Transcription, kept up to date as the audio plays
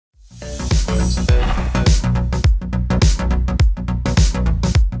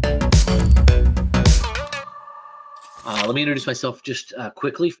Let me introduce myself just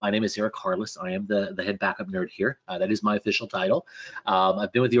quickly. My name is Harless. I am the head backup nerd here. That is my official title.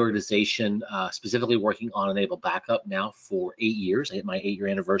 I've been with the organization specifically working on Enable Backup now for 8 years. I hit my 8-year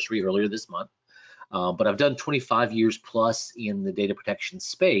anniversary earlier this month. But I've done 25 years plus in the data protection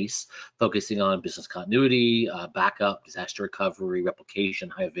space, focusing on business continuity, backup, disaster recovery, replication,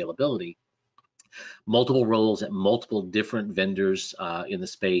 high availability. Multiple roles at multiple different vendors in the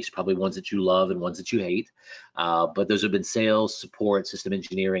space, probably ones that you love and ones that you hate. But those have been sales, support, system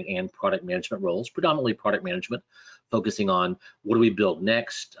engineering, and product management roles, predominantly product management, focusing on what do we build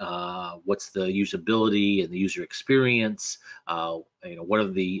next, what's the usability and the user experience, what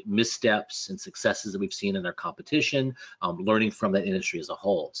are the missteps and successes that we've seen in our competition, learning from that industry as a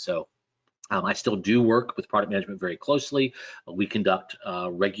whole. So I still do work with product management very closely. We conduct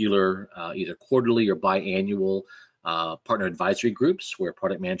regular, either quarterly or biannual partner advisory groups where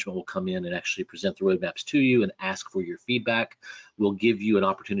product management will come in and actually present the roadmaps to you and ask for your feedback. We'll give you an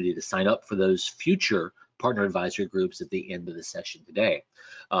opportunity to sign up for those future partner advisory groups at the end of the session today.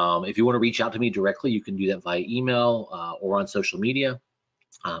 If you want to reach out to me directly, you can do that via email or on social media.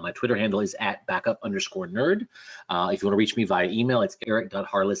 My Twitter handle is @backup_nerd. If you want to reach me via email, it's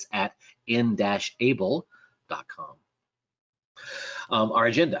eric.harless@n-able.com. Our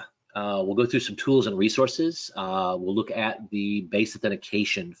agenda. We'll go through some tools and resources. We'll look at the base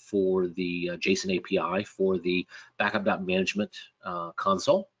authentication for the JSON API for the backup.management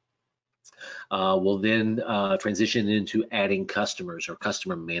console. We'll then transition into adding customers or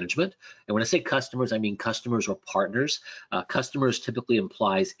customer management. And when I say customers, I mean customers or partners. Customers typically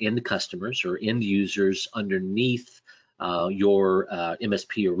implies end customers or end users underneath your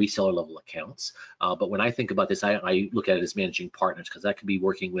MSP or reseller level accounts. But when I think about this, I look at it as managing partners, because that could be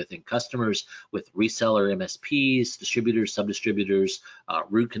working with end customers, with reseller MSPs, distributors, sub-distributors,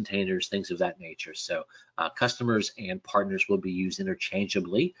 root containers, things of that nature. So customers and partners will be used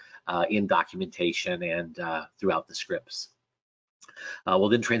interchangeably in documentation and throughout the scripts. We'll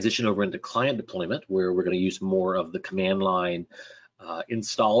then transition over into client deployment, where we're going to use more of the command line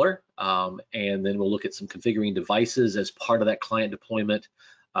installer, and then we'll look at some configuring devices as part of that client deployment,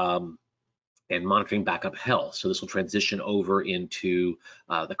 and monitoring backup health. So this will transition over into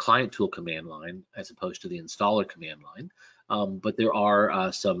the client tool command line as opposed to the installer command line. But there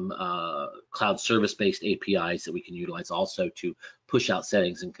are some cloud service-based APIs that we can utilize also to push out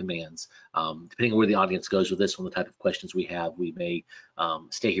settings and commands. Depending on where the audience goes with this one, the type of questions we have, we may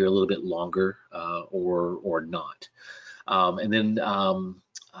stay here a little bit longer or not. And then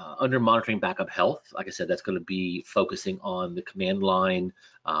under monitoring backup health, like I said, that's going to be focusing on the command line,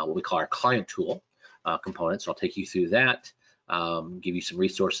 what we call our client tool component. So I'll take you through that, give you some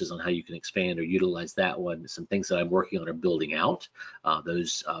resources on how you can expand or utilize that one, some things that I'm working on or building out,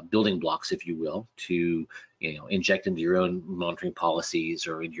 those building blocks, if you will, to inject into your own monitoring policies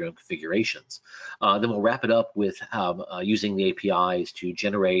or into your own configurations. Then we'll wrap it up with using the APIs to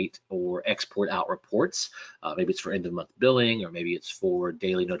generate or export out reports. Maybe it's for end of month billing, or maybe it's for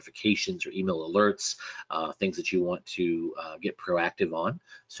daily notifications or email alerts, things that you want to get proactive on.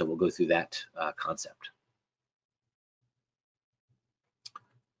 So we'll go through that concept.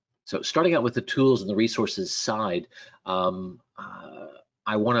 So starting out with the tools and the resources side,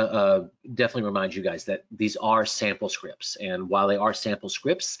 I want to definitely remind you guys that these are sample scripts, and while they are sample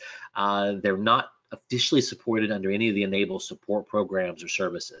scripts, they're not officially supported under any of the Enable support programs or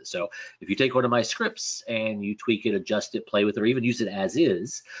services. So if you take one of my scripts and you tweak it, adjust it, play with it, or even use it as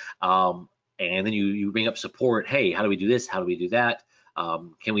is, and then you bring up support, hey, how do we do this? How do we do that?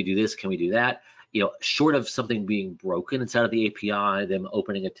 Can we do this? Can we do that? Short of something being broken inside of the API, them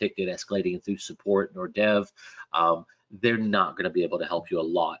opening a ticket, escalating it through support or dev, they're not going to be able to help you a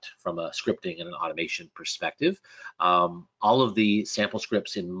lot from a scripting and an automation perspective. All of the sample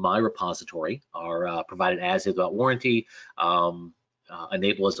scripts in my repository are provided as is without warranty.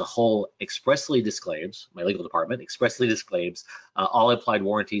 Enable as a whole expressly disclaims, my legal department expressly disclaims all implied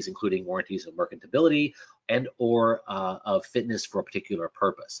warranties, including warranties of merchantability and or of fitness for a particular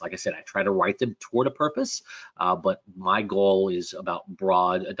purpose. Like I said, I try to write them toward a purpose, but my goal is about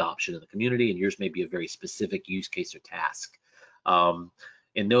broad adoption in the community, and yours may be a very specific use case or task.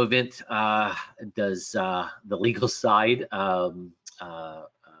 In no event does the legal side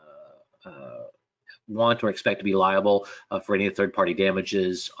want or expect to be liable for any third-party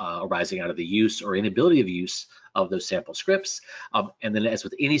damages arising out of the use or inability of use of those sample scripts. And then, as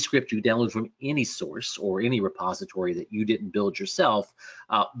with any script you download from any source or any repository that you didn't build yourself,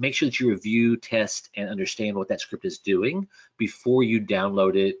 make sure that you review, test, and understand what that script is doing before you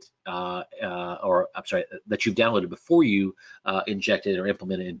download it, that you've downloaded before you inject it or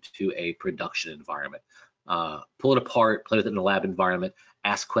implement it into a production environment. pull it apart, play with it in a lab environment,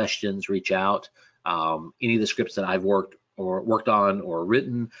 ask questions, reach out. Any of the scripts that I've worked on or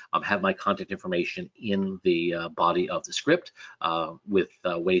written have my contact information in the body of the script with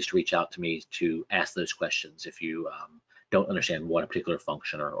ways to reach out to me to ask those questions if you don't understand what a particular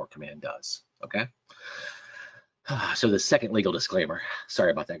function or command does. Okay. So the second legal disclaimer.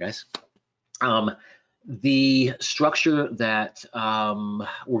 Sorry about that, guys. The structure that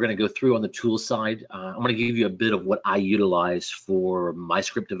we're going to go through on the tools side, I'm going to give you a bit of what I utilize for my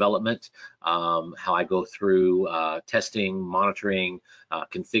script development, how I go through testing, monitoring,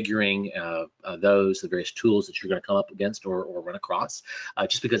 configuring the various tools that you're going to come up against or run across.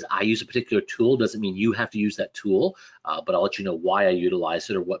 Just because I use a particular tool doesn't mean you have to use that tool, but I'll let you know why I utilize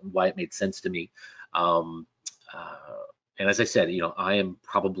it or why it made sense to me. And as I said, I am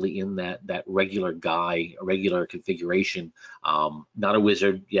probably in that regular guy, a regular configuration. Not a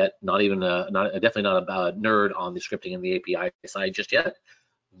wizard yet, definitely not a nerd on the scripting and the API side just yet.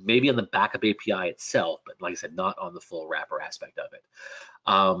 Maybe on the backup API itself, but like I said, not on the full wrapper aspect of it.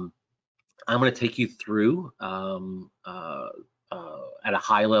 I'm going to take you through at a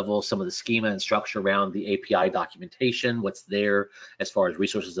high level some of the schema and structure around the API documentation, what's there as far as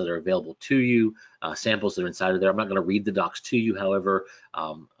resources that are available to you, samples that are inside of there. I'm not going to read the docs to you, however,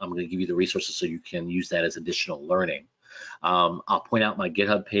 I'm going to give you the resources so you can use that as additional learning. I'll point out my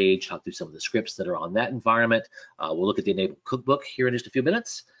GitHub page, talk through some of the scripts that are on that environment. We'll look at the enabled cookbook here in just a few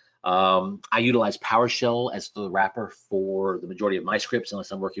minutes. I utilize PowerShell as the wrapper for the majority of my scripts, unless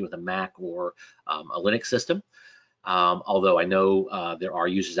I'm working with a Mac or a Linux system. Although I know there are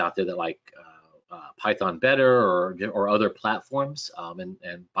users out there that like Python better or other platforms,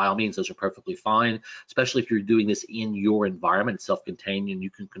 and by all means, those are perfectly fine, especially if you're doing this in your environment, self-contained, and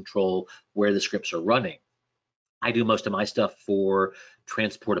you can control where the scripts are running. I do most of my stuff for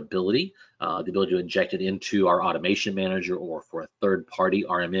transportability, the ability to inject it into our automation manager or for a third-party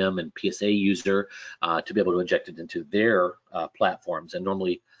RMM and PSA user to be able to inject it into their platforms. And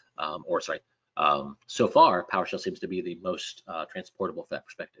normally, so far, PowerShell seems to be the most transportable from that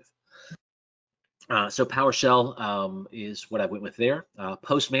perspective. So PowerShell is what I went with there.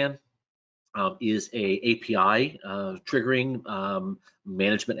 Postman is a API triggering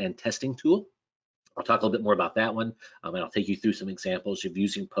management and testing tool. I'll talk a little bit more about that one, and I'll take you through some examples of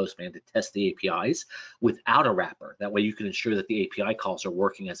using Postman to test the APIs without a wrapper. That way you can ensure that the API calls are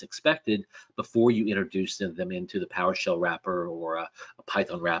working as expected before you introduce them into the PowerShell wrapper or a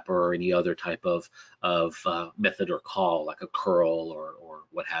Python wrapper or any other type of method or call like a curl or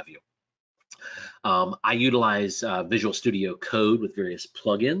what have you. I utilize Visual Studio Code with various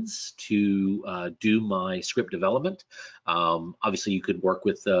plugins to do my script development. Obviously, you could work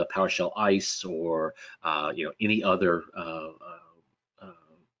with PowerShell ICE or any other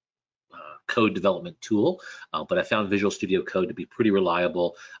code development tool, but I found Visual Studio Code to be pretty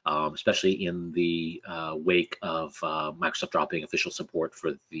reliable, especially in the wake of Microsoft dropping official support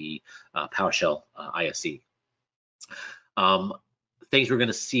for the PowerShell ISE. Things we're going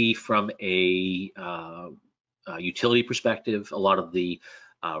to see from a utility perspective, a lot of the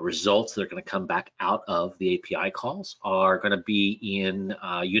results that are going to come back out of the API calls are going to be in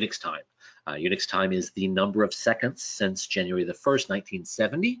Unix time. Unix time is the number of seconds since January the 1st,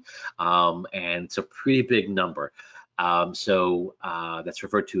 1970, and it's a pretty big number. So that's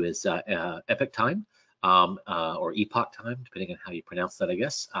referred to as epoch time. Or epoch time, depending on how you pronounce that, I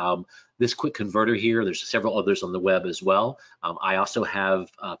guess. This quick converter here, there's several others on the web as well. I also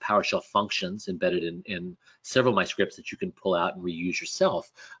have PowerShell functions embedded in several of my scripts that you can pull out and reuse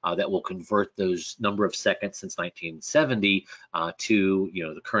yourself that will convert those number of seconds since 1970 to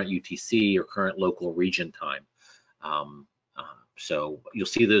the current UTC or current local region time. So you'll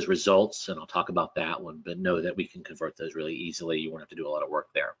see those results, and I'll talk about that one, but know that we can convert those really easily. You won't have to do a lot of work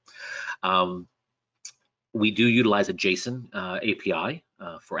there. We do utilize a JSON API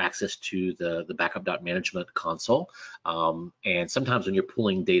for access to the backup.management console. And sometimes when you're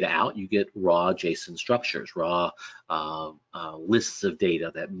pulling data out, you get raw JSON structures, raw lists of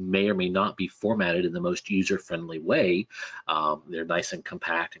data that may or may not be formatted in the most user-friendly way. They're nice and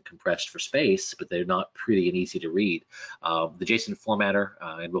compact and compressed for space, but they're not pretty and easy to read. The JSON formatter,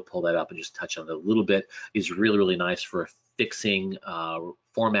 and we'll pull that up and just touch on it a little bit, is really, really nice for fixing,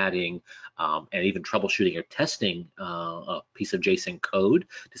 formatting, and even troubleshooting or testing a piece of JSON code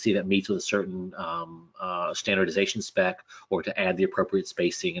to see if it meets with a certain standardization spec, or to add the appropriate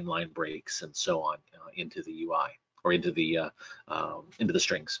spacing and line breaks and so on into the UI or into the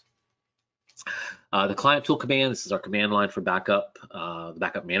strings. The client tool command, this is our command line for backup, the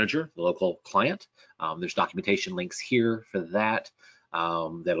backup manager, the local client. There's documentation links here for that.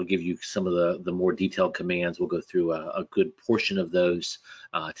 That'll give you some of the more detailed commands. We'll go through a good portion of those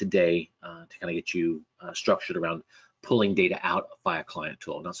today to kind of get you structured around pulling data out via client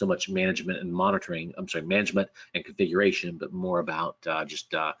tool. Not so much management and monitoring, management and configuration, but more about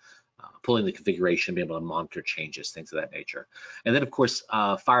just pulling the configuration, being able to monitor changes, things of that nature. And then, of course,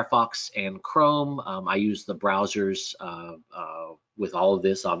 Firefox and Chrome. I use the browsers with all of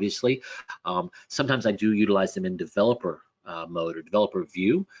this, obviously. Sometimes I do utilize them in developer mode or developer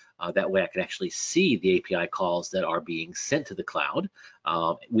view. That way I can actually see the API calls that are being sent to the cloud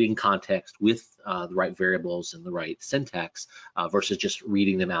in context with the right variables and the right syntax versus just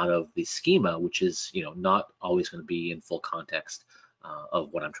reading them out of the schema, which is not always going to be in full context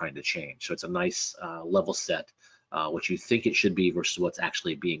of what I'm trying to change. So it's a nice level set, what you think it should be versus what's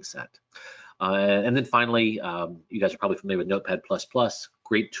actually being set. And then finally, you guys are probably familiar with Notepad++.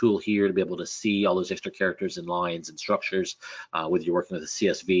 Great tool here to be able to see all those extra characters and lines and structures, whether you're working with a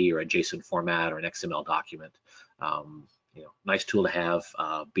CSV or a JSON format or an XML document. Nice tool to have,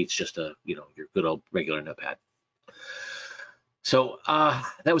 beats just your good old regular Notepad. So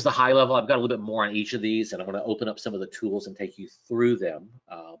that was the high level. I've got a little bit more on each of these, and I'm going to open up some of the tools and take you through them.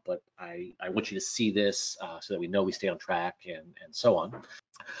 But I want you to see this so that we know we stay on track and so on.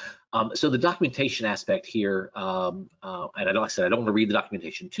 So the documentation aspect here, and like I said, I don't want to read the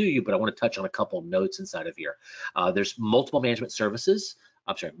documentation to you, but I want to touch on a couple of notes inside of here. There's multiple management services.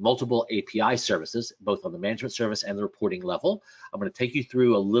 Multiple API services, both on the management service and the reporting level. I'm going to take you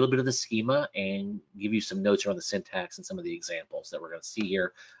through a little bit of the schema and give you some notes around the syntax and some of the examples that we're going to see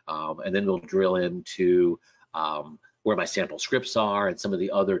here. And then we'll drill into where my sample scripts are and some of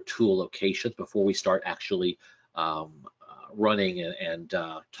the other tool locations before we start actually running and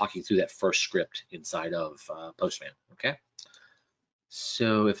talking through that first script inside of Postman, okay?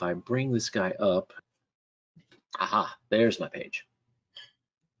 So if I bring this guy up, aha, there's my page.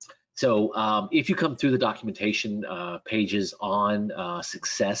 So if you come through the documentation pages on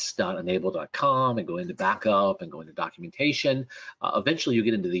success.enable.com and go into backup and go into documentation, eventually you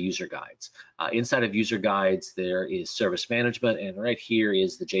get into the user guides. Inside of user guides, there is service management, and right here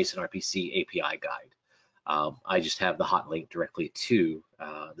is the JSON RPC API guide. I just have the hot link directly to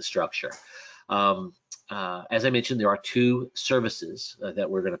the structure. As I mentioned, there are two services that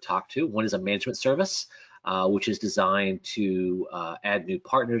we're going to talk to. One is a management service, which is designed to add new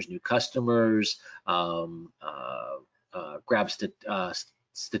partners, new customers, grab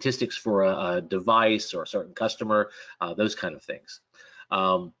statistics for a device or a certain customer, those kind of things.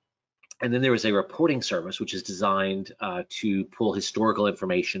 And then there is a reporting service, which is designed to pull historical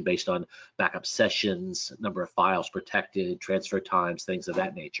information based on backup sessions, number of files protected, transfer times, things of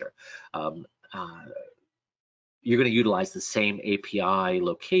that nature. You're going to utilize the same API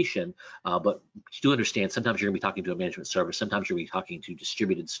location, but do understand sometimes you're going to be talking to a management service, sometimes you're going to be talking to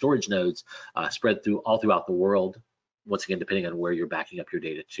distributed storage nodes spread all throughout the world, once again, depending on where you're backing up your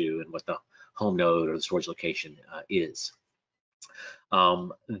data to and what the home node or the storage location is.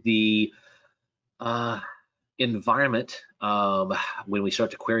 The environment, when we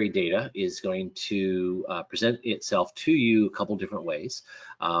start to query data, is going to present itself to you a couple different ways.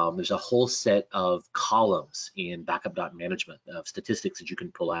 There's a whole set of columns in backup.management of statistics that you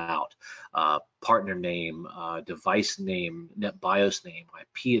can pull out. Partner name, device name, NetBIOS name,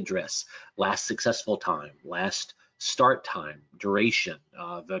 IP address, last successful time, last start time, duration,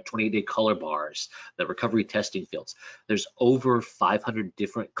 the 28-day color bars, the recovery testing fields. There's over 500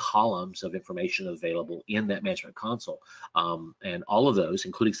 different columns of information available in that management console. And all of those,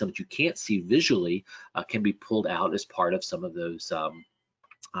 including some that you can't see visually, can be pulled out as part of some of those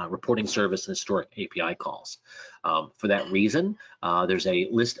reporting service and historic API calls. For that reason, there's a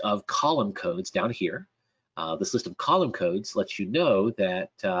list of column codes down here. This list of column codes lets you know that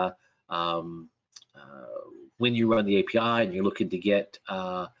when you run the API and you're looking to get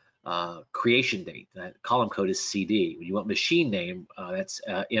creation date, that column code is CD. When you want machine name, that's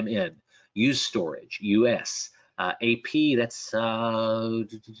MN. Use storage, US. AP, that's probably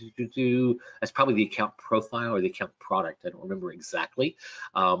the account profile or the account product. I don't remember exactly.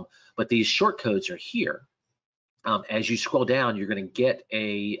 But these short codes are here. As you scroll down, you're going to get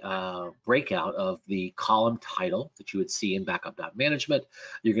a breakout of the column title that you would see in backup.management.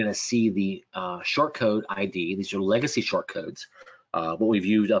 You're going to see the shortcode ID. These are legacy shortcodes, what we've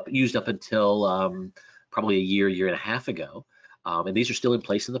used up until probably a year and a half ago. And these are still in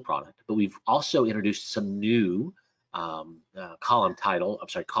place in the product. But we've also introduced some new column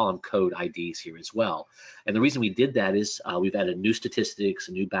code IDs here as well. And the reason we did that is we've added new statistics,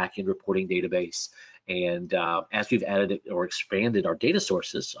 a new backend reporting database. And as we've added or expanded our data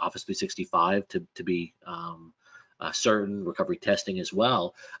sources, Office 365 to be certain recovery testing as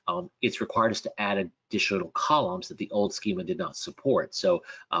well, it's required us to add additional columns that the old schema did not support. So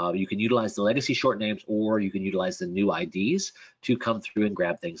you can utilize the legacy short names, or you can utilize the new IDs to come through and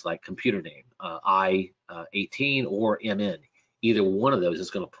grab things like computer name, I-18 or MN. Either one of those is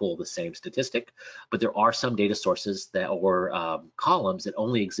going to pull the same statistic, but there are some data sources that or columns that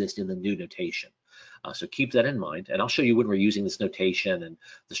only exist in the new notation. So keep that in mind, and I'll show you when we're using this notation and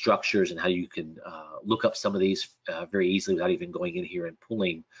the structures and how you can look up some of these very easily without even going in here and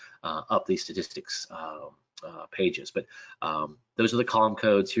pulling up these statistics pages. But those are the column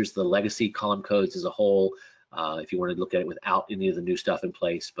codes. Here's the legacy column codes as a whole, if you want to look at it without any of the new stuff in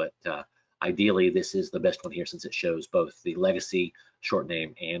place. But ideally, this is the best one here since it shows both the legacy short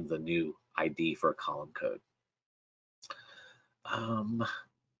name and the new ID for a column code.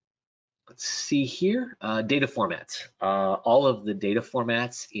 Let's see here, data formats. All of the data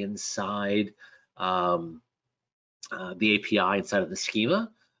formats inside the API, inside of the schema,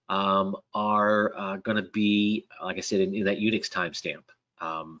 are going to be, like I said, in that Unix timestamp.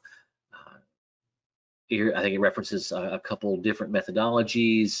 Here, I think it references a couple different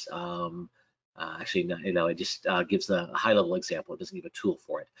methodologies. Actually, it just gives a high-level example. It doesn't give a tool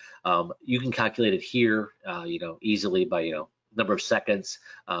for it. You can calculate it here, easily by number of seconds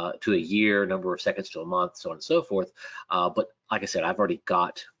to a year, number of seconds to a month, so on and so forth. But like I said, I've already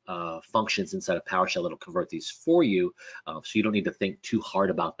got functions inside of PowerShell that'll convert these for you, so you don't need to think too hard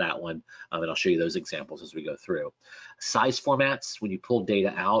about that one. And I'll show you those examples as we go through. Size formats, when you pull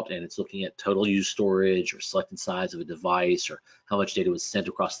data out and it's looking at total used storage or selected size of a device or how much data was sent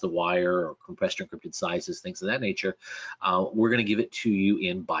across the wire or compressed or encrypted sizes, things of that nature, we're going to give it to you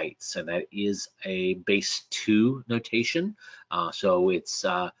in bytes, and that is a base 2 notation. So it's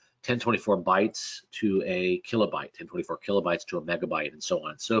 1024 bytes to a kilobyte, 1024 kilobytes to a megabyte, and so on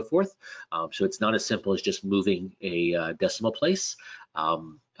and so forth. So it's not as simple as just moving a decimal place.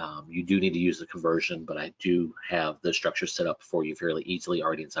 You do need to use the conversion, but I do have the structure set up for you fairly easily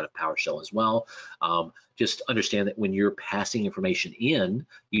already inside of PowerShell as well. Just understand that when you're passing information in,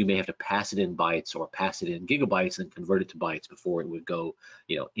 you may have to pass it in bytes or pass it in gigabytes and convert it to bytes before it would go,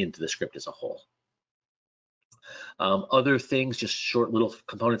 into the script as a whole. Other things, just short little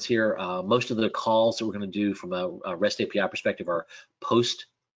components here. Most of the calls that we're going to do from a REST API perspective are post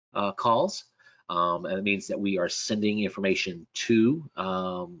calls. And it means that we are sending information to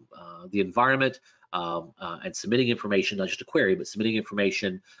the environment and submitting information, not just a query, but submitting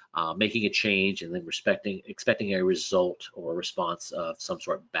information, making a change, and then expecting a result or a response of some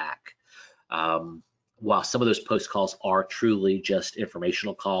sort back. While some of those post calls are truly just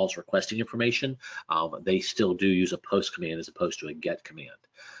informational calls requesting information, they still do use a post command as opposed to a get command.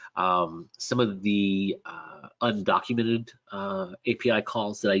 Some of the undocumented API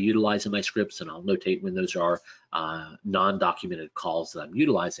calls that I utilize in my scripts, and I'll notate when those are non-documented calls that I'm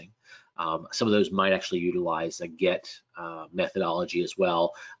utilizing. Some of those might actually utilize a get methodology as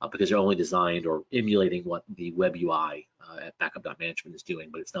well, because they're only designed or emulating what the web UI at backup.management is doing,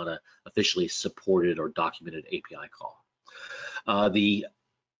 but it's not a officially supported or documented API call. The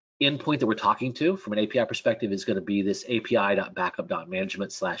endpoint that we're talking to from an API perspective is going to be this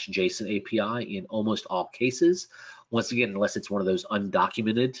api.backup.management/JSON API in almost all cases. Once again, unless it's one of those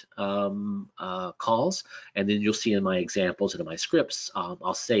undocumented calls, and then you'll see in my examples and in my scripts,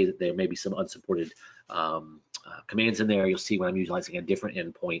 I'll say that there may be some unsupported commands in there. You'll see when I'm utilizing a different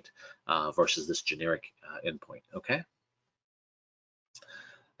endpoint versus this generic endpoint, okay?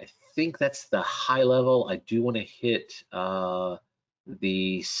 I think that's the high level. I do want to hit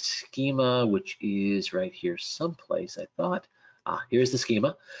the schema, which is right here someplace, I thought. Here's the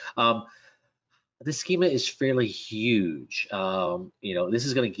schema. The schema is fairly huge. This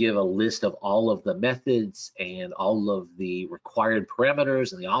is going to give a list of all of the methods and all of the required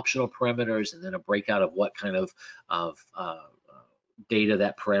parameters and the optional parameters, and then a breakout of what kind of data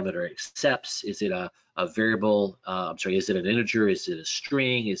that parameter accepts. Is it a variable? Is it an integer? Is it a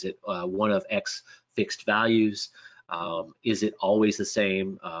string? Is it one of X fixed values? Is it always the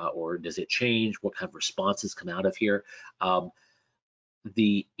same, or does it change? What kind of responses come out of here?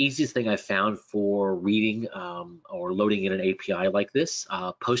 The easiest thing I've found for reading or loading in an API like this,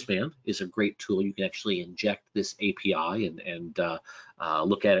 Postman is a great tool. You can actually inject this API and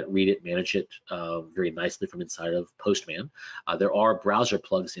look at it, read it, manage it very nicely from inside of Postman. There are browser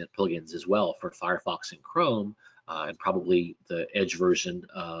plugins as well for Firefox and Chrome, and probably the Edge version,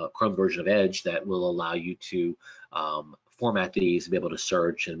 Chrome version of Edge, that will allow you to format these and be able to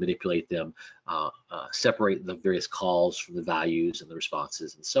search and manipulate them, separate the various calls from the values and the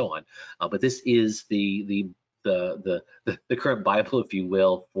responses and so on. But this is the the current Bible, if you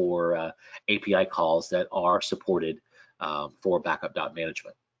will, for API calls that are supported for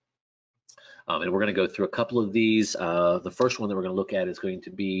backup.management. And we're going to go through a couple of these. The first one that we're going to look at is going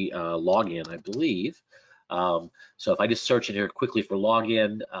to be login, I believe. So if I just search in here quickly for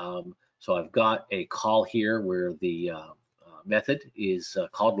login, so I've got a call here where the method is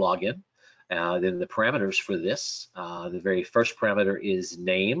called login. Then the parameters for this, the very first parameter is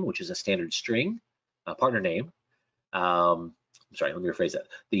name, which is a standard string, partner name. I'm sorry, let me rephrase that.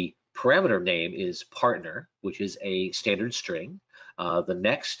 The parameter name is partner, which is a standard string. The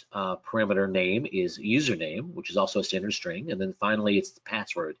next parameter name is username, which is also a standard string. And then finally, it's the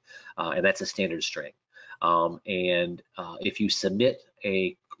password, and that's a standard string. If you submit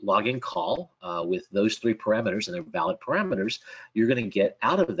a login call with those three parameters, and they're valid parameters, you're going to get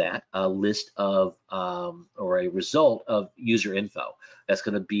out of that a list of or a result of user info. That's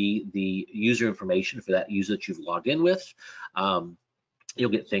going to be the user information for that user that you've logged in with. You'll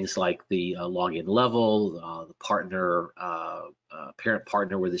get things like the login level, the partner, parent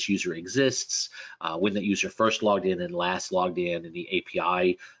partner where this user exists, when that user first logged in and last logged in, and the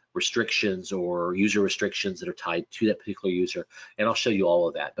API restrictions or user restrictions that are tied to that particular user. And I'll show you all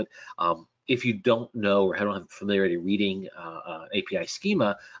of that. But if you don't know or don't have familiarity reading API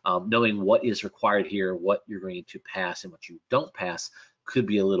schema, knowing what is required here, what you're going to pass and what you don't pass could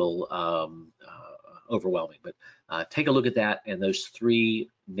be a little overwhelming. But take a look at that and those three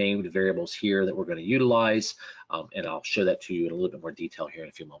named variables here that we're going to utilize, and I'll show that to you in a little bit more detail here in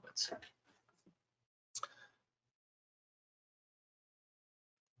a few moments.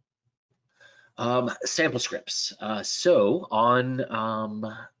 Sample scripts. So on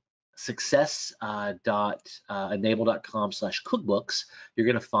success.enable.com/cookbooks, you're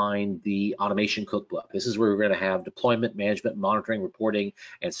going to find the automation cookbook. This is where we're going to have deployment, management, monitoring, reporting,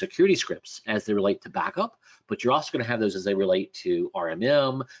 and security scripts as they relate to backup, but you're also going to have those as they relate to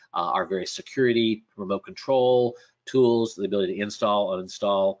RMM, our various security, remote control tools, the ability to install,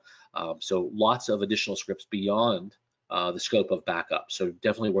 uninstall. So lots of additional scripts beyond the scope of backup. So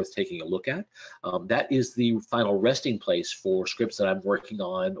definitely worth taking a look at. That is the final resting place for scripts that I'm working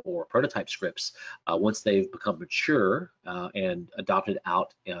on, or prototype scripts. Once they've become mature and adopted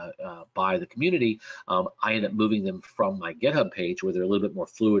out by the community, I end up moving them from my GitHub page, where they're a little bit more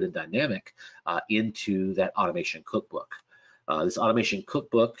fluid and dynamic, into that automation cookbook. This automation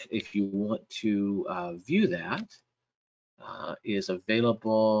cookbook, if you want to view that, is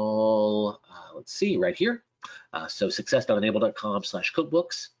available, let's see, right here. So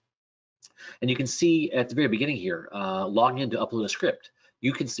success.enable.com/cookbooks. And you can see at the very beginning here, log in to upload a script.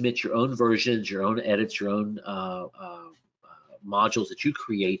 You can submit your own versions, your own edits, your own modules that you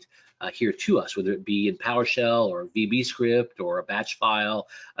create here to us, whether it be in PowerShell or VB script or a batch file,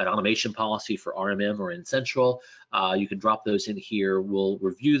 an automation policy for RMM or in Central. You can drop those in here. We'll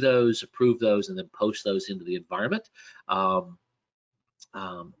review those, approve those, and then post those into the environment.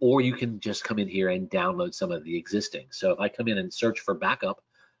 Or you can just come in here and download some of the existing. So if I come in and search for backup,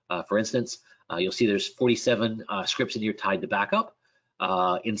 for instance, you'll see there's 47 scripts in here tied to backup.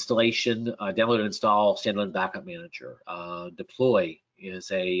 Installation, download and install standalone backup manager. Deploy is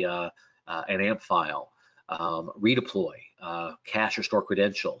an AMP file. Redeploy, cache or store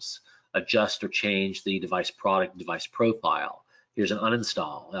credentials. Adjust or change the device product, device profile. Here's an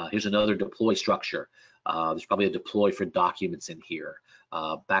uninstall. Here's another deploy structure. There's probably a deploy for documents in here.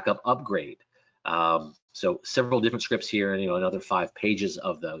 Backup upgrade. So several different scripts here, and another 5 pages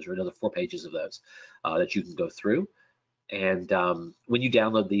of those, or another 4 pages of those that you can go through. And when you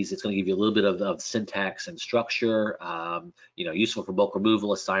download these, it's going to give you a little bit of syntax and structure. Useful for bulk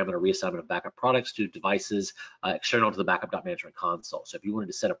removal, assignment, or reassignment of backup products to devices external to the backup.management console. So if you wanted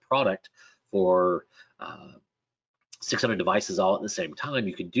to set a product for 600 devices all at the same time,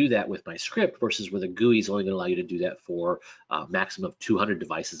 you could do that with my script, versus where the GUI is only going to allow you to do that for maximum of 200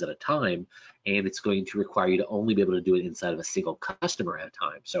 devices at a time, and it's going to require you to only be able to do it inside of a single customer at a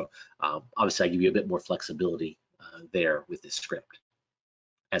time. So obviously I give you a bit more flexibility there with this script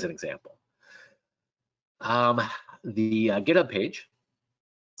as an example. The GitHub page,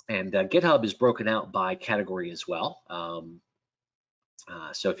 and GitHub is broken out by category as well.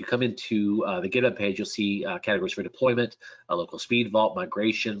 So if you come into the GitHub page, you'll see categories for deployment, local speed vault,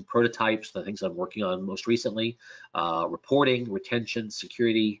 migration, prototypes, the things I'm working on most recently, reporting, retention,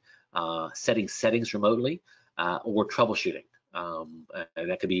 security, setting settings remotely, or troubleshooting. And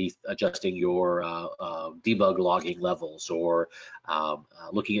that could be adjusting your debug logging levels, or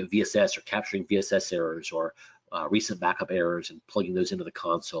looking at VSS or capturing VSS errors, or recent backup errors and plugging those into the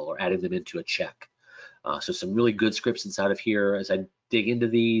console, or adding them into a check. So some really good scripts inside of here as I dig into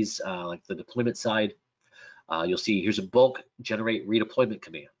these, like the deployment side. You'll see here's a bulk generate redeployment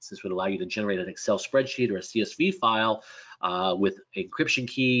commands. This would allow you to generate an Excel spreadsheet or a CSV file with encryption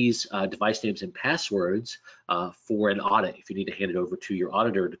keys, device names, and passwords for an audit if you need to hand it over to your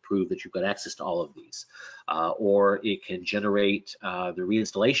auditor to prove that you've got access to all of these. Or it can generate the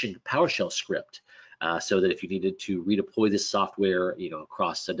reinstallation PowerShell script. So that if you needed to redeploy this software,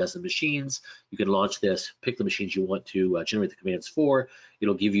 across a dozen machines, you can launch this, pick the machines you want to generate the commands for.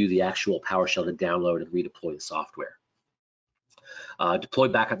 It'll give you the actual PowerShell to download and redeploy the software. Deploy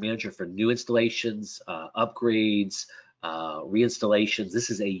Backup Manager for new installations, upgrades, reinstallations. This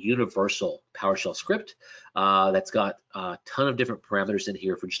is a universal PowerShell script that's got a ton of different parameters in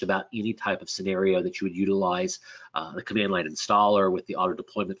here for just about any type of scenario that you would utilize the command line installer with the auto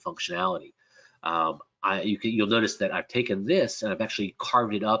deployment functionality. You'll notice that I've taken this and I've actually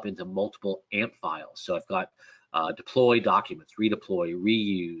carved it up into multiple AMP files. So I've got deploy documents, redeploy,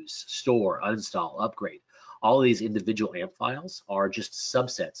 reuse, store, uninstall, upgrade. All of these individual AMP files are just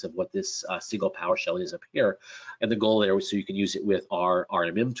subsets of what this single PowerShell is up here. And the goal there was so you can use it with our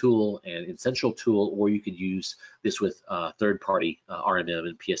RMM tool and Essential tool, or you could use this with third-party RMM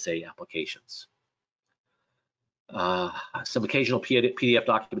and PSA applications. Some occasional PDF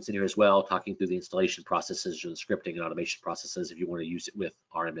documents in here as well, talking through the installation processes or the scripting and automation processes if you want to use it with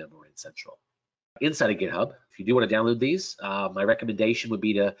RMM or Essential. Inside of GitHub, if you do want to download these, my recommendation would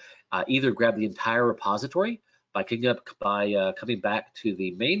be to either grab the entire repository by coming back to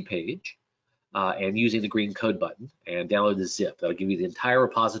the main page and using the green code button and download the zip. That'll give you the entire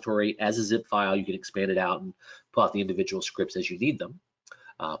repository as a zip file. You can expand it out and pull out the individual scripts as you need them.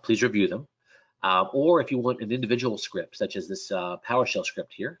 Please review them. Or if you want an individual script, such as this PowerShell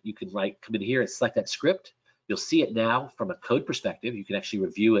script here, you can come in here and select that script. You'll see it now from a code perspective. You can actually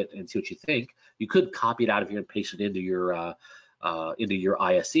review it and see what you think. You could copy it out of here and paste it into your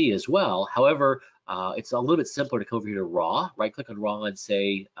ISE as well. However, it's a little bit simpler to come over here to raw, right-click on raw and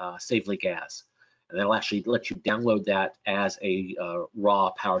say save link as. And that'll actually let you download that as a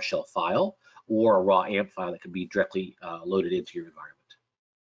raw PowerShell file or a raw AMP file that can be directly loaded into your environment.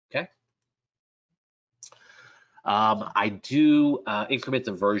 Okay. I do increment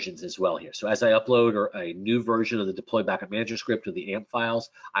the versions as well here. So as I upload a new version of the Deploy Backup Manager script or the AMP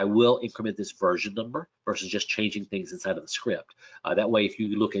files, I will increment this version number versus just changing things inside of the script. That way, if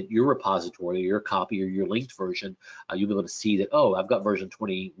you look at your repository, or your copy, or your linked version, you'll be able to see that, oh, I've got version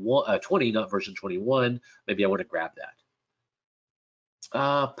 20, not version 21. Maybe I want to grab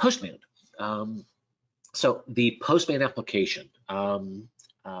that. Postman. So the Postman application.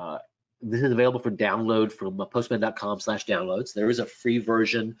 This is available for download from postman.com/downloads. There is a free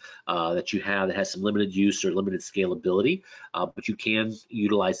version that you have that has some limited use or limited scalability, but you can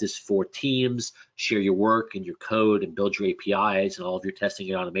utilize this for teams, share your work and your code, and build your APIs and all of your testing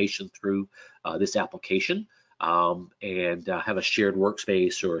and automation through this application, and have a shared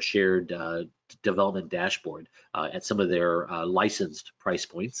workspace or a shared development dashboard at some of their licensed price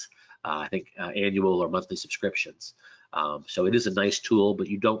points. I think annual or monthly subscriptions. So it is a nice tool, but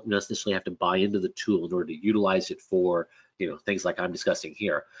you don't necessarily have to buy into the tool in order to utilize it for things like I'm discussing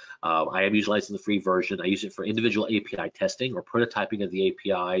here. I am utilizing the free version. I use it for individual API testing or prototyping of the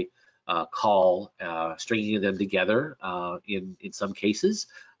API call, stringing them together in some cases.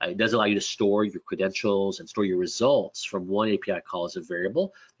 It does allow you to store your credentials and store your results from one API call as a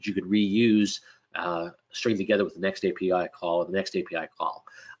variable that you could reuse, string together with the next API call and the next API call.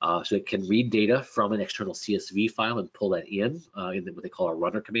 So it can read data from an external CSV file and pull that in what they call a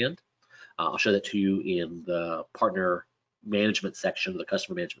runner command. I'll show that to you in the partner management section, the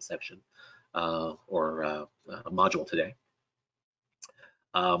customer management section, or a module today.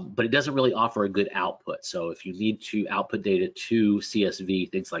 But it doesn't really offer a good output. So if you need to output data to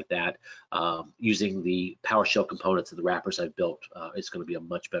CSV, things like that, using the PowerShell components and the wrappers I've built is going to be a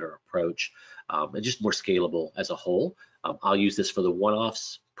much better approach and just more scalable as a whole. I'll use this for the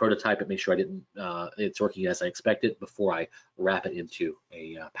one-offs, prototype it, make sure it's working as I expected before I wrap it into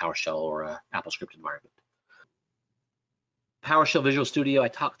a PowerShell or a AppleScript environment. PowerShell Visual Studio, I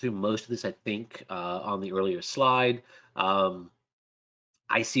talked through most of this, I think, on the earlier slide.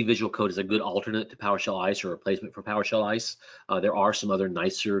 I see Visual Code as a good alternate to PowerShell ICE or replacement for PowerShell ICE. There are some other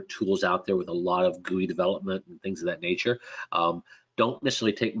nicer tools out there with a lot of GUI development and things of that nature. Don't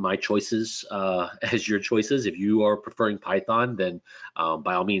necessarily take my choices as your choices. If you are preferring Python, then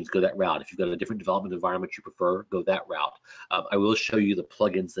by all means go that route. If you've got a different development environment you prefer, go that route. I will show you the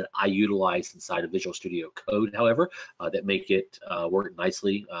plugins that I utilize inside of Visual Studio Code, however, that make it work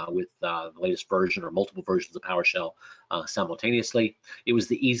nicely with the latest version or multiple versions of PowerShell simultaneously. It was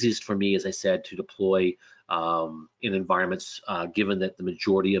the easiest for me, as I said, to deploy in environments, given that the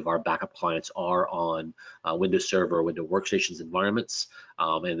majority of our backup clients are on Windows Server or Windows Workstations environments.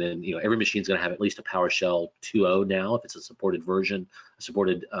 And then, every machine is going to have at least a PowerShell 2.0 now, if it's a supported version, a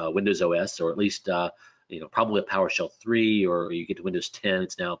supported Windows OS, or at least probably a PowerShell 3, or you get to Windows 10,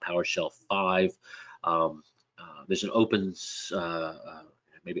 it's now PowerShell 5. There's an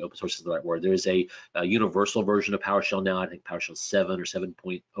maybe open source is the right word. There is a universal version of PowerShell now. I think PowerShell 7 or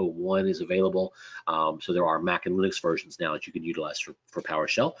 7.01 is available. So there are Mac and Linux versions now that you can utilize for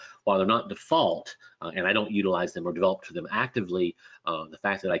PowerShell. While they're not default, and I don't utilize them or develop to them actively, the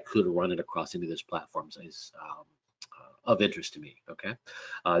fact that I could run it across any of those platforms is of interest to me. Okay,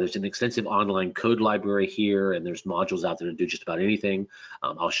 there's an extensive online code library here, and there's modules out there to do just about anything.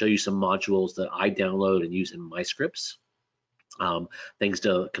 I'll show you some modules that I download and use in my scripts. Things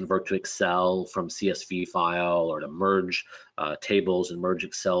to convert to Excel from CSV file, or to merge tables and merge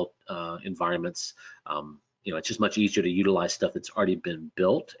Excel environments. It's just much easier to utilize stuff that's already been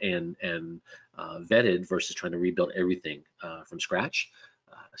built and vetted versus trying to rebuild everything from scratch.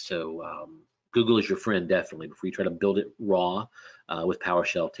 So Google is your friend, definitely. Before you try to build it raw with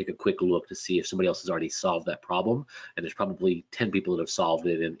PowerShell, take a quick look to see if somebody else has already solved that problem. And there's probably 10 people that have solved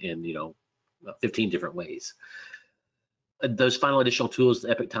it in 15 different ways. Those final additional tools, the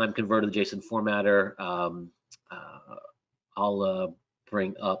Epic Time Converter, the JSON formatter. I'll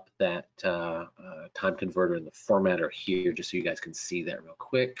bring up that time converter and the formatter here just so you guys can see that real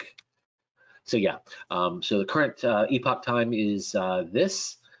quick. So yeah, so the current epoch time is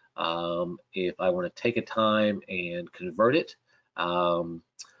this. If I want to take a time and convert it,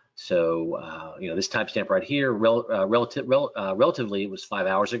 this timestamp right here, relatively, it was 5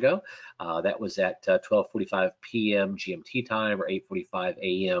 hours ago. That was at 12:45 p.m. GMT time, or 8:45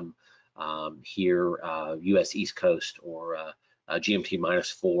 a.m. Here, U.S. East Coast, or GMT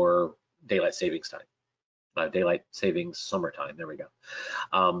 -4 daylight savings time, daylight savings summertime. There we go.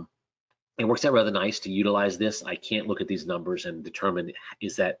 It works out rather nice to utilize this. I can't look at these numbers and determine,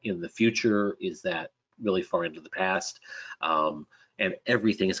 is that in the future? Is that really far into the past? And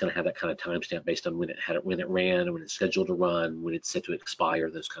everything is going to have that kind of timestamp based on when it ran, when it's scheduled to run, when it's set to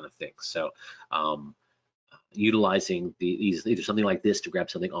expire, those kind of things. So utilizing either something like this to grab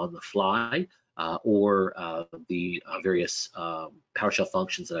something on the fly, or the various PowerShell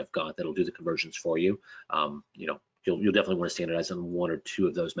functions that I've got that'll do the conversions for you. You'll definitely want to standardize on one or two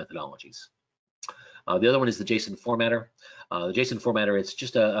of those methodologies. The other one is the JSON formatter. The JSON formatter, it's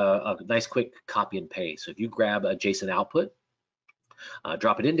just a nice quick copy and paste. So if you grab a JSON output,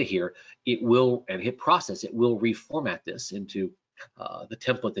 drop it into here, it will, and hit process, it will reformat this into the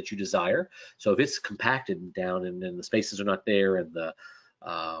template that you desire. So if it's compacted down and the spaces are not there, and the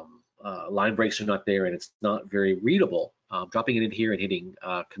line breaks are not there, and it's not very readable, dropping it in here and hitting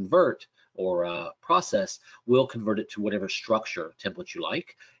convert or process will convert it to whatever structure template you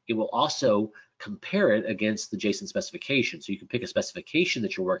like. It will also compare it against the JSON specification. So you can pick a specification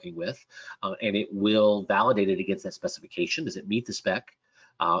that you're working with, and it will validate it against that specification. Does it meet the spec?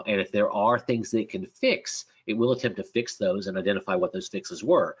 And if there are things that it can fix, it will attempt to fix those and identify what those fixes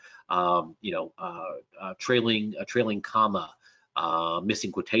were. Trailing comma,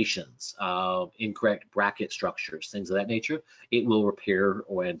 missing quotations, incorrect bracket structures, things of that nature. It will repair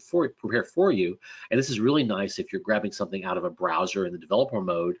prepare for you. And this is really nice if you're grabbing something out of a browser in the developer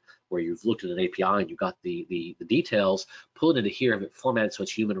mode, where you've looked at an API and you've got the details, pull it into here, have it formatted so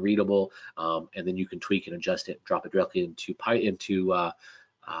it's human readable, and then you can tweak and adjust it, drop it directly into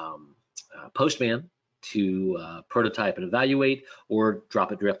Postman to prototype and evaluate, or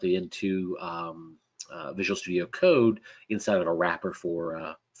drop it directly into Visual Studio Code inside of a wrapper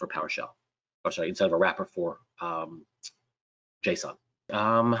for PowerShell, or sorry, inside of a wrapper for JSON.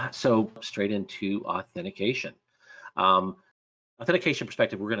 So straight into authentication. Authentication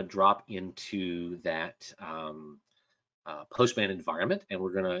perspective, we're going to drop into that Postman environment, and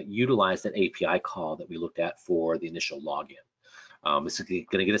we're going to utilize that API call that we looked at for the initial login. This is going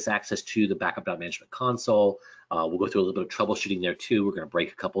to get us access to the backup.management console. We'll go through a little bit of troubleshooting there too. We're going to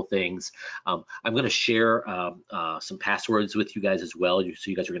break a couple things. I'm going to share some passwords with you guys as well.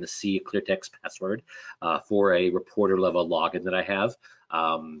 So you guys are going to see a clear text password for a reporter level login that I have.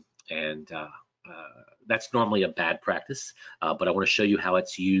 That's normally a bad practice, but I want to show you how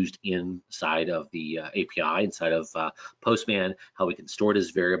it's used inside of the API, inside of Postman, how we can store it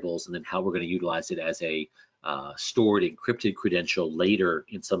as variables, and then how we're going to utilize it as a stored encrypted credential later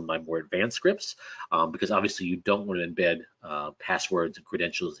in some of my more advanced scripts, because obviously you don't want to embed passwords and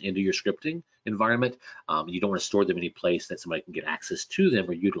credentials into your scripting environment. You don't want to store them any place that somebody can get access to them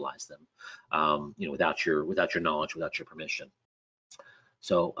or utilize them, without your knowledge, without your permission.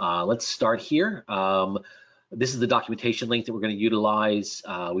 So let's start here. This is the documentation link that we're going to utilize.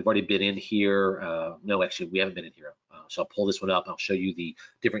 We've already been in here. No, actually, we haven't been in here. So I'll pull this one up. I'll show you the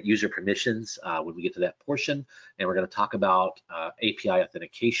different user permissions when we get to that portion. And we're going to talk about API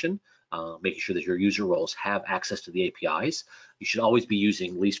authentication, making sure that your user roles have access to the APIs. You should always be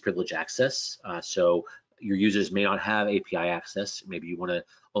using least privilege access. So your users may not have API access. Maybe you want to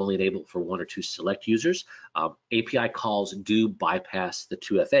only enable it for 1 or 2 select users. API calls do bypass the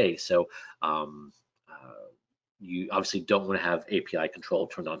 2FA. So you obviously don't want to have API control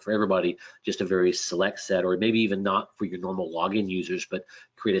turned on for everybody, just a very select set, or maybe even not for your normal login users, but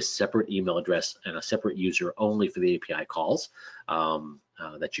create a separate email address and a separate user only for the API calls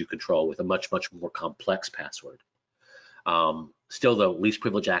that you control with a much more complex password. Still though, least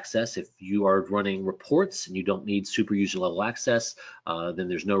privilege access, if you are running reports and you don't need super user level access, then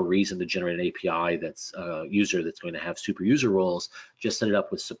there's no reason to generate an API that's user that's going to have super user roles. Just set it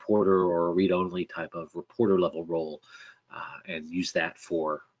up with supporter or a read-only type of reporter level role and use that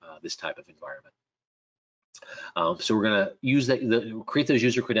for this type of environment. So we're going to use that, create those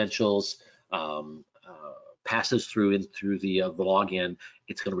user credentials, pass those through the login.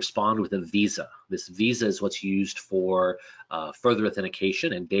 It's going to respond with a visa. This visa is what's used for further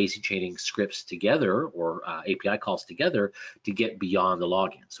authentication and daisy chaining scripts together, or API calls together, to get beyond the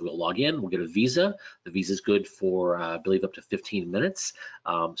login. So we'll log in, we'll get a visa. The visa is good for, I believe, up to 15 minutes.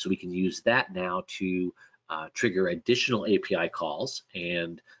 So we can use that now to trigger additional API calls,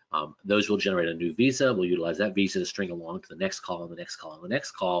 and those will generate a new visa. We'll utilize that visa to string along to the next call and the next call and the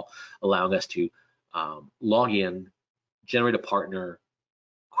next call, allowing us to log in, generate a partner,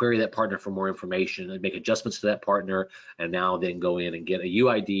 query that partner for more information, and make adjustments to that partner, and now then go in and get a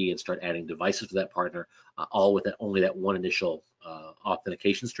UID and start adding devices to that partner, all with only that one initial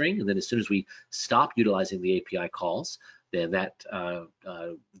authentication string. And then as soon as we stop utilizing the API calls, then that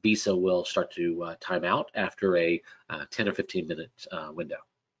visa will start to time out after a 10 or 15 minute window.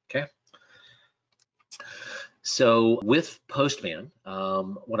 Okay. So with Postman,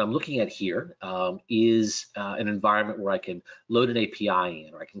 what I'm looking at here is an environment where I can load an API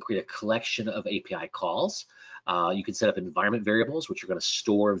in, or I can create a collection of API calls. You can set up environment variables, which are going to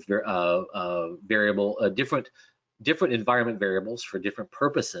store different environment variables for different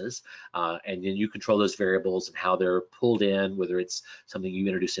purposes, and then you control those variables and how they're pulled in, whether it's something you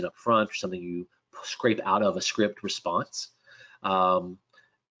introduce in up front or something you scrape out of a script response.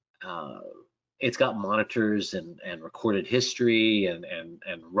 It's got monitors and recorded history and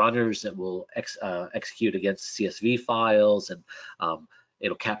runners that will execute against CSV files, and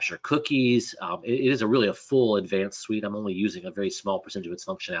it'll capture cookies. It is really a full advanced suite. I'm only using a very small percentage of its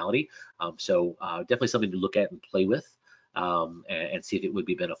functionality, so definitely something to look at and play with and see if it would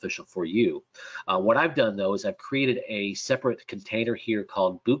be beneficial for you. What I've done though is I've created a separate container here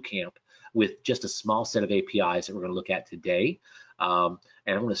called Bootcamp with just a small set of APIs that we're going to look at today. And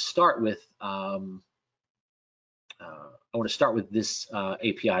I'm going to start with this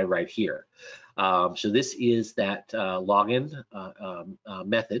API right here. So this is that login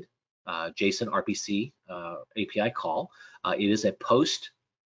method, JSON RPC API call. It is a post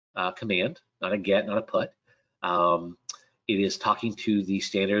command, not a get, not a put. It is talking to the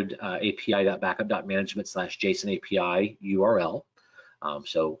standard api.backup.management/JSON API URL.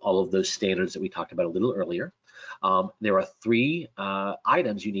 So all of those standards that we talked about a little earlier. There are 3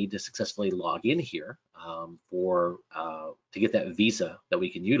 items you need to successfully log in here to get that visa that we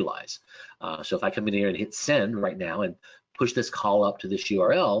can utilize. So if I come in here and hit send right now and push this call up to this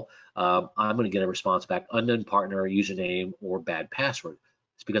URL, I'm going to get a response back: unknown partner, username, or bad password.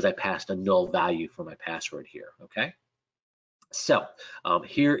 It's because I passed a null value for my password here. Okay. So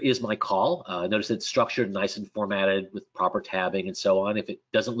here is my call. Notice it's structured, nice and formatted with proper tabbing and so on. If it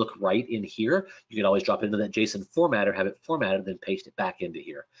doesn't look right in here, you can always drop it into that JSON formatter, have it formatted, then paste it back into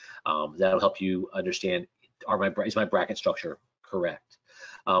here. That'll help you understand, is my bracket structure correct?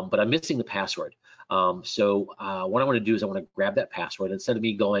 But I'm missing the password. So what I want to do is I want to grab that password. Instead of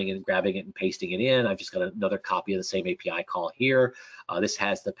me going and grabbing it and pasting it in, I've just got another copy of the same API call here. This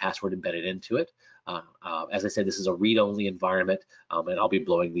has the password embedded into it. As I said, this is a read-only environment, and I'll be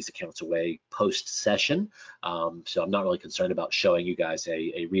blowing these accounts away post-session. So I'm not really concerned about showing you guys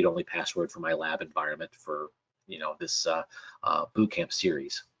a read-only password for my lab environment for this bootcamp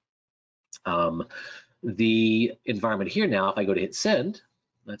series. The environment here now, if I go to hit send,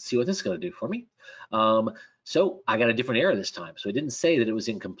 let's see what this is going to do for me. So I got a different error this time. So it didn't say that it was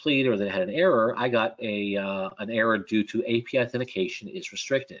incomplete or that it had an error. I got an error due to API authentication is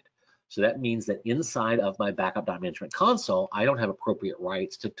restricted. So that means that inside of my backup.management console, I don't have appropriate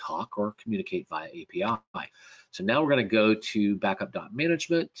rights to talk or communicate via API. So now we're going to go to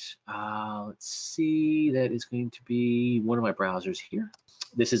backup.management. Let's see, that is going to be one of my browsers here.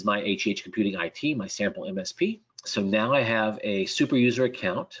 This is my HH Computing IT, my sample MSP. So now I have a super user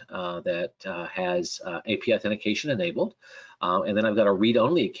account that has API authentication enabled. And then I've got a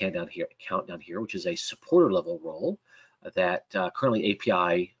read-only account down here, which is a supporter level role that currently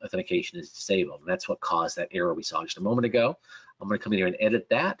API authentication is disabled. And that's what caused that error we saw just a moment ago. I'm going to come in here and edit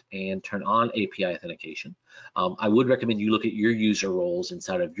that and turn on API authentication. I would recommend you look at your user roles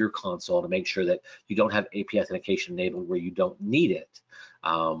inside of your console to make sure that you don't have API authentication enabled where you don't need it.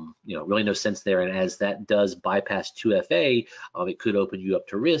 Really no sense there. And as that does bypass 2FA, it could open you up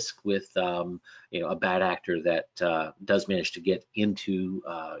to risk with, a bad actor that does manage to get into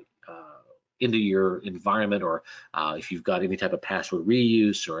your environment, or if you've got any type of password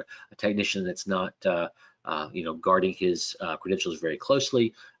reuse, or a technician that's not guarding his credentials very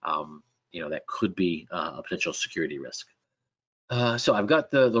closely, that could be a potential security risk. So I've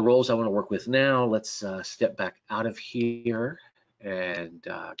got the roles I want to work with now. Let's step back out of here and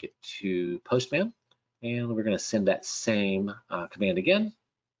get to Postman, and we're going to send that same command again.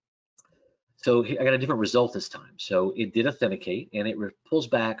 So I got a different result this time. So it did authenticate, and it pulls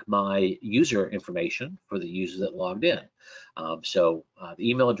back my user information for the user that logged in. The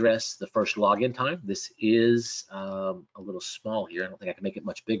email address, the first login time. This is a little small here. I don't think I can make it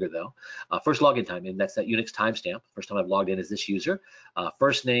much bigger though. First login time, and that's that Unix timestamp. First time I've logged in as this user.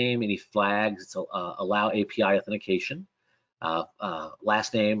 First name, any flags, it's allow API authentication.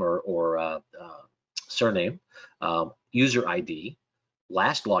 Last name or surname. User ID.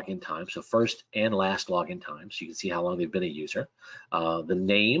 Last login time, so first and last login time, so you can see how long they've been a user. The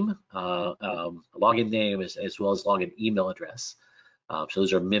name, login name, as well as login email address. So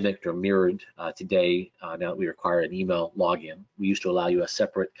those are mimicked or mirrored today. Now that we require an email login, we used to allow you a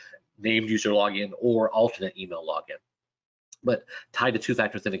separate named user login or alternate email login. But tied to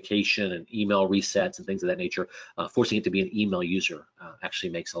two-factor authentication and email resets and things of that nature, forcing it to be an email user actually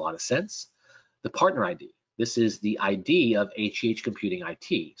makes a lot of sense. The partner ID. This is the ID of HH Computing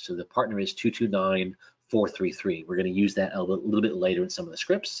IT. So the partner is 229433. We're going to use that a little bit later in some of the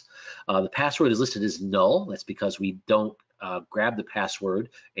scripts. The password is listed as null. That's because we don't grab the password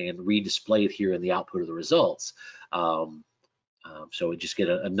and redisplay it here in the output of the results. So we just get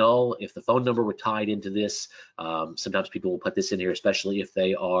a null. If the phone number were tied into this, sometimes people will put this in here, especially if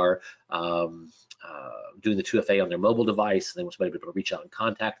they are doing the 2FA on their mobile device and they want somebody to be able to reach out and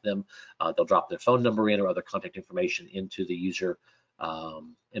contact them. They'll drop their phone number in or other contact information into the user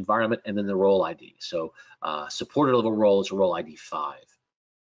environment, and then the role ID. So supported level role is a role ID 5.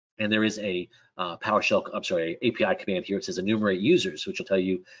 And there is a API command here. It says enumerate users, which will tell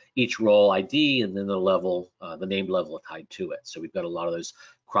you each role ID and then the level, the named level tied to it. So we've got a lot of those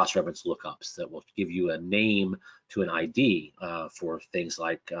cross-reference lookups that will give you a name to an ID for things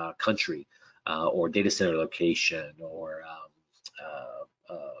like country or data center location or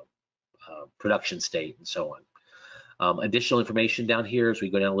production state and so on. Additional information down here as we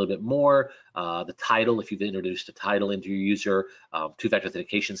go down a little bit more, the title, if you've introduced a title into your user, two-factor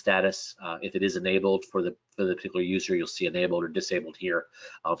authentication status, if it is enabled for the particular user, you'll see enabled or disabled here.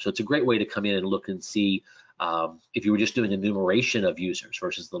 So it's a great way to come in and look and see if you were just doing enumeration of users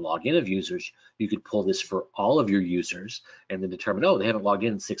versus the login of users, you could pull this for all of your users and then determine, oh, they haven't logged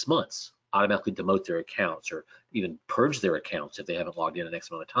in 6 months. Automatically demote their accounts or even purge their accounts if they haven't logged in an X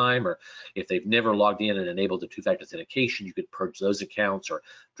amount of time, or if they've never logged in and enabled the two-factor authentication, you could purge those accounts or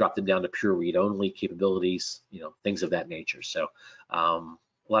drop them down to pure read-only capabilities, things of that nature. So a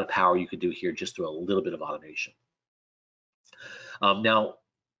lot of power you could do here just through a little bit of automation. Now,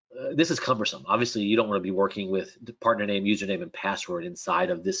 this is cumbersome. Obviously, you don't want to be working with the partner name, username, and password inside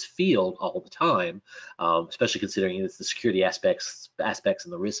of this field all the time, especially considering it's the security aspects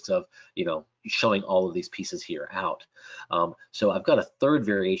and the risks of showing all of these pieces here out. So I've got a third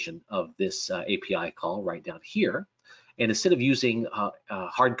variation of this API call right down here, and instead of using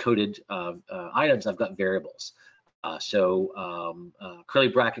hard-coded items, I've got variables. Curly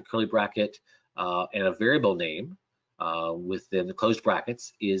bracket, and a variable name. Within the closed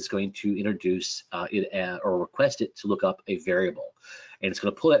brackets is going to introduce or request it to look up a variable, and it's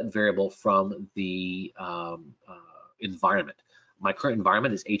going to pull that variable from the environment. My current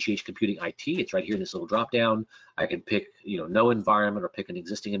environment is HH Computing IT. It's right here in this little drop down. I can pick no environment or pick an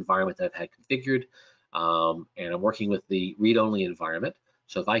existing environment that I've had configured, and I'm working with the read-only environment.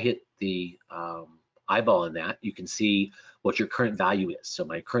 So if I hit the eyeball in that, you can see what your current value is. So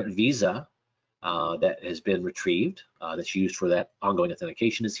my current visa that has been retrieved that's used for that ongoing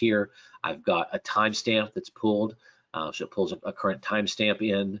authentication is here. I've got a timestamp that's pulled, so it pulls a current timestamp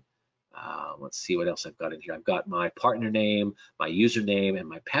in. Let's see what else I've got in here. I've got my partner name, my username, and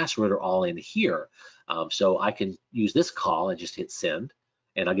my password are all in here. So I can use this call and just hit send,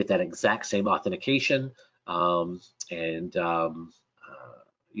 and I'll get that exact same authentication. You'll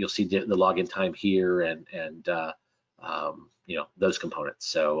see the login time here and you know, those components.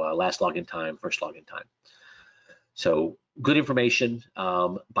 So last login time, first login time. So good information.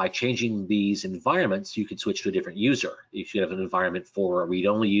 By changing these environments, you can switch to a different user. If you have an environment for a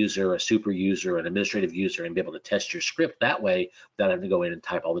read-only user, a super user, an administrative user, and be able to test your script that way without having to go in and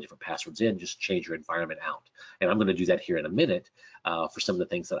type all the different passwords in, just change your environment out. And I'm going to do that here in a minute for some of the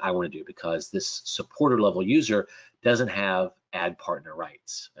things that I want to do, because this supporter level user doesn't have add partner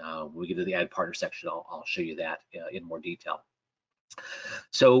rights. When we get to the add partner section, I'll show you that in more detail.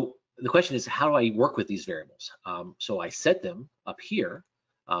 So the question is, how do I work with these variables? So I set them up here,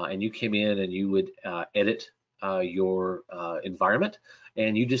 and you came in and you would edit your environment,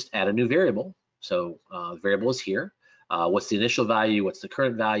 and you just add a new variable. So the variable is here. What's the initial value? What's the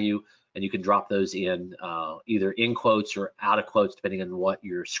current value? And you can drop those in either in quotes or out of quotes, depending on what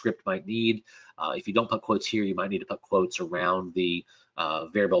your script might need. If you don't put quotes here, you might need to put quotes around the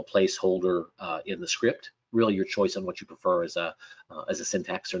variable placeholder in the script. Really your choice on what you prefer as a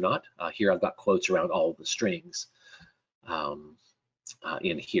syntax or not. Here I've got quotes around all of the strings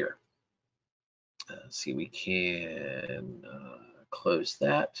in here. See, we can close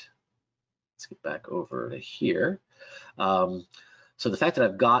that. Let's get back over to here. So the fact that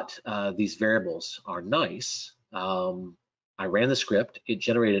I've got these variables are nice. I ran the script. It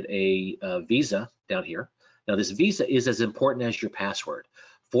generated a visa down here. Now this visa is as important as your password.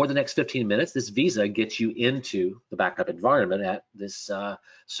 For the next 15 minutes, this visa gets you into the backup environment at this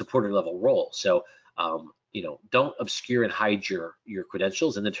supporter level role. So, you know, don't obscure and hide your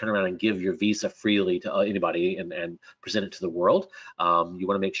credentials and then turn around and give your visa freely to anybody and present it to the world. You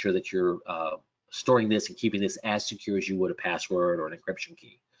want to make sure that you're storing this and keeping this as secure as you would a password or an encryption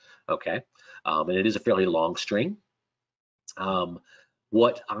key. Okay, and it is a fairly long string.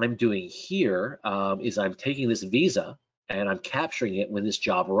 What I'm doing here is I'm taking this visa and I'm capturing it when this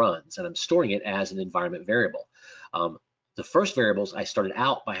job runs, and I'm storing it as an environment variable. The first variables, I started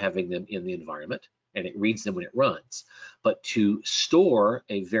out by having them in the environment, and it reads them when it runs. But to store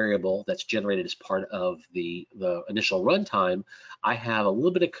a variable that's generated as part of the initial runtime, I have a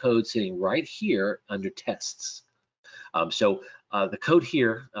little bit of code sitting right here under tests. So the code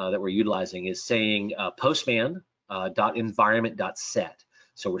here that we're utilizing is saying postman.environment.set.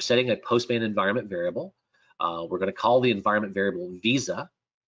 So we're setting a postman environment variable. We're going to call the environment variable visa,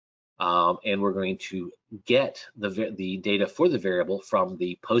 and we're going to get the data for the variable from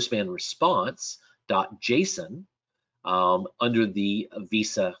the postman response.json under the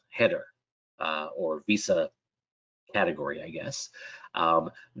visa header or visa category, I guess.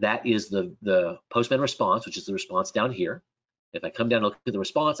 That is the postman response, which is the response down here. If I come down and look at the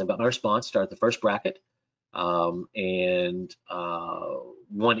response, I've got my response, start at the first bracket, and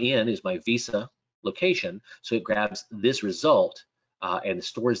one in is my visa location. So it grabs this result and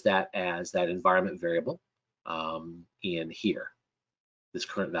stores that as that environment variable in here, this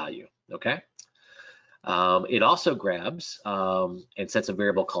current value, okay? It also grabs and sets a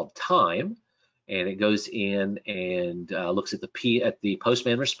variable called time, and it goes in and looks at the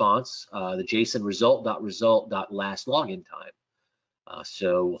postman response, the JSON result.result.last login time.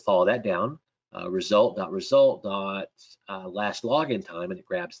 So we'll follow that down, result.result.last login time, and it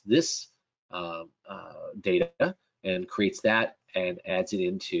grabs this data and creates that and adds it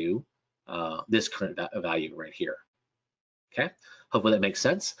into this current value right here. Okay, hopefully that makes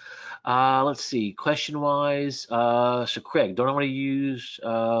sense. Let's see, question-wise, so Craig, don't you want to use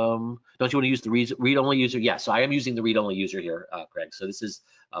the read-only user? Yeah, so I am using the read-only user here, Craig. So this is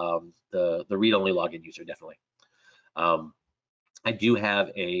the read-only login user, definitely. I do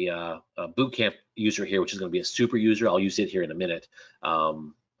have a bootcamp user here, which is going to be a super user. I'll use it here in a minute.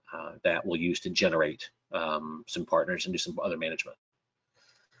 That we'll use to generate some partners and do some other management.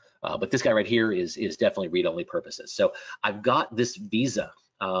 But this guy right here is definitely read-only purposes. So I've got this visa,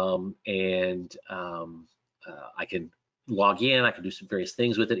 and I can log in. I can do some various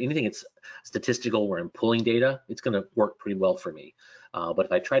things with it. Anything that's statistical where I'm pulling data, it's going to work pretty well for me. But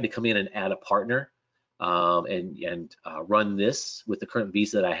if I tried to come in and add a partner and run this with the current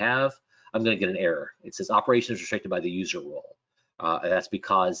visa that I have, I'm going to get an error. It says operations restricted by the user role. That's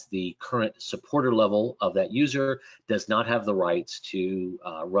because the current supporter level of that user does not have the rights to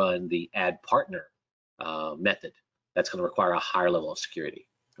run the add partner method. That's going to require a higher level of security.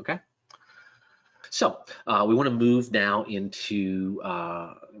 Okay. So we want to move now into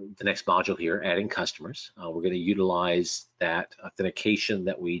the next module here, adding customers. We're going to utilize that authentication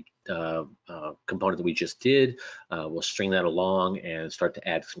that we component that we just did. We'll string that along and start to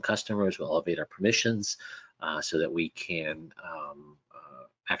add some customers. We'll elevate our permissions so that we can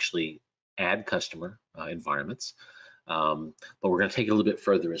actually add customer environments. But we're going to take it a little bit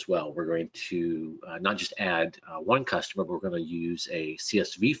further as well. We're going to not just add one customer, but we're going to use a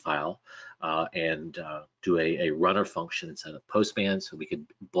CSV file and do a runner function instead of postman, so we could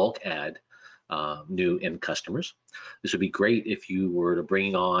bulk add new end customers. This would be great if you were to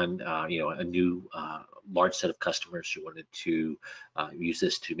bring on a new large set of customers. You wanted to use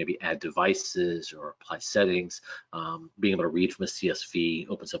this to maybe add devices or apply settings. Being able to read from a CSV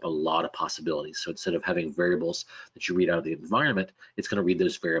opens up a lot of possibilities. So instead of having variables that you read out of the environment, it's going to read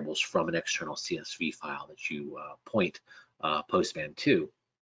those variables from an external CSV file that you point postman to.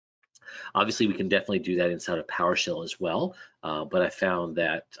 Obviously, we can definitely do that inside of PowerShell as well, but I found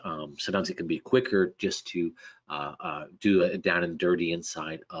that sometimes it can be quicker just to do it down and dirty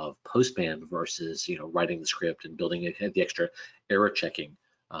inside of Postman versus writing the script and building the extra error checking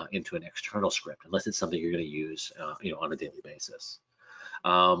into an external script, unless it's something you're going to use on a daily basis.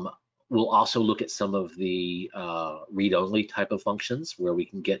 We'll also look at some of the read-only type of functions where we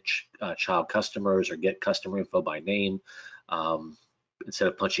can get child customers or get customer info by name. Instead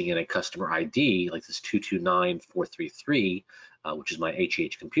of punching in a customer ID like this 229433, which is my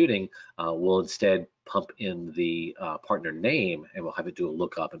HEH computing, we'll instead pump in the partner name, and we'll have it do a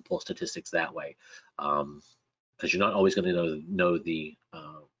lookup and pull statistics that way. Because you're not always going to know the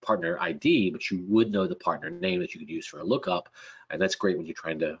partner ID, but you would know the partner name that you could use for a lookup, and that's great when you're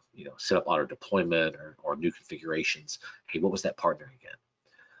trying to set up auto deployment or new configurations. Hey, what was that partner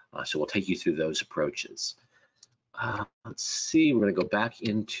again? So we'll take you through those approaches. Let's see, we're going to go back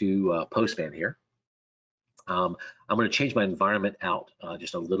into Postman here. I'm going to change my environment out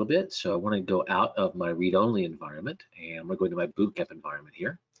just a little bit. So I want to go out of my read-only environment, and I'm going to go into my bootcamp environment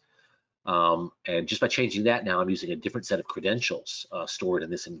here. And just by changing that now, I'm using a different set of credentials stored in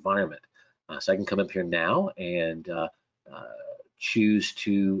this environment. So I can come up here now and choose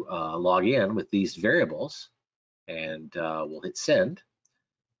to log in with these variables, and we'll hit send.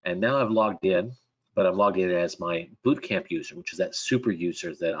 And now I've logged in, but I'm logged in as my bootcamp user, which is that super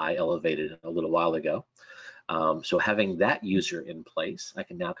user that I elevated a little while ago. So having that user in place, I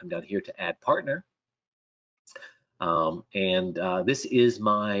can now come down here to add partner. This is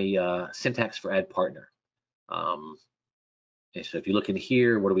my syntax for add partner. So if you look in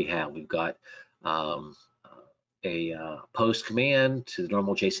here, what do we have? We've got a post command to the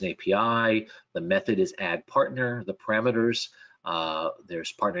normal JSON API. The method is add partner. The parameters,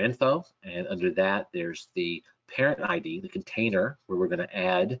 there's partner info, and under that there's the parent ID, the container where we're going to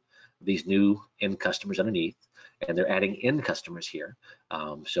add these new end customers underneath, and they're adding end customers here.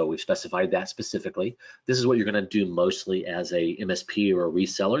 So we've specified that specifically. This is what you're going to do mostly as a MSP or a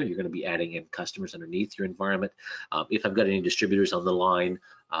reseller. You're going to be adding end customers underneath your environment. If I've got any distributors on the line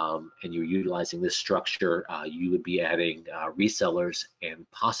and you're utilizing this structure, you would be adding resellers and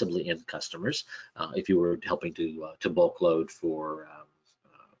possibly end customers if you were helping to bulk load for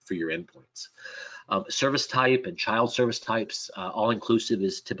your endpoints. Service type and child service types, all-inclusive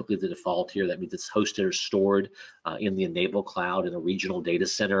is typically the default here. That means it's hosted or stored in the Enable Cloud in a regional data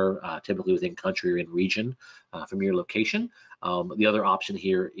center, typically within country or in region from your location. The other option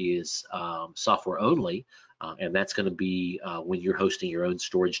here is software only, and that's going to be when you're hosting your own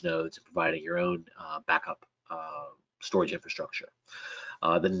storage nodes and providing your own backup storage infrastructure.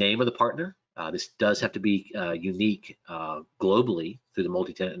 The name of the partner. This does have to be unique globally through the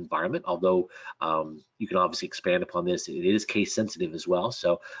multi-tenant environment, although you can obviously expand upon this. It is case sensitive as well,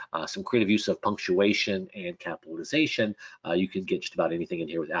 so some creative use of punctuation and capitalization. You can get just about anything in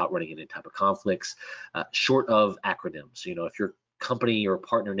here without running into any type of conflicts. Short of acronyms, if your company or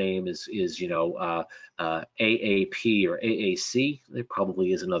partner name is AAP or AAC, there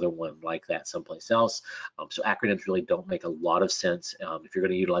probably is another one like that someplace else. So acronyms really don't make a lot of sense. If you're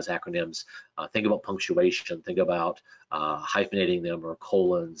going to utilize acronyms, think about punctuation, think about hyphenating them or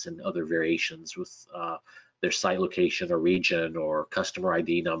colons and other variations with their site location or region or customer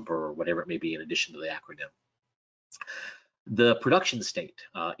ID number or whatever it may be in addition to the acronym. The production state,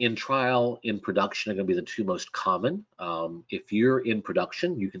 in trial, in production are going to be the two most common. If you're in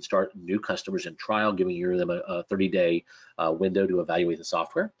production, you can start new customers in trial, giving them a 30-day window to evaluate the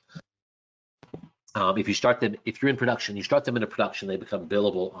software. If you're in production, you start them into production, they become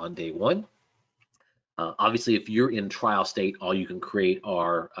billable on day one. Obviously, if you're in trial state, all you can create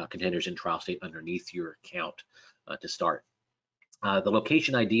are containers in trial state underneath your account to start. The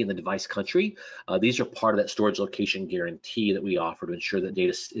location ID and the device country, these are part of that storage location guarantee that we offer to ensure that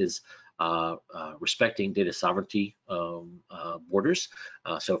data is respecting data sovereignty borders.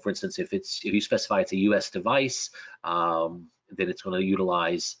 So for instance, if you specify it's a US device, then it's going to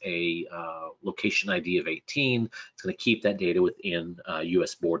utilize a location ID of 18. It's going to keep that data within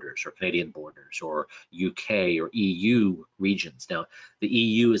US borders or Canadian borders or UK or EU regions. Now, the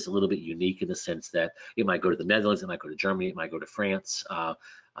EU is a little bit unique in the sense that it might go to the Netherlands, it might go to Germany, it might go to France.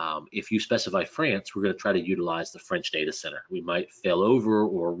 If you specify France, we're going to try to utilize the French data center. We might fail over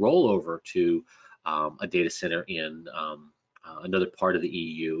or roll over to a data center in another part of the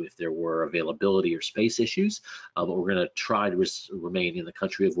EU if there were availability or space issues, but we're going to try to remain in the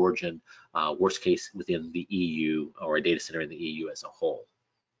country of origin, worst case within the EU or a data center in the EU as a whole.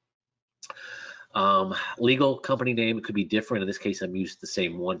 Legal company name, it could be different. In this case, I'm using the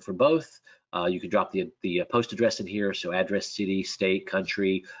same one for both. You can drop the post address in here, so address, city, state,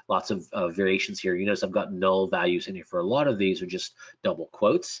 country, lots of variations here. You notice I've got null values in here for a lot of these are just double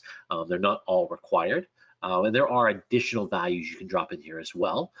quotes. They're not all required. And there are additional values you can drop in here as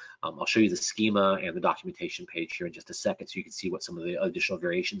well. I'll show you the schema and the documentation page here in just a second so you can see what some of the additional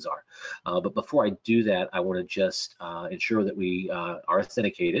variations are. But before I do that, I want to just ensure that we are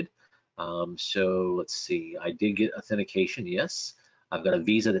authenticated. So let's see, I did get authentication, yes. I've got a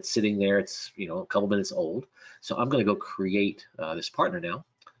visa that's sitting there, it's a couple minutes old. So I'm gonna go create this partner now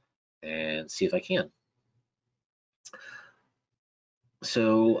and see if I can.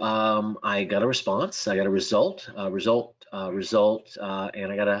 So I got a response, I got a result,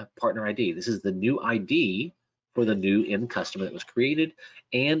 and I got a partner ID. This is the new ID for the new end customer that was created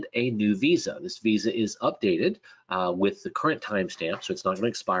and a new visa. This visa is updated with the current timestamp, so it's not going to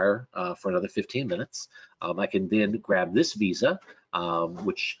expire for another 15 minutes. I can then grab this visa,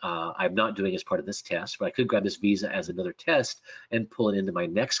 which I'm not doing as part of this test, but I could grab this visa as another test and pull it into my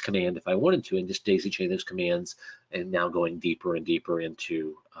next command if I wanted to, and just daisy chain those commands and now going deeper and deeper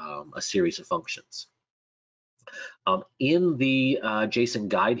into a series of functions. In the JSON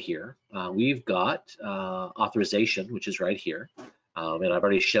guide here, we've got authorization, which is right here. And I've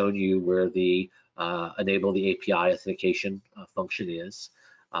already shown you where the enable the API authentication function is.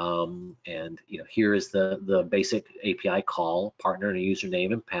 And here is the basic API call, partner and a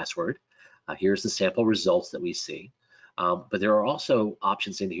username and password. Here's the sample results that we see. But there are also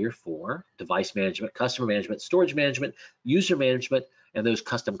options in here for device management, customer management, storage management, user management, and those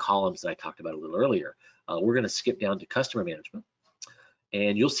custom columns that I talked about a little earlier. We're going to skip down to customer management,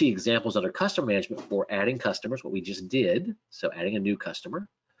 and you'll see examples under customer management for adding customers, what we just did. So adding a new customer,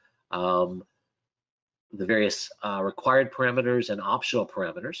 the various required parameters and optional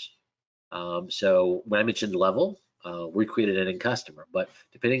parameters. So when I mentioned level, we created an end customer, but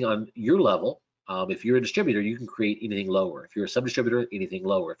depending on your level, if you're a distributor, you can create anything lower. If you're a sub-distributor, anything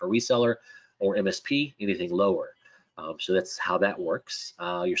lower. If a reseller or MSP, anything lower. So that's how that works.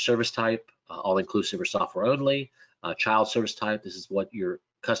 Your service type, all-inclusive or software only. Child service type, this is what your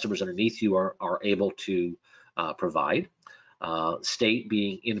customers underneath you are able to provide. State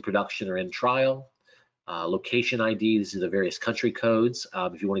being in production or in trial. Location ID, these are the various country codes.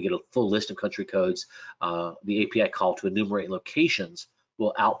 If you want to get a full list of country codes, the API call to enumerate locations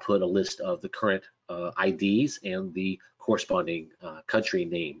will output a list of the current IDs and the corresponding country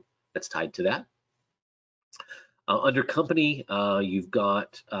name that's tied to that. Under company, you've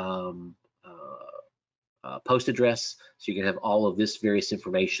got post address, so you can have all of this various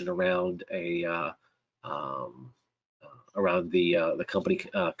information around the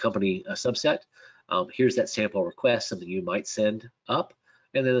company subset. Here's that sample request, something you might send up,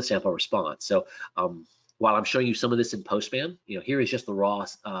 and then the sample response. So while I'm showing you some of this in Postman, here is just the raw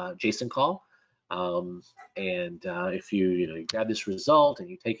JSON call. If you grab this result and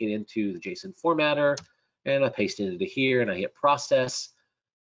you take it into the JSON formatter, and I paste it into here, and I hit process.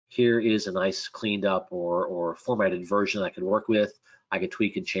 Here is a nice cleaned up or formatted version I can work with. I can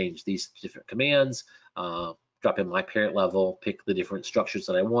tweak and change these different commands, drop in my parent level, pick the different structures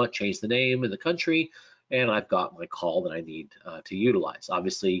that I want, change the name and the country, and I've got my call that I need to utilize.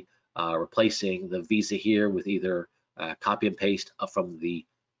 Obviously, replacing the visa here with either copy and paste from the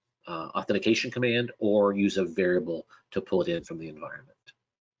authentication command or use a variable to pull it in from the environment.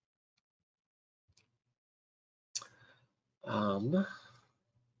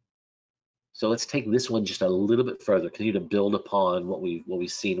 So let's take this one just a little bit further, continue to build upon what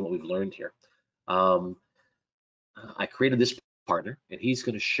we've seen, what we've learned here. I created this partner, and he's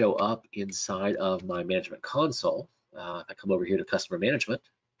going to show up inside of my management console. If I come over here to customer management,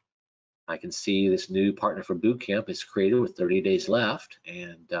 I can see this new partner for bootcamp is created with 30 days left,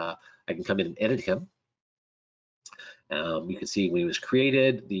 and I can come in and edit him. You can see when it was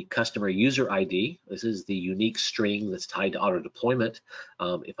created, the customer user ID. This is the unique string that's tied to auto deployment.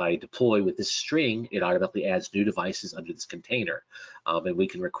 If I deploy with this string, it automatically adds new devices under this container. And we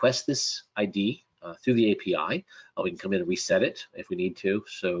can request this ID through the API. We can come in and reset it if we need to,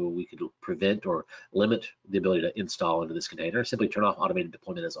 so we could prevent or limit the ability to install into this container. Simply turn off automated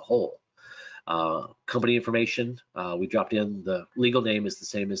deployment as a whole. Company information, we dropped in the legal name is the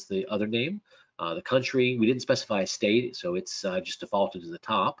same as the other name. The country, we didn't specify a state, so it's just defaulted to the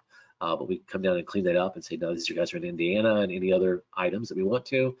top, but we come down and clean that up and say, no, these you guys are in Indiana, and any other items that we want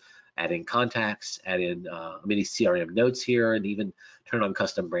to. Add in contacts, add in many CRM notes here, and even turn on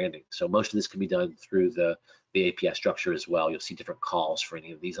custom branding. So most of this can be done through the API structure as well. You'll see different calls for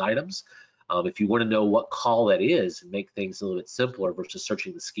any of these items. If you want to know what call that is and make things a little bit simpler versus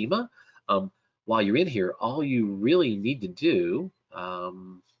searching the schema, while you're in here, all you really need to do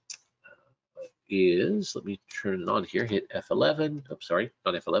is, let me turn it on here, hit F11, oh, sorry,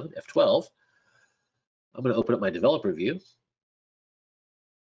 not F11, F12. I'm going to open up my developer view.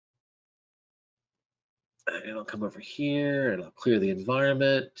 And I'll come over here and I'll clear the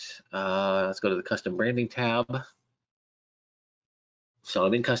environment. Let's go to the custom branding tab. So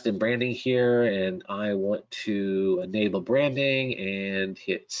I'm in custom branding here and I want to enable branding and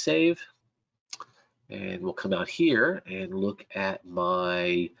hit save. And we'll come out here and look at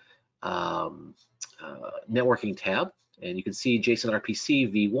my networking tab, and you can see JSON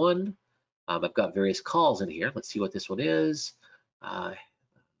RPC v1. I've got various calls in here. Let's see what this one is.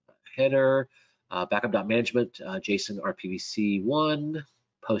 Header, backup.management, JSON RPVC1,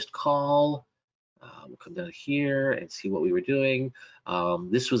 post call. We'll come down here and see what we were doing.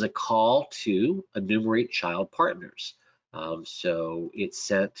 This was a call to enumerate child partners. So it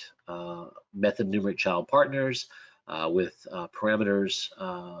sent method enumerate child partners with parameters,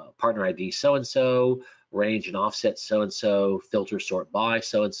 partner ID so-and-so, range and offset so-and-so, filter sort by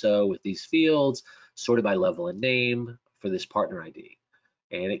so-and-so with these fields, sorted by level and name for this partner ID.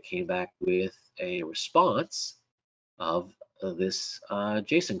 And it came back with a response of this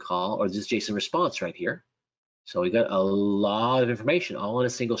JSON call, or this JSON response right here. So we got a lot of information all in a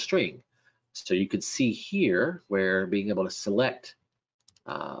single string. So you could see here where being able to select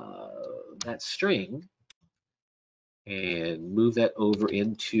that string and move that over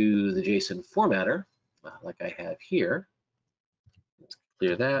into the JSON formatter, like I have here. Let's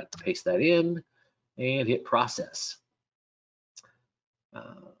clear that, paste that in, and hit process.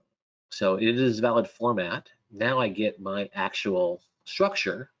 So it is valid format. Now I get my actual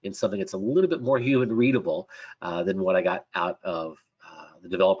structure in something that's a little bit more human readable than what I got out of the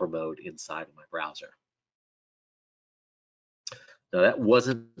developer mode inside of my browser. Now that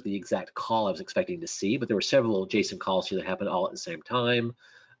wasn't the exact call I was expecting to see, but there were several JSON calls here that happened all at the same time.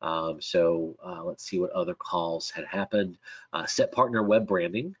 Let's see what other calls had happened. Set partner web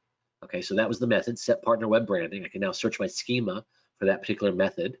branding. Okay, so that was the method, set partner web branding. I can now search my schema for that particular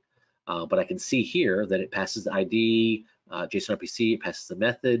method, but I can see here that it passes the ID, JSON RPC, it passes the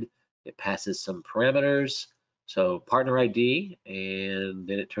method, it passes some parameters. So partner ID, and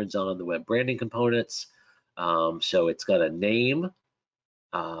then it turns on the web branding components. So it's got a name,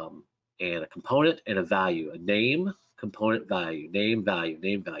 and a component and a value, a name, component, value, name, value,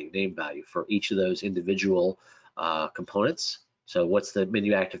 name, value, name, value for each of those individual components. So what's the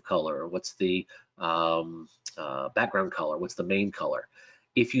menu active color? What's the background color? What's the main color?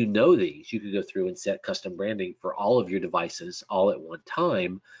 If you know these, you can go through and set custom branding for all of your devices all at one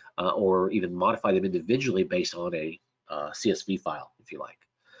time, or even modify them individually based on a CSV file, if you like.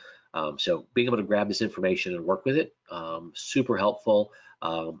 So being able to grab this information and work with it, super helpful.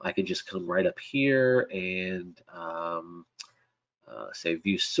 I could just come right up here and say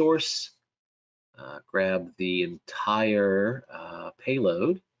view source, grab the entire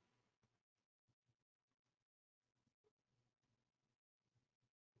payload.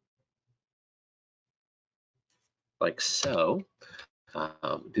 Like so.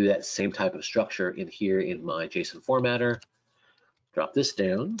 Do that same type of structure in here in my JSON formatter. Drop this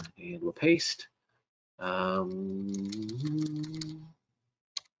down and we'll paste.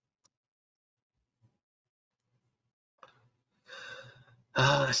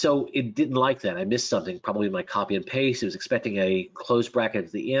 So it didn't like that. I missed something, probably in my copy and paste. It was expecting a close bracket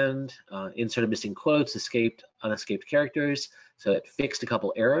at the end, inserted missing quotes, escaped unescaped characters. So it fixed a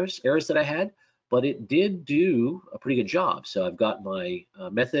couple errors that I had, but it did do a pretty good job. So I've got my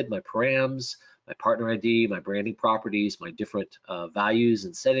method, my params, my partner ID, my branding properties, my different values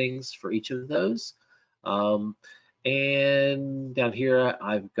and settings for each of those. And down here,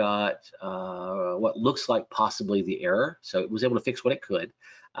 I've got what looks like possibly the error. So it was able to fix what it could,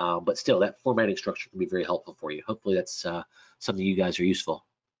 but still that formatting structure can be very helpful for you. Hopefully that's something you guys are useful.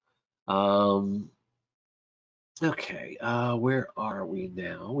 Okay, where are we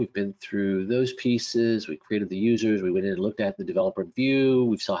now? We've been through those pieces. We created the users. We went in and looked at the developer view.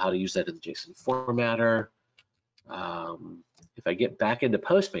 We saw how to use that in the JSON formatter. If I get back into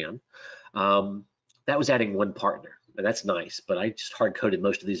Postman, that was adding one partner. And that's nice, but I just hard coded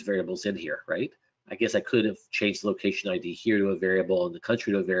most of these variables in here, right? I guess I could have changed the location ID here to a variable and the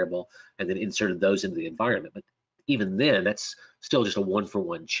country to a variable and then inserted those into the environment. But even then, that's still just a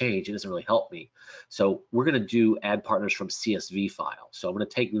one-for-one change. It doesn't really help me. So we're going to do add partners from CSV file. So I'm going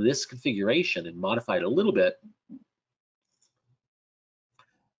to take this configuration and modify it a little bit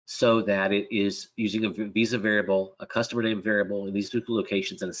so that it is using a visa variable, a customer name variable in these two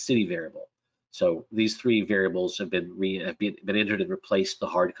locations, and a city variable. So these three variables have been entered and replaced the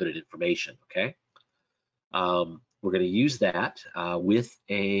hard-coded information. Okay, we're going to use that with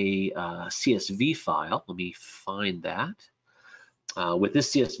a CSV file. Let me find that with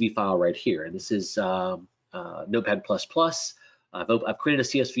this CSV file right here, and this is Notepad++. I've created a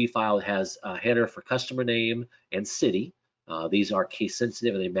CSV file that has a header for customer name and city. These are case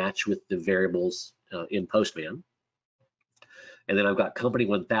sensitive and they match with the variables in Postman. And then I've got company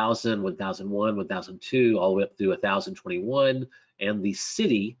 1000, 1001, 1002, all the way up through 1021, and the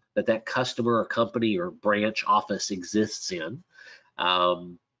city that that customer or company or branch office exists in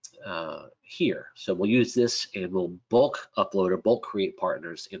here. So we'll use this and we'll bulk upload or bulk create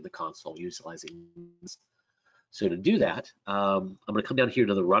partners in the console utilizing this. So to do that, I'm going to come down here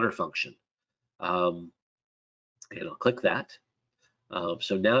to the runner function. And I'll click that.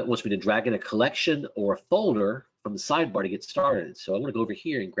 So now it wants me to drag in a collection or a folder from the sidebar to get started. So I'm going to go over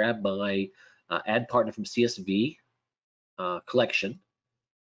here and grab my add partner from CSV collection.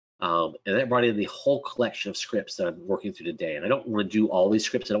 And that brought in the whole collection of scripts that I'm working through today. And I don't want to do all these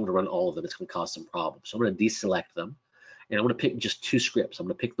scripts. I don't want to run all of them. It's going to cause some problems. So I'm going to deselect them. And I'm going to pick just two scripts. I'm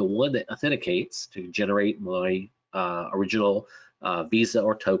going to pick the one that authenticates to generate my original visa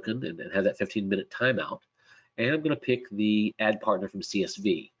or token and have that 15-minute timeout. And I'm going to pick the add partner from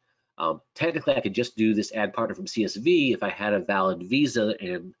CSV. Technically, I could just do this add partner from CSV if I had a valid visa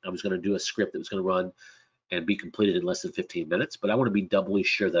and I was going to do a script that was going to run and be completed in less than 15 minutes, but I want to be doubly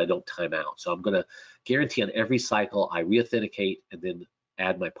sure that I don't time out. So I'm going to guarantee on every cycle I re-authenticate and then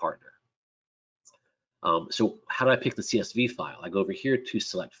add my partner. So how do I pick the CSV file? I go over here to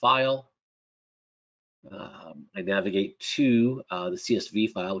select file. I navigate to the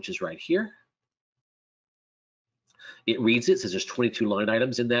CSV file, which is right here. It reads it, says there's 22 line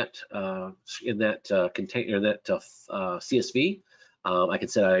items in that container, in that CSV. I can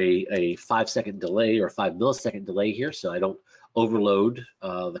set a 5-second delay or 5 millisecond delay here, so I don't overload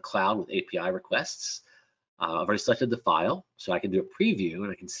the cloud with API requests. I've already selected the file, so I can do a preview,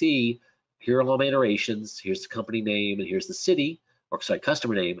 and I can see here are all my iterations. Here's the company name, and here's the city, or sorry,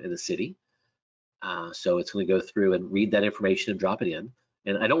 customer name and the city. So it's going to go through and read that information and drop it in.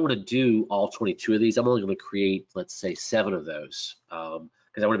 And I don't want to do all 22 of these. I'm only going to create, let's say, 7 of those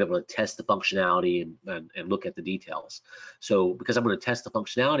because I want to be able to test the functionality and look at the details. So because I'm going to test the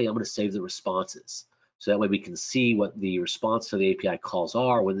functionality, I'm going to save the responses. So that way we can see what the response to the API calls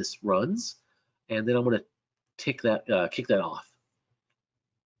are when this runs. And then I'm going to kick that off.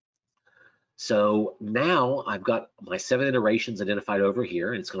 So now I've got my 7 iterations identified over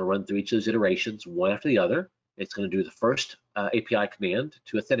here, and it's going to run through each of those iterations one after the other. It's going to do the first API command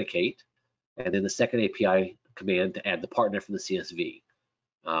to authenticate, and then the second API command to add the partner from the CSV.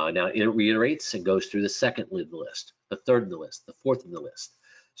 Now it reiterates and goes through the second in the list, the third in the list, the fourth in the list.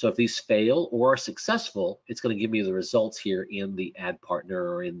 So if these fail or are successful, it's going to give me the results here in the add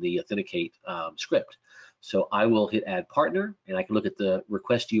partner or in the authenticate script. So I will hit add partner, and I can look at the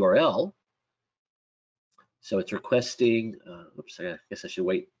request URL. So it's requesting, oops, I guess I should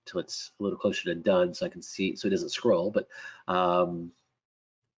wait till it's a little closer to done so I can see, so it doesn't scroll, but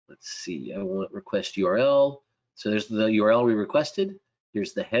let's see, I want request URL. So there's the URL we requested.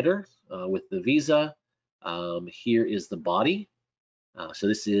 Here's the header with the visa. Here is the body. So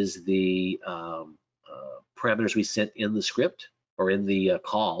this is the parameters we sent in the script or in the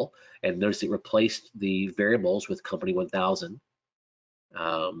call. And notice it replaced the variables with company 1000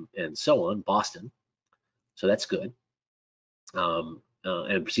 and so on, Boston. So that's good. And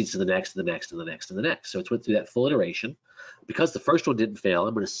it proceeds to the next, and the next, and the next, and the next. So it's went through that full iteration. Because the first one didn't fail,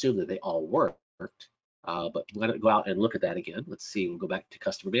 I'm going to assume that they all worked. But we're going to go out and look at that again. Let's see, we'll go back to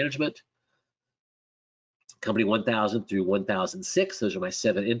customer management. Company 1000 through 1006, those are my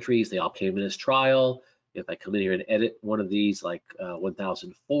 7 entries. They all came in as trial. If I come in here and edit one of these, like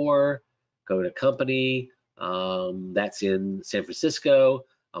 1004, go to company, that's in San Francisco.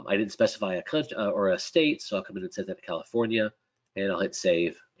 I didn't specify a country or a state, so I'll come in and set that to California, and I'll hit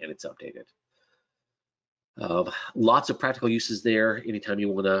save, and it's updated. Lots of practical uses there anytime you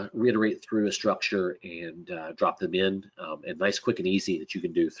want to reiterate through a structure and drop them in, and nice, quick, and easy that you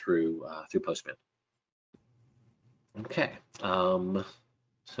can do through Postman. Okay,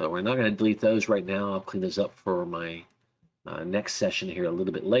 so we're not going to delete those right now. I'll clean those up for my next session here a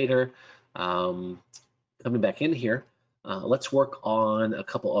little bit later. Coming back in here, let's work on a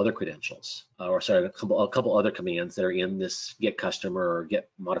couple other credentials, or sorry, a couple other commands that are in this get customer or get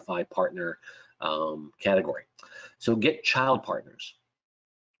modify partner category. So get child partners.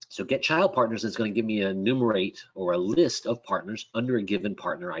 So get child partners is going to give me a enumerate or a list of partners under a given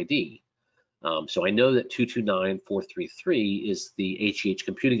partner ID. So I know that 229433 is the HEH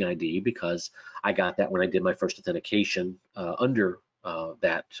computing ID because I got that when I did my first authentication under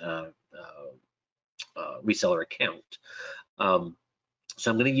that reseller account.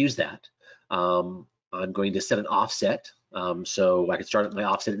 So I'm going to use that. I'm going to set an offset. So I can start my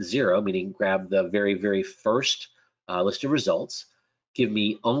offset at 0, meaning grab the very, very first list of results, give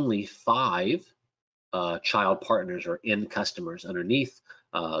me only 5 child partners or end customers underneath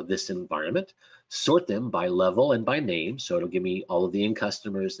this environment, sort them by level and by name. So it'll give me all of the end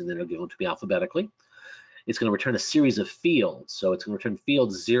customers, and then it'll give them to me alphabetically. It's going to return a series of fields. So it's going to return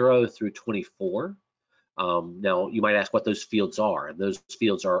fields 0 through 24. Now, you might ask what those fields are, and those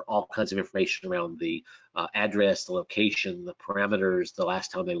fields are all kinds of information around the address, the location, the parameters, the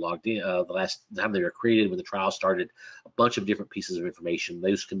last time they logged in, the last time they were created, when the trial started, a bunch of different pieces of information.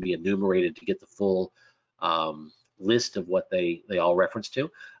 Those can be enumerated to get the full list of what they all reference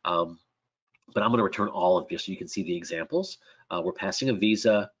to. But I'm going to return all of this so you can see the examples. We're passing a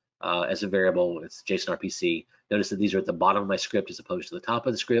visa as a variable. It's JSON RPC. Notice that these are at the bottom of my script as opposed to the top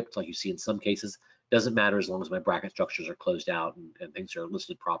of the script, like you see in some cases. Doesn't matter as long as my bracket structures are closed out and things are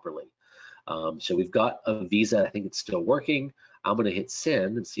listed properly. So we've got a visa. I think it's still working. I'm going to hit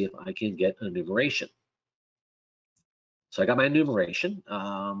send and see if I can get an enumeration. So I got my enumeration,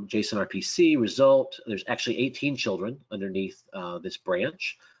 JSON RPC result. There's actually 18 children underneath this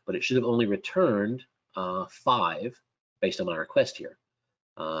branch, but it should have only returned 5 based on my request here.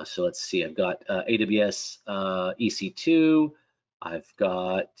 So let's see, I've got AWS EC2, I've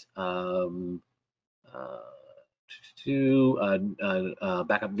got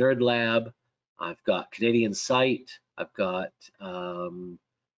Backup Nerd Lab, I've got Canadian Site, I've got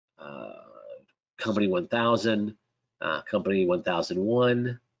Company 1000, Company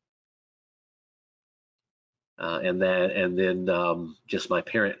 1001, and then just my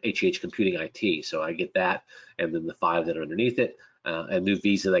parent HEH Computing IT. So I get that, and then the 5 that are underneath it, a new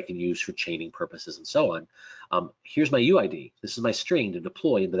visa that I can use for chaining purposes and so on. Here's my UID. This is my string to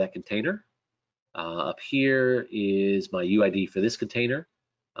deploy into that container. Up here is my UID for this container.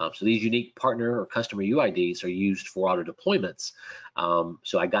 So these unique partner or customer UIDs are used for auto deployments.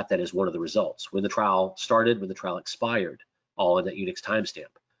 So I got that as one of the results. When the trial started, when the trial expired, all in that Unix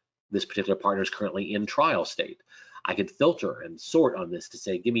timestamp. This particular partner is currently in trial state. I could filter and sort on this to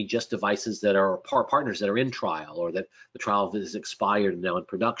say, give me just devices that are partners that are in trial, or that the trial is expired and now in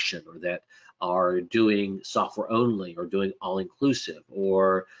production, or that are doing software only, or doing all-inclusive,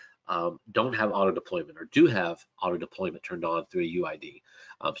 or don't have auto deployment, or do have auto deployment turned on through a UID.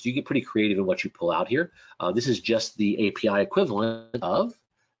 So you get pretty creative in what you pull out here. This is just the API equivalent of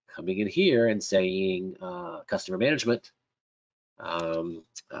coming in here and saying customer management,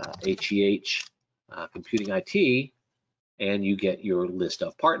 HEH Computing IT, and you get your list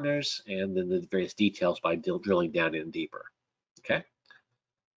of partners and then the various details by drilling down in deeper. Okay.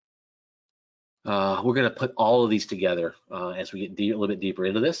 We're going to put all of these together as we get a little bit deeper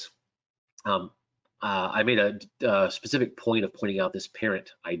into this. I made a specific point of pointing out this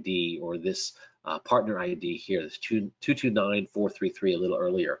parent ID or this partner ID here, this 229433 a little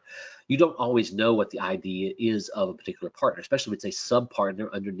earlier. You don't always know what the ID is of a particular partner, especially if it's a sub-partner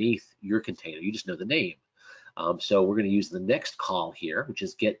underneath your container. You just know the name. So we're going to use the next call here, which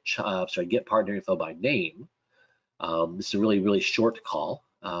is get partner info by name. This is a really, really short call.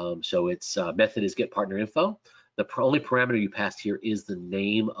 So its method is get partner info. The only parameter you passed here is the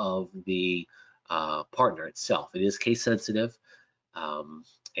name of the partner itself. It is case sensitive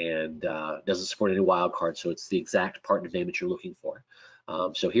and doesn't support any wildcards, so it's the exact partner name that you're looking for.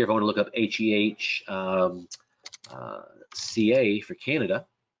 So here, if I want to look up HEH CA for Canada,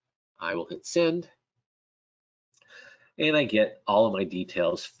 I will hit send, and I get all of my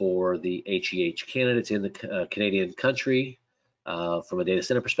details for the HEH candidates in the Canadian country from a data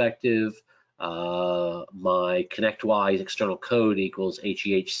center perspective. My ConnectWise external code equals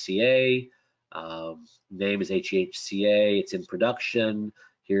HEHCA. Name is HEHCA. It's in production.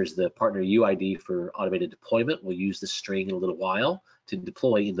 Here's the partner UID for automated deployment. We'll use the string in a little while to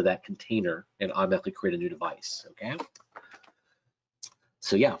deploy into that container and automatically create a new device, okay?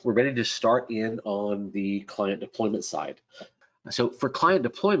 So yeah, we're ready to start in on the client deployment side. So for client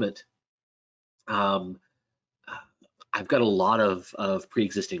deployment, I've got a lot of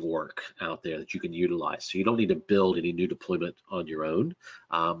pre-existing work out there that you can utilize. So you don't need to build any new deployment on your own.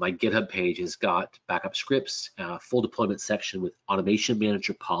 My GitHub page has got backup scripts, full deployment section with automation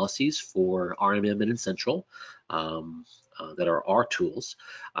manager policies for RMM and Essential that are our tools.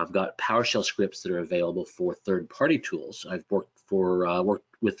 I've got PowerShell scripts that are available for third-party tools. I've worked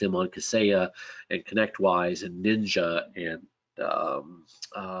with them on Kaseya and ConnectWise and Ninja and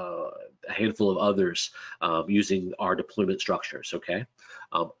a handful of others using our deployment structures, okay?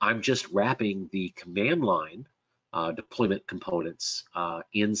 I'm just wrapping the command line deployment components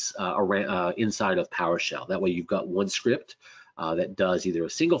inside of PowerShell. That way you've got one script that does either a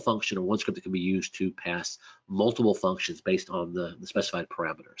single function or one script that can be used to pass multiple functions based on the specified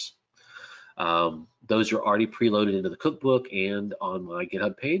parameters. Those are already preloaded into the cookbook and on my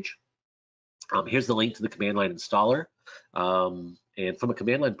GitHub page. Here's the link to the command line installer. And from a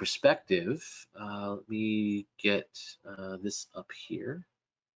command line perspective, let me get this up here.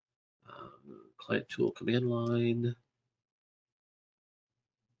 Client tool command line.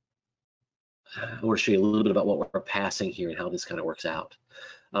 I want to show you a little bit about what we're passing here and how this kind of works out.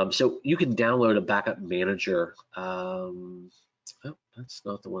 So you can download a backup manager. Oh, that's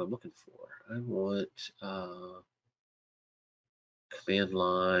not the one I'm looking for. I want command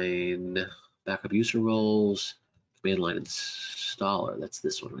line backup user roles, command line installer. That's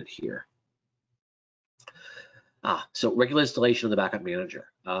this one right here. So regular installation of the backup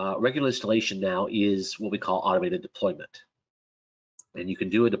manager. Regular installation now is what we call automated deployment. And you can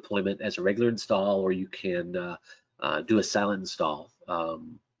do a deployment as a regular install, or you can do a silent install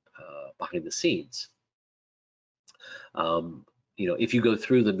behind the scenes. You know, if you go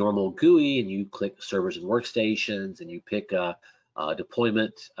through the normal GUI and you click servers and workstations and you pick a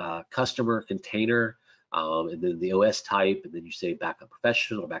deployment customer container and then the OS type, and then you say backup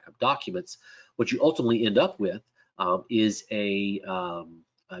professional or backup documents, what you ultimately end up with is a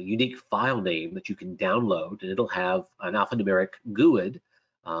unique file name that you can download, and it'll have an alphanumeric GUID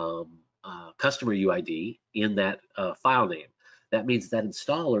customer UID in that file name. That means that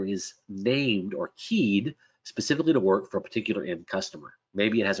installer is named or keyed specifically to work for a particular end customer.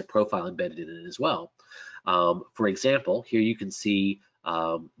 Maybe it has a profile embedded in it as well. For example, here you can see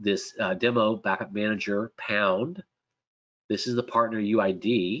this demo backup manager pound. This is the partner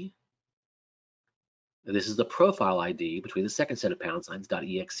UID. And this is the profile ID between the second set of pound signs,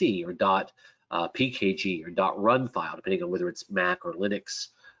 .exe or .pkg or .run file, depending on whether it's Mac or Linux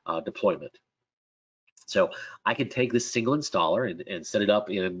deployment. So I can take this single installer and set it up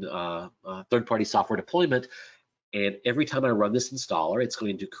in third-party software deployment, and every time I run this installer, it's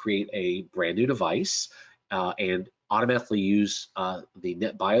going to create a brand new device and automatically use the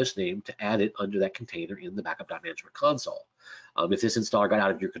NetBIOS name to add it under that container in the backup.management console. If this installer got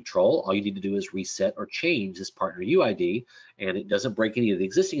out of your control, all you need to do is reset or change this partner UID, and it doesn't break any of the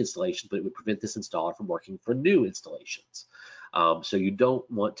existing installations, but it would prevent this installer from working for new installations. So you don't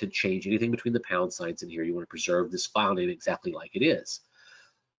want to change anything between the pound signs in here. You want to preserve this file name exactly like it is.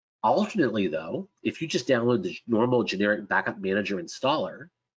 Alternately, though, if you just download the normal generic backup manager installer,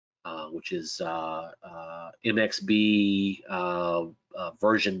 which is MXB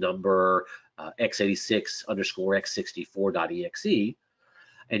version number x86_x64.exe,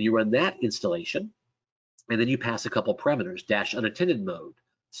 and you run that installation, and then you pass a couple parameters, -unattended mode,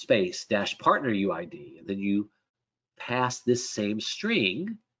 space, -partner UID, and then you pass this same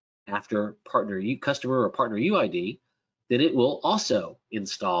string after customer or partner UID, then it will also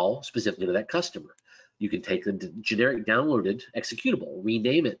install specifically to that customer. You can take the generic downloaded executable,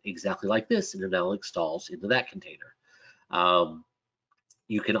 rename it exactly like this, and it now installs into that container.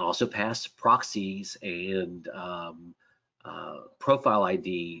 You can also pass proxies and profile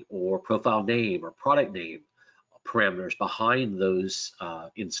ID or profile name or product name parameters behind those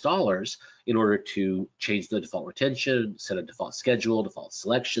installers in order to change the default retention, set a default schedule, default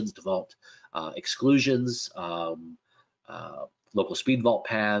selections, default exclusions, local speed vault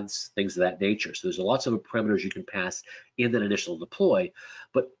paths, things of that nature. So there's lots of parameters you can pass in that initial deploy,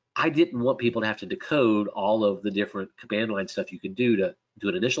 but I didn't want people to have to decode all of the different command line stuff you can do to do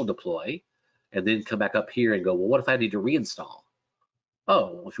an initial deploy and then come back up here and go, well, what if I need to reinstall?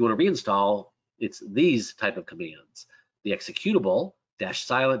 Oh, if you want to reinstall, it's these type of commands. The executable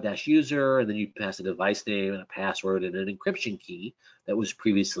 -silent -user, and then you pass a device name and a password and an encryption key that was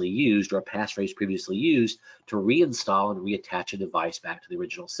previously used or a passphrase previously used to reinstall and reattach a device back to the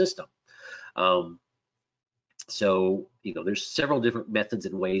original system. So, there's several different methods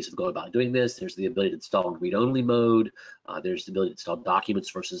and ways of going about doing this. There's the ability to install in read-only mode. There's the ability to install documents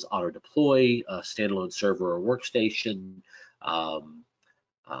versus auto-deploy, a standalone server or workstation.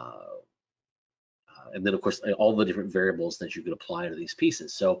 And then, of course, all the different variables that you could apply to these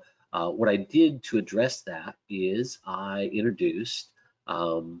pieces. So what I did to address that is I introduced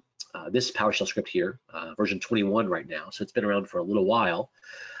this PowerShell script here, version 21 right now. So it's been around for a little while.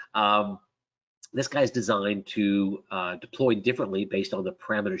 This guy's designed to deploy differently based on the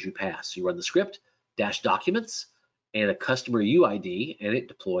parameters you pass. So you run the script, -documents, and a customer UID, and it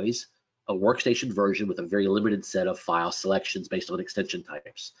deploys a workstation version with a very limited set of file selections based on extension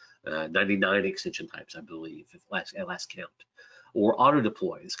types, 99 extension types, I believe, at last count. Or auto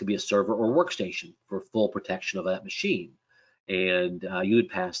deploy. This could be a server or workstation for full protection of that machine. And you would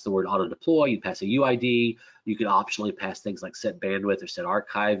pass the word auto deploy, you'd pass a UID, you could optionally pass things like set bandwidth or set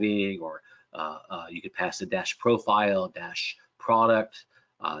archiving, or you could pass a -profile, -product,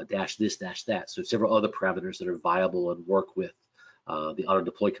 -this, -that. So several other parameters that are viable and work with the auto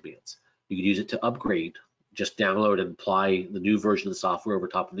deploy commands. You could use it to upgrade, just download and apply the new version of the software over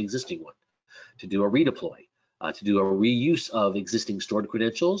top of the existing one. To do a redeploy, to do a reuse of existing stored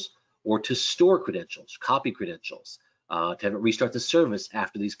credentials, or to store credentials, copy credentials, to have it restart the service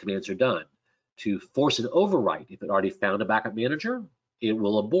after these commands are done. To force an overwrite, if it already found a backup manager, it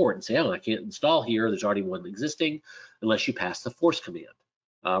will abort and say, oh, I can't install here, there's already one existing, unless you pass the force command.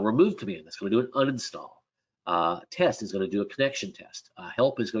 Remove command, that's going to do an uninstall. Test is going to do a connection test.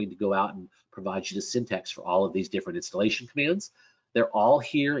 Help is going to go out and provide you the syntax for all of these different installation commands. They're all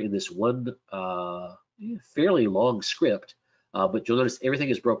here in this one fairly long script, but you'll notice everything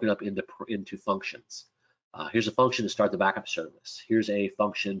is broken up into functions. Here's a function to start the backup service. Here's a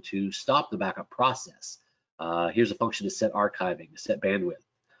function to stop the backup process. Here's a function to set archiving, to set bandwidth.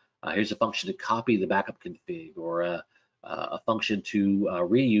 Here's a function to copy the backup config, or a function to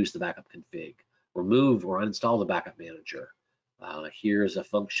reuse the backup config, remove or uninstall the backup manager. Here's a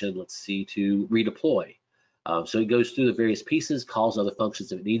function, let's see, to redeploy. So it goes through the various pieces, calls other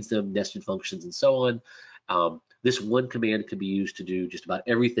functions if it needs them, nested functions, and so on. This one command can be used to do just about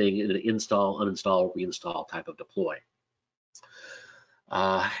everything in an install, uninstall, reinstall type of deploy.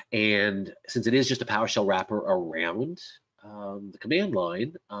 And since it is just a PowerShell wrapper around the command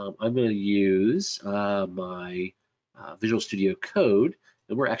line, I'm going to use my Visual Studio Code,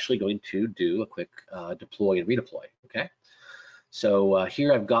 and we're actually going to do a quick deploy and redeploy, okay? So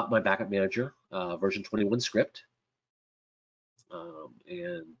here I've got my backup manager version 21 script,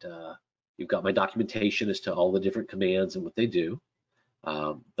 and you've got my documentation as to all the different commands and what they do.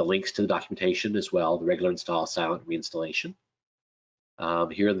 The links to the documentation as well, the regular install, silent, reinstallation.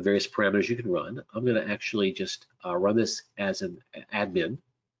 Here are the various parameters you can run. I'm going to actually just run this as an admin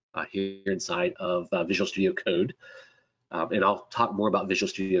here inside of Visual Studio Code. And I'll talk more about Visual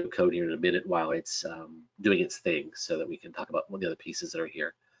Studio Code here in a minute while it's doing its thing, so that we can talk about one of the other pieces that are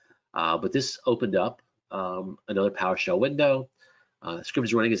here. But this opened up another PowerShell window. The script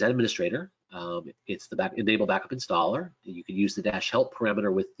is running as administrator. It's the enable backup installer. You can use the -help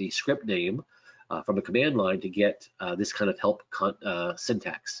parameter with the script name from a command line to get this kind of help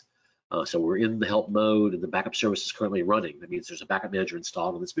syntax. So we're in the help mode, and the backup service is currently running. That means there's a backup manager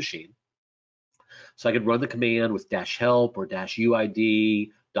installed on this machine. So I could run the command with -help or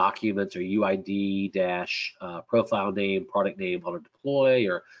 -UID, documents, or UID -profile name, product name, auto deploy,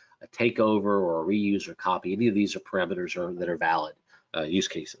 or a takeover, or a reuse, or copy. Any of these are parameters that are valid use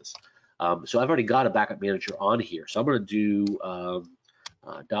cases. So I've already got a backup manager on here. So I'm going to do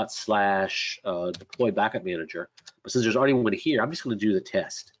 /deploy backup manager. But since there's already one here, I'm just going to do the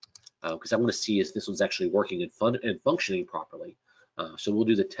test because I want to see if this one's actually working and functioning properly. So we'll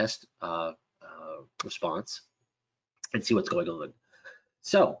do the test response and see what's going on.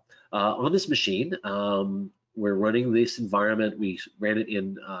 So on this machine, we're running this environment. We ran it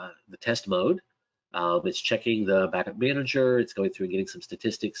in the test mode. It's checking the backup manager. It's going through and getting some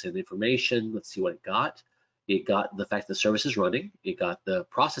statistics and information. Let's see what it got. It got the fact the service is running. It got the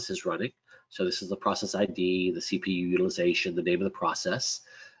processes running. So this is the process ID, the CPU utilization, the name of the process,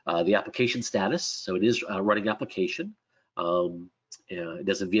 the application status. So it is a running application. It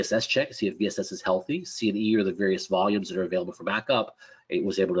does a VSS check, see if VSS is healthy. C and E are the various volumes that are available for backup. It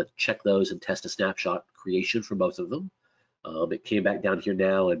was able to check those and test a snapshot creation for both of them. It came back down here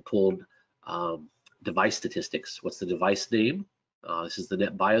now and pulled device statistics. What's the device name? This is the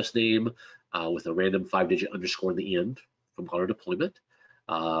net BIOS name with a random 5-digit underscore in the end from auto deployment.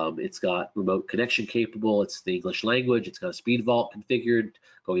 It's got remote connection capable. It's the English language. It's got a speed vault configured,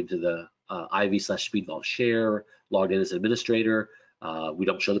 going into the Ivy/speed vault share, logged in as an administrator. We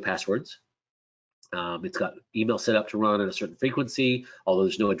don't show the passwords. It's got email set up to run at a certain frequency, although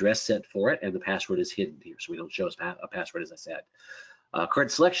there's no address set for it, and the password is hidden here, so we don't show a password, as I said.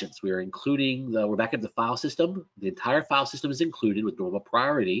 Current selections, we're back at the file system. The entire file system is included with normal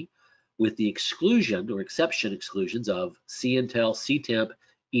priority, with the exclusion or exception exclusions of CIntel, CTemp,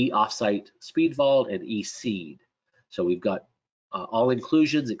 eOffsite speed vault, and eSeed. So we've got all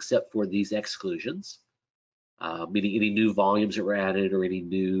inclusions except for these exclusions, meaning any new volumes that were added or any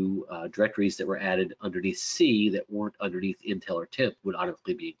new directories that were added underneath C that weren't underneath Intel or temp would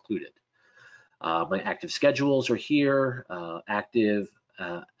automatically be included. My active schedules are here, active,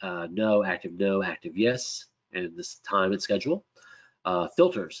 no, active, no, active, yes, and this time and schedule.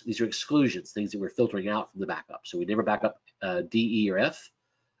 Filters, these are exclusions, things that we're filtering out from the backup. So we never back up D, E, or F.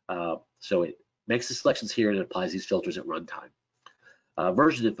 So it makes the selections here and it applies these filters at runtime.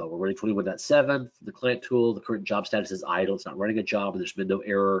 Version info, we're running 21.7. The client tool, the current job status is idle. It's not running a job, and there's been no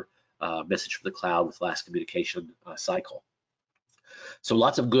error message from the cloud with last communication cycle. So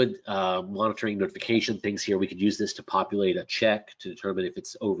lots of good monitoring notification things here. We could use this to populate a check to determine if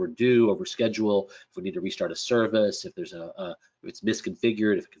it's overdue, over schedule, if we need to restart a service, if there's if it's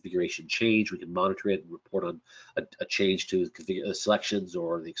misconfigured, if a configuration changed, we can monitor it and report on a change to the selections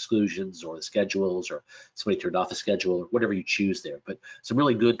or the exclusions or the schedules, or somebody turned off a schedule, or whatever you choose there. But some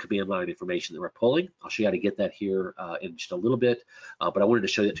really good command line information that we're pulling. I'll show you how to get that here in just a little bit, but I wanted to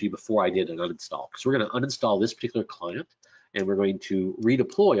show that to you before I did an uninstall. So we're going to uninstall this particular client, and we're going to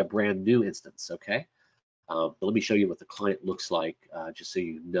redeploy a brand new instance, okay? Let me show you what the client looks like, just so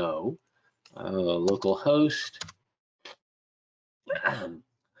you know. Localhost.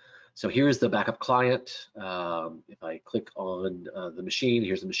 So here's the backup client. If I click on the machine,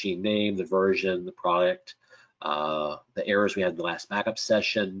 here's the machine name, the version, the product, the errors we had in the last backup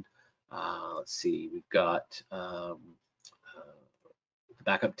session. Let's see, we've got the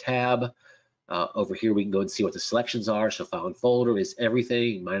backup tab. Over here, we can go and see what the selections are. So file and folder is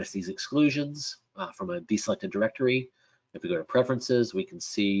everything minus these exclusions from a deselected directory. If we go to preferences, we can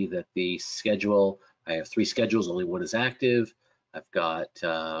see that the schedule, I have 3 schedules, only one is active. I've got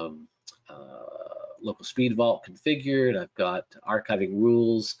local speed vault configured. I've got archiving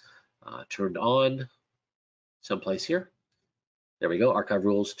rules turned on someplace here. There we go, archive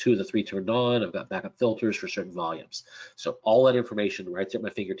rules, 2 of the 3 turned on. I've got backup filters for certain volumes. So all that information right there at my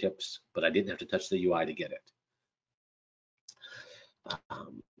fingertips, but I didn't have to touch the UI to get it.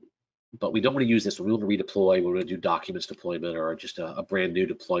 But we don't want to use this when we want to redeploy, we want to do documents deployment, or just a brand new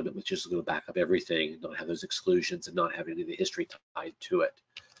deployment with just going to back up everything, not have those exclusions and not having any of the history tied to it.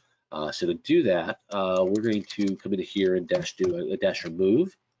 So to do that, we're going to come into here and do a dash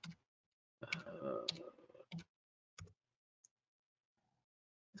remove.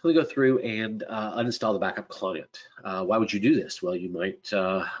 So we go through and uninstall the backup client. Why would you do this? Well, you might,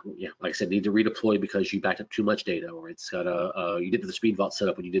 like I said, need to redeploy because you backed up too much data, or it's got you didn't have the speed vault set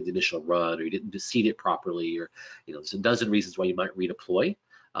up when you did the initial run, or you didn't seed it properly, or there's a dozen reasons why you might redeploy.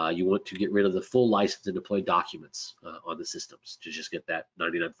 You want to get rid of the full license and deploy documents on the systems to just get that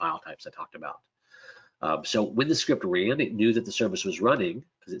 99 file types I talked about. So when the script ran, it knew that the service was running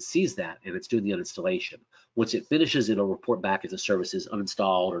because it sees that and it's doing the uninstallation. Once it finishes, it'll report back if the service is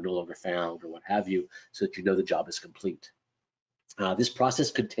uninstalled or no longer found or what have you, so that you know the job is complete. This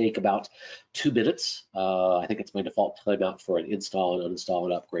process could take about 2 minutes. I think it's my default timeout for an install and uninstall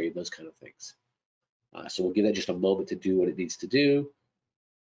and upgrade, those kind of things. So we'll give it just a moment to do what it needs to do.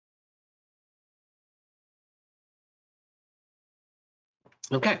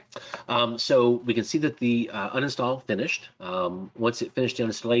 Okay, so we can see that the uninstall finished. Once it finished the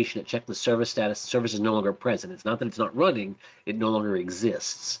installation, it checked the service status. The service is no longer present. It's not that it's not running, it no longer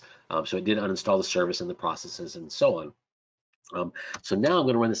exists. So it did uninstall the service and the processes and so on. So now I'm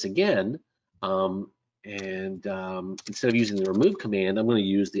going to run this again. Instead of using the remove command, I'm going to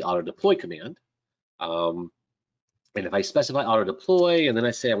use the auto deploy command. And if I specify auto deploy, and then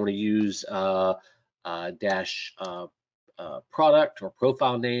I say I want to use dash product or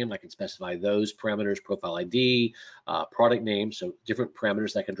profile name, I can specify those parameters, profile ID, product name, so different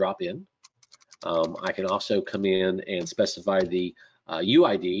parameters that can drop in. I can also come in and specify the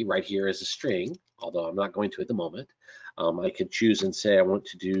UID right here as a string, although I'm not going to at the moment. I could choose and say I want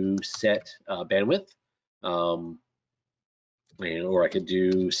to do set bandwidth, or I could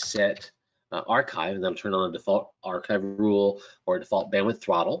do set archive, and that'll turn on a default archive rule or a default bandwidth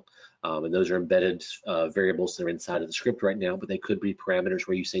throttle. And those are embedded variables that are inside of the script right now, but they could be parameters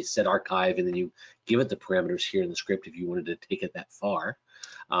where you say set archive and then you give it the parameters here in the script if you wanted to take it that far.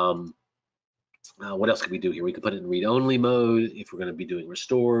 What else could we do here? We could put it in read-only mode if we're going to be doing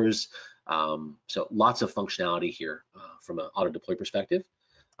restores. So lots of functionality here from an auto deploy perspective.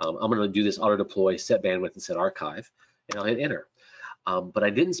 I'm going to do this auto deploy, set bandwidth, and set archive, and I'll hit enter. But I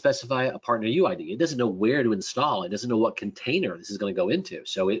didn't specify a partner UID. It doesn't know where to install. It doesn't know what container this is going to go into.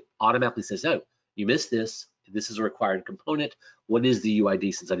 So it automatically says, oh, you missed this. This is a required component. What is the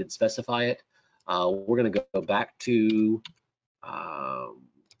UID since I didn't specify it? We're going to go back to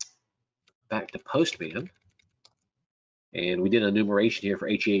Postman. And we did an enumeration here for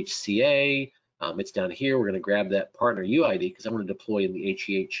HEHCA. It's down here. We're going to grab that partner UID because I'm going to deploy in the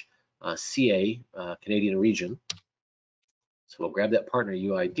HEHCA Canadian region. So we'll grab that partner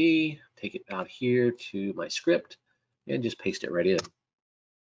UID, take it out here to my script, and just paste it right in.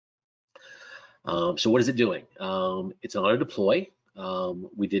 So what is it doing? It's an auto deploy.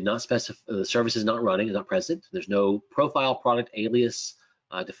 We did not specify, the service is not running, is not present. There's no profile product alias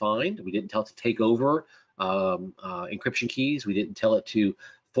defined. We didn't tell it to take over encryption keys. We didn't tell it to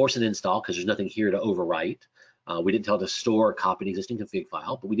force an install because there's nothing here to overwrite. We didn't tell it to store or copy an existing config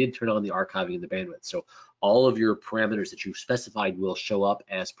file, but we did turn on the archiving and the bandwidth. So all of your parameters that you've specified will show up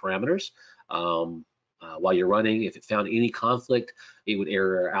as parameters while you're running. If it found any conflict, it would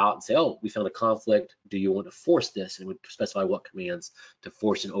error out and say, oh, we found a conflict. Do you want to force this? And it would specify what commands to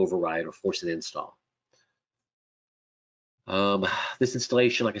force an override or force an install. This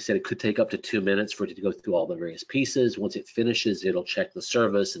installation, like I said, it could take up to 2 minutes for it to go through all the various pieces. Once it finishes, it'll check the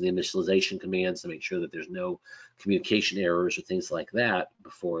service and the initialization commands to make sure that there's no communication errors or things like that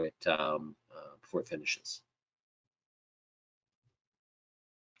before it finishes.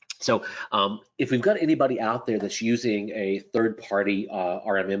 So if we've got anybody out there that's using a third-party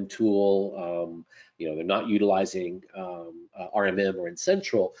RMM tool, you know, they're not utilizing RMM or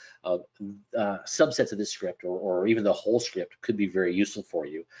N-central, subsets of this script or even the whole script could be very useful for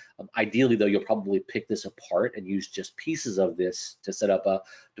you. Ideally, though, you'll probably pick this apart and use just pieces of this to set up a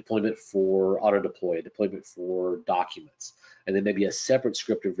deployment for auto deploy, a deployment for documents, and then maybe a separate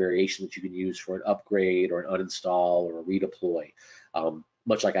script or variation that you can use for an upgrade or an uninstall or a redeploy.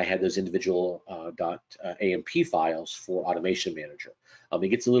 Much like I had those individual .amp files for Automation Manager. It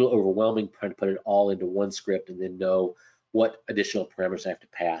gets a little overwhelming trying to put it all into one script and then know what additional parameters I have to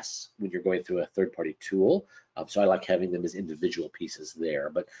pass when you're going through a third-party tool. So I like having them as individual pieces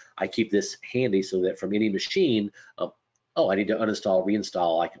there, but I keep this handy so that from any machine, oh, I need to uninstall,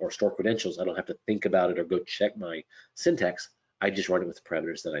 reinstall, or store credentials. I don't have to think about it or go check my syntax. I just run it with the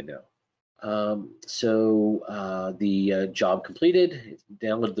parameters that I know. The job completed.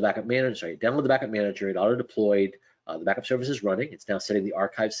 Download the backup manager. Sorry, download the backup manager. It auto deployed. The backup service is running. It's now setting the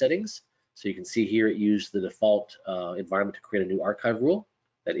archive settings. So you can see here it used the default environment to create a new archive rule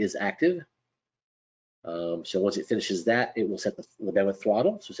that is active. So once it finishes that, it will set the bandwidth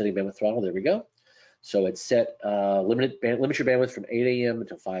throttle. So setting bandwidth throttle. There we go. So it's set limit your bandwidth from 8 a.m.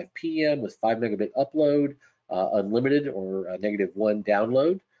 until 5 p.m. with 5 megabit upload, unlimited or -1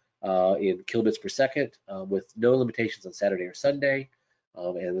 download. In kilobits per second with no limitations on Saturday or Sunday.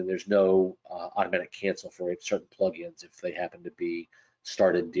 And then there's no automatic cancel for certain plugins if they happen to be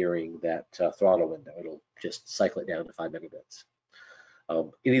started during that throttle window. It'll just cycle it down to 5 megabits.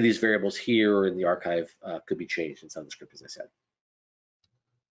 Any of these variables here or in the archive could be changed inside the script, as I said.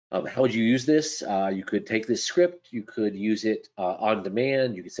 How would you use this? You could take this script, you could use it on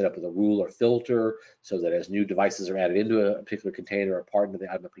demand, you could set up with a rule or filter so that as new devices are added into a particular container or partner, they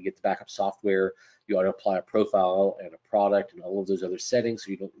automatically get the backup software. You ought to apply a profile and a product and all of those other settings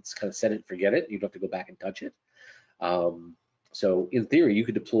so you don't, it's kind of set it and forget it. You don't have to go back and touch it. So in theory, you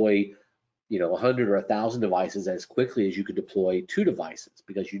could deploy 100 or 1,000 devices as quickly as you could deploy 2 devices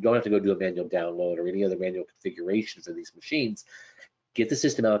because you don't have to go do a manual download or any other manual configurations of these machines. Get the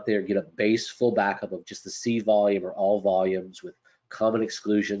system out there, get a base full backup of just the C volume or all volumes with common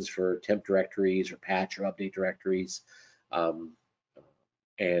exclusions for temp directories or patch or update directories, and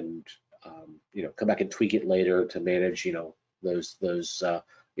come back and tweak it later to manage those 1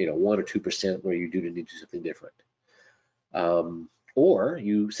 or 2% where you do need to do something different. Or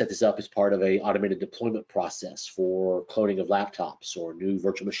you set this up as part of a automated deployment process for cloning of laptops or new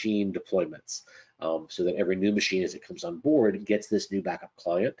virtual machine deployments. So that every new machine as it comes on board gets this new backup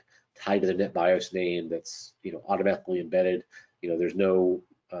client tied to the NetBIOS name that's automatically embedded. There's no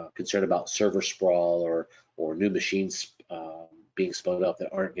concern about server sprawl or new machines being spun up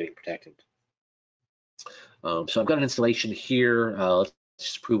that aren't getting protected. So I've got an installation here. Let's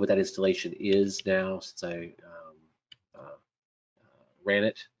just prove what that installation is now since I ran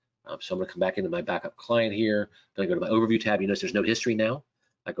it. So I'm going to come back into my backup client here. Then I go to my overview tab. You notice there's no history now.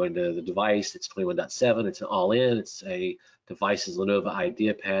 I go into the device, it's 21.7, it's an all-in, it's a Device is Lenovo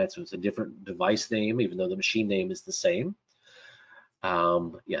IdeaPad, so it's a different device name, even though the machine name is the same.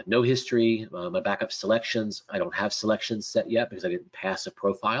 Yeah, no history. My backup selections, I don't have selections set yet because I didn't pass a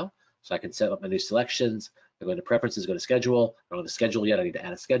profile. So I can set up my new selections. I go into preferences, go to schedule. I don't have a schedule yet. I need to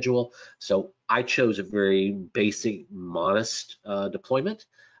add a schedule. So I chose a very basic, modest deployment,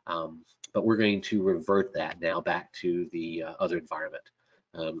 but we're going to revert that now back to the other environment.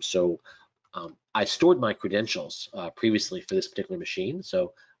 I stored my credentials previously for this particular machine.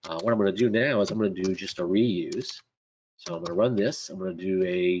 So what I'm going to do now is I'm going to do just a reuse. So I'm going to run this. I'm going to do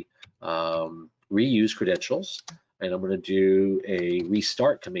a reuse credentials, and I'm going to do a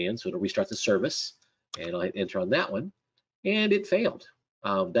restart command. So it'll restart the service, and I'll hit enter on that one, and it failed.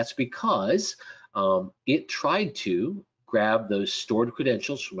 That's because it tried to grab those stored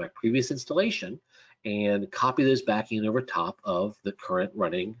credentials from my previous installation and copy those back in over top of the current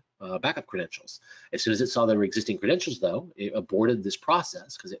running backup credentials. As soon as it saw there were existing credentials, though, it aborted this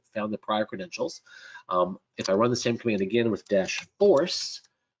process because it found the prior credentials. If I run the same command again with -force,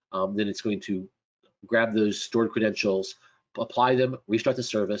 then it's going to grab those stored credentials, apply them, restart the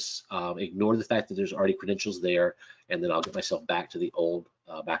service, ignore the fact that there's already credentials there, and then I'll get myself back to the old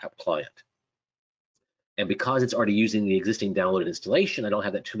backup client. And because it's already using the existing downloaded installation, I don't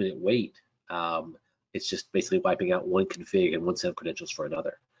have that 2-minute wait. It's just basically wiping out one config and one set of credentials for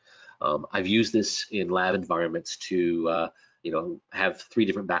another. I've used this in lab environments to have 3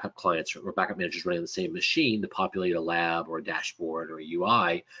 different backup clients or backup managers running on the same machine to populate a lab or a dashboard or a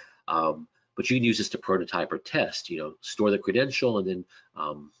UI. But you can use this to prototype or test. Store the credential, and then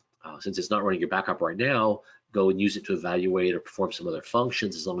since it's not running your backup right now, go and use it to evaluate or perform some other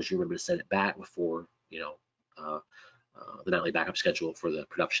functions, as long as you remember to set it back before the nightly backup schedule for the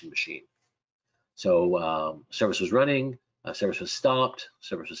production machine. So service was running. Service was stopped,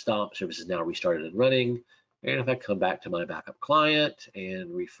 service is now restarted and running. And if I come back to my backup client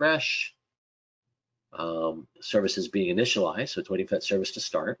and refresh, service is being initialized, so it's waiting for that service to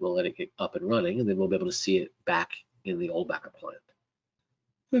start. We'll let it get up and running, and then we'll be able to see it back in the old backup client.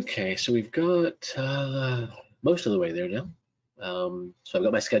 Okay, so we've got most of the way there now. So I've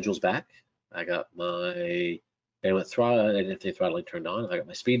got my schedules back. I got my bandwidth throttling turned on. I got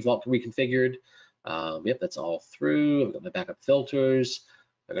my speed vault reconfigured. Yep, that's all through. I've got my backup filters.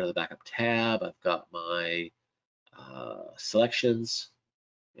 I go to the backup tab. I've got my selections.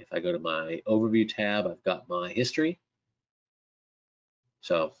 If I go to my overview tab, I've got my history.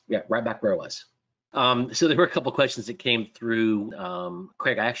 So yeah, right back where I was. So there were a couple questions that came through.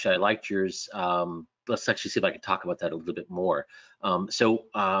 Craig, I liked yours. Let's actually see if I can talk about that a little bit more.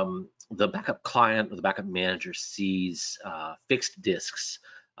 The backup client or the backup manager sees fixed disks,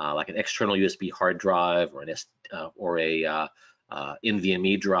 like an external USB hard drive or a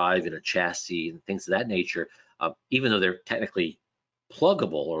NVMe drive in a chassis and things of that nature. Even though they're technically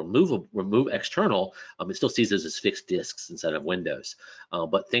pluggable or remove external, it still sees those as fixed disks inside of Windows.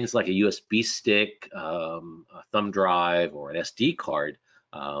 But things like a USB stick, a thumb drive, or an SD card,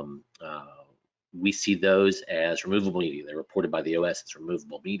 we see those as removable media. They're reported by the OS as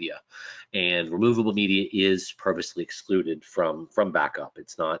removable media, and removable media is purposely excluded from backup.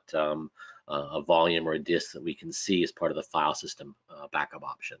 It's not a volume or a disk that we can see as part of the file system backup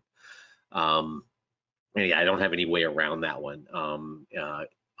option. Yeah, I don't have any way around that one.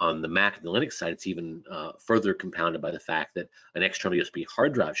 On the Mac and the Linux side, it's even further compounded by the fact that an external USB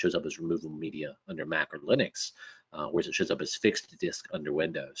hard drive shows up as removable media under Mac or Linux, whereas it shows up as fixed disk under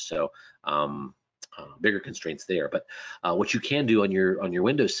Windows. So bigger constraints there. But what you can do on your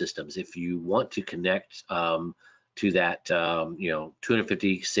Windows systems, if you want to connect to that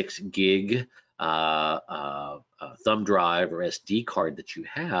 256 gig thumb drive or SD card that you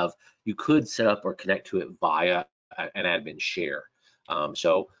have, you could set up or connect to it via an admin share. What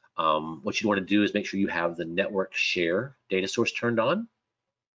you want to do is make sure you have the network share data source turned on.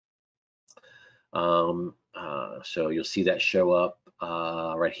 So you'll see that show up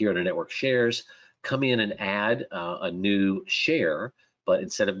right here under network shares. Come in and add a new share, but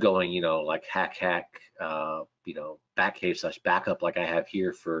instead of going, like hack, backcave / backup like I have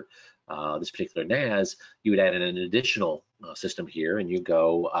here for this particular NAS, you would add in an additional system here, and you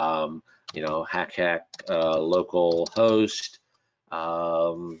go, hack local host /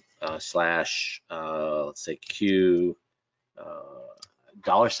 let's say Q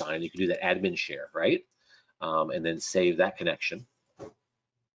 $. You can do that admin share, right? And then save that connection.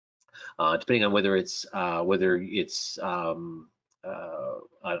 Depending on whether it's on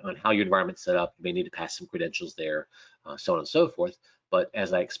how your environment's set up, you may need to pass some credentials there, so on and so forth. But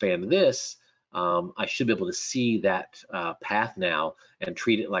as I expand this, I should be able to see that path now and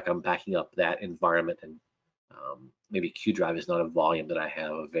treat it like I'm backing up that environment and Maybe Q drive is not a volume that I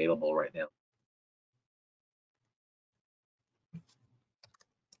have available right now.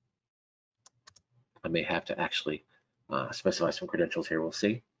 I may have to actually specify some credentials here, we'll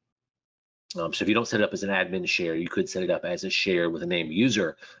see. So if you don't set it up as an admin share, you could set it up as a share with a named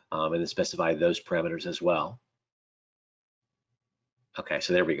user and then specify those parameters as well. Okay,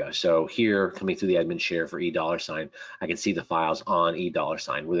 so there we go. So here, coming through the admin share for $, I can see the files on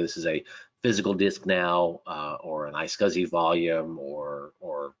 $, whether this is a physical disk now or an iSCSI volume or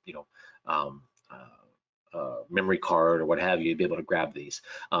um, memory card or what have you, you'd be able to grab these.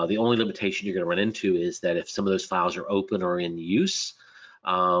 The only limitation you're going to run into is that if some of those files are open or in use,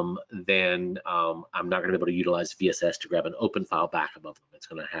 then I'm not going to be able to utilize VSS to grab an open file backup of them. It's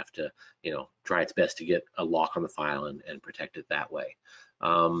going to have to, try its best to get a lock on the file and protect it that way.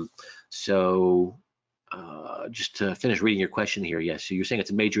 Just to finish reading your question here, yes, so you're saying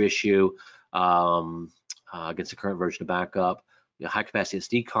it's a major issue against the current version of backup. High capacity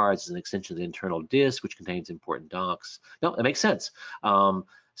SD cards is an extension of the internal disk, which contains important docs. No, that makes sense. Yeah,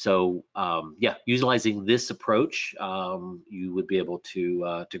 utilizing this approach, you would be able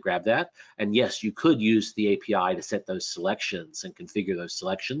to grab that. And yes, you could use the API to set those selections and configure those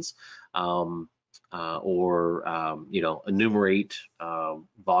selections, or enumerate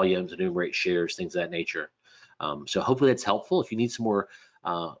volumes, enumerate shares, things of that nature. So hopefully that's helpful. If you need some more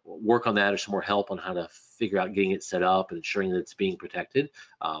work on that or some more help on how to figure out getting it set up and ensuring that it's being protected,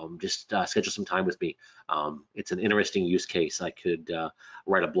 just schedule some time with me. It's an interesting use case. I could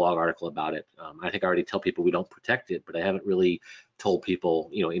write a blog article about it. I think I already tell people we don't protect it, but I haven't really told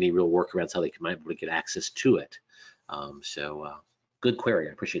people, any real workarounds how they might be able to get access to it. Good query.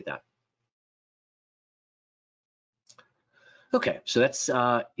 I appreciate that. Okay, so that's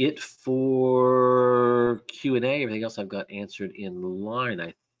it for Q&A. Everything else I've got answered in line,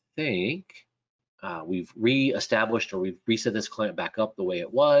 I think. We've re-established or we've reset this client back up the way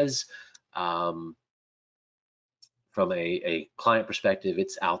it was. From a client perspective,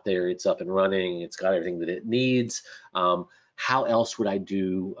 it's out there, it's up and running, it's got everything that it needs. How else would I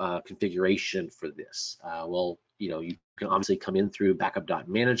do configuration for this? Well, you can obviously come in through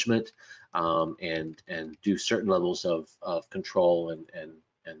backup.management and do certain levels of control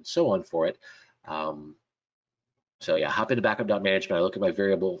and so on for it. So yeah, hop into backup.management. I look at my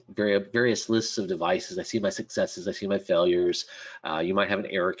various lists of devices. I see my successes. I see my failures. You might have an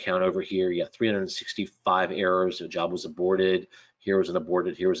error count over here. You have 365 errors. A job was aborted. Here was an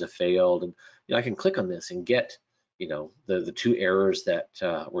aborted. Here was a failed. And I can click on this and get the 2 errors that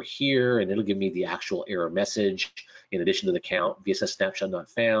were here, and it'll give me the actual error message in addition to the count. VSS snapshot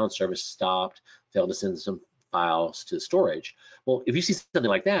not found. Service stopped. Failed to send some files to storage. Well, if you see something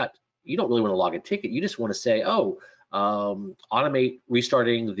like that, you don't really want to log a ticket. You just want to say, oh, automate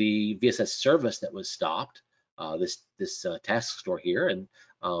restarting the VSS service that was stopped, this task store here, and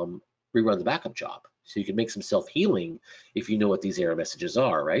rerun the backup job. So you can make some self-healing if you know what these error messages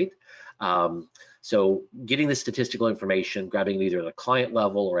are, right? So getting the statistical information, grabbing it either at a client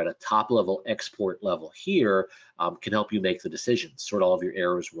level or at a top level export level here can help you make the decisions. Sort all of your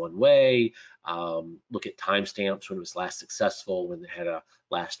errors one way, look at timestamps when it was last successful, when it had a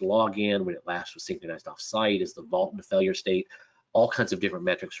last login, when it last was synchronized off-site, is the vault in a failure state, all kinds of different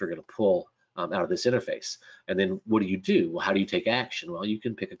metrics we're going to pull out of this interface. And then what do? Well, how do you take action? Well, you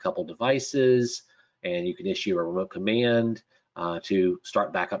can pick a couple devices and you can issue a remote command to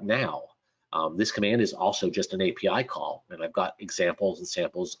start backup now. This command is also just an API call, and I've got examples and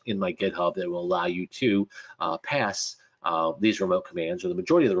samples in my GitHub that will allow you to pass these remote commands, or the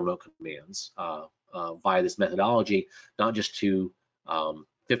majority of the remote commands, via this methodology, not just to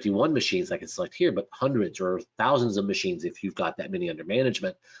 51 machines I can select here, but hundreds or thousands of machines if you've got that many under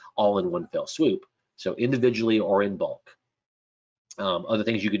management, all in one fell swoop. So individually or in bulk. Other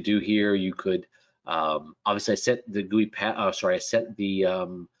things you could do here, you could obviously I set the GUI, I set the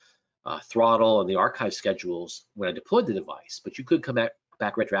throttle and the archive schedules when I deployed the device, but you could come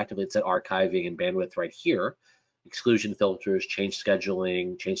back retroactively and set archiving and bandwidth right here, exclusion filters, change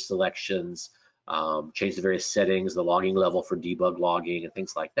scheduling, change selections, change the various settings, the logging level for debug logging and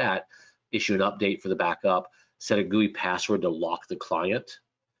things like that, issue an update for the backup, set a GUI password to lock the client.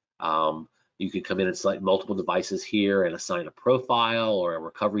 You could come in and select multiple devices here and assign a profile or a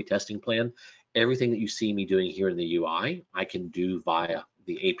recovery testing plan. Everything that you see me doing here in the UI, I can do via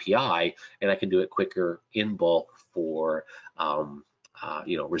the API, and I can do it quicker in bulk for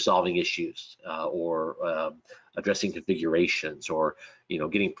resolving issues or addressing configurations, or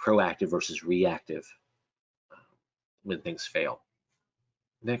getting proactive versus reactive when things fail.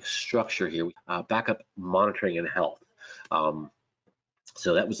 Next structure here, backup monitoring and health.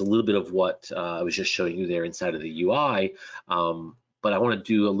 So that was a little bit of what I was just showing you there inside of the UI, but I want to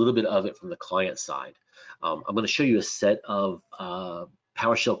do a little bit of it from the client side. I'm going to show you a set of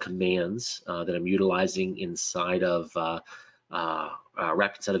PowerShell commands that I'm utilizing inside of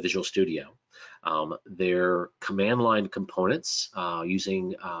wrapped inside of Visual Studio. They're command line components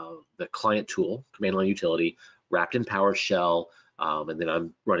using the client tool, command line utility, wrapped in PowerShell, and then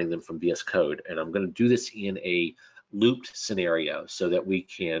I'm running them from VS Code. And I'm going to do this in a looped scenario so that we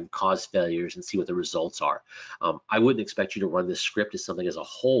can cause failures and see what the results are. I wouldn't expect you to run this script as something as a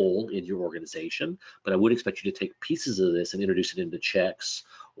whole in your organization, but I would expect you to take pieces of this and introduce it into checks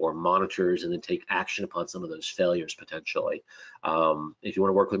or monitors and then take action upon some of those failures potentially. If you want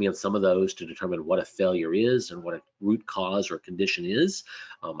to work with me on some of those to determine what a failure is and what a root cause or condition is,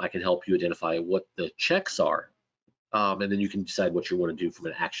 I can help you identify what the checks are. And then you can decide what you want to do from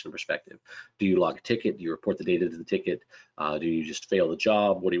an action perspective. Do you log a ticket? Do you report the data to the ticket? Do you just fail the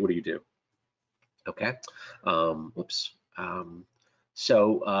job? What do you do? Okay. Whoops.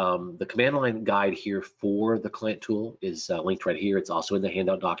 The command line guide here for the client tool is linked right here. It's also in the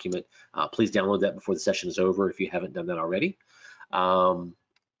handout document. Please download that before the session is over if you haven't done that already. And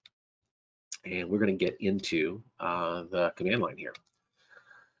we're going to get into the command line here.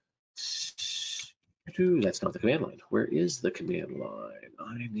 That's not the command line. Where is the command line?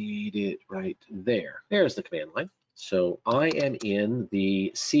 I need it right there. There's the command line. So I am in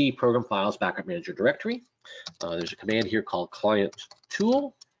the C Program Files Backup Manager directory. There's a command here called client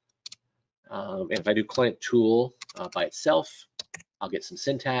tool. And if I do client tool by itself, I'll get some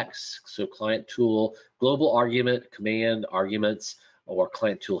syntax. So client tool, global argument, command arguments, or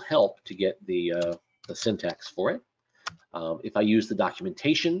client tool help to get the syntax for it. If I use the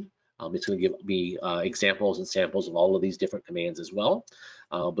documentation, it's going to give me examples and samples of all of these different commands as well.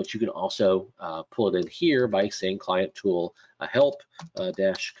 But you can also pull it in here by saying client tool help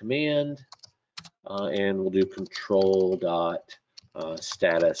dash command, and we'll do control dot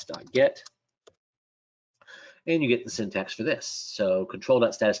status dot get. And you get the syntax for this. So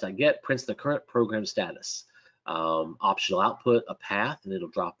control.status.get prints the current program status. Optional output, a path, and it'll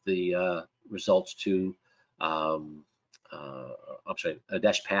drop the results to a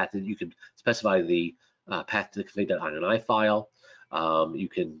dash path, and you can specify the path to the config.ini file. You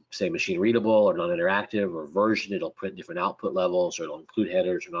can say machine readable or non-interactive or version. It'll print different output levels, or it'll include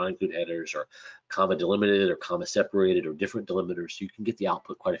headers or non-include headers, or comma delimited or comma separated or different delimiters. So you can get the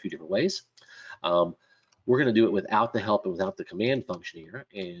output quite a few different ways. We're going to do it without the help and without the command function here.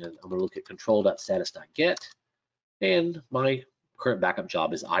 And I'm going to look at control.status.get, and my current backup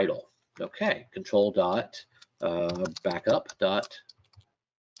job is idle. Okay,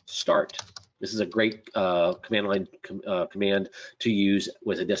 control.backup.start. This is a great command line command to use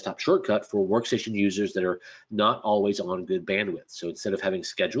with a desktop shortcut for workstation users that are not always on good bandwidth. So instead of having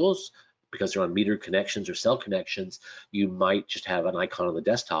schedules, because they're on metered connections or cell connections, you might just have an icon on the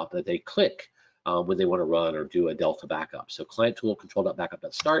desktop that they click when they want to run or do a Delta backup. So client tool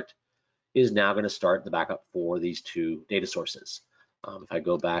control.backup.start is now going to start the backup for these two data sources. If I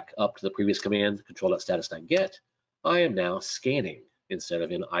go back up to the previous command, control.status.get, I am now scanning instead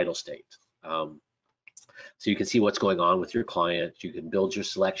of in idle state. So you can see what's going on with your client. You can build your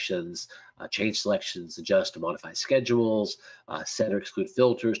selections, change selections, adjust or modify schedules, set or exclude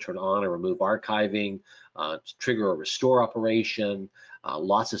filters, turn on or remove archiving, trigger or restore operation,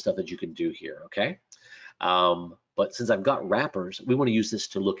 lots of stuff that you can do here, okay? But since I've got wrappers, we want to use this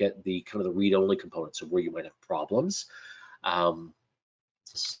to look at the kind of the read-only components of where you might have problems.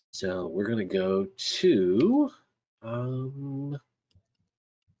 So we're going to go to, I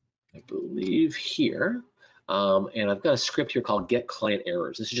believe here, and I've got a script here called get client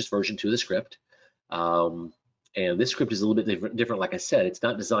errors. This is just version 2 of the script. And this script is a little bit different. Like I said, it's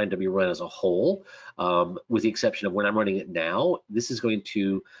not designed to be run as a whole, with the exception of when I'm running it now. This is going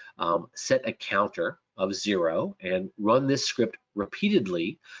to set a counter of 0 and run this script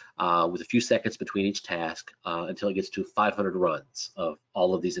repeatedly with a few seconds between each task until it gets to 500 runs of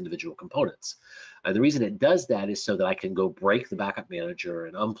all of these individual components. And the reason it does that is so that I can go break the backup manager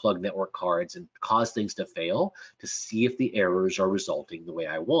and unplug network cards and cause things to fail to see if the errors are resulting the way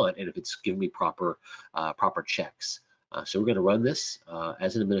I want and if it's giving me proper checks. So we're going to run this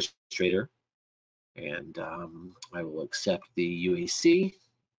as an administrator, and I will accept the UAC.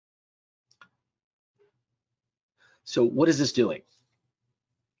 So what is this doing?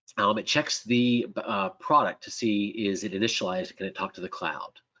 It checks the product to see, is it initialized, can it talk to the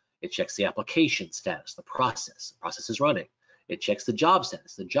cloud? It checks the application status, the process is running. It checks the job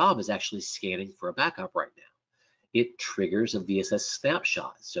status. The job is actually scanning for a backup right now. it triggers a VSS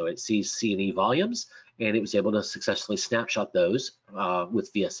snapshot. So it sees C&E volumes, and it was able to successfully snapshot those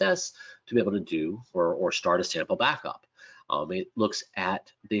with VSS to be able to do or start a sample backup. It looks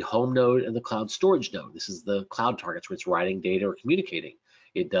at the home node and the cloud storage node. This is the cloud targets where it's writing data or communicating.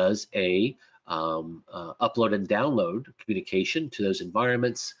 It does a upload and download communication to those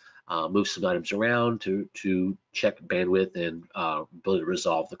environments, move some items around to check bandwidth and ability to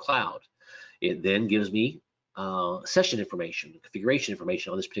resolve the cloud. It then gives me session information, configuration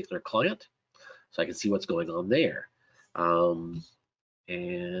information on this particular client, so I can see what's going on there. And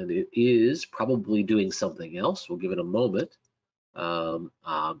it is probably doing something else. We'll give it a moment.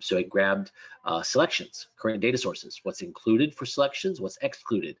 So it grabbed selections, current data sources, what's included for selections, what's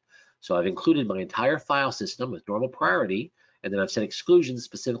excluded. So I've included my entire file system with normal priority, and then I've set exclusions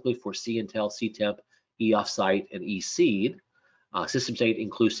specifically for CIntel, CTEMP, eOffsite, and eSeed. System state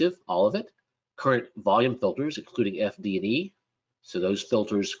inclusive, all of it. Current volume filters, including FD and E. So those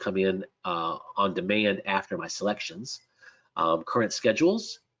filters come in on demand after my selections. Current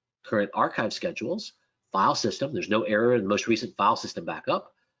schedules, current archive schedules, file system, there's no error in the most recent file system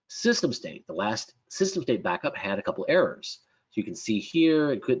backup. System state, the last system state backup had a couple errors. So you can see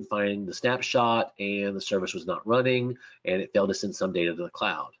here, it couldn't find the snapshot and the service was not running and it failed to send some data to the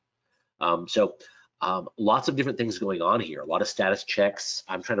cloud. Lots of different things going on here, a lot of status checks.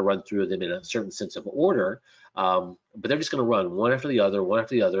 I'm trying to run through them in a certain sense of order, but they're just going to run one after the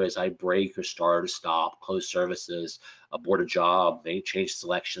other as I break or start or stop, close services, abort a job, may change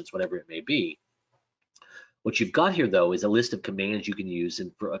selections, whatever it may be. What you've got here, though, is a list of commands you can use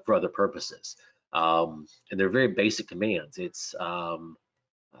for other purposes, and they're very basic commands. It's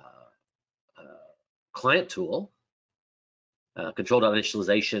client tool,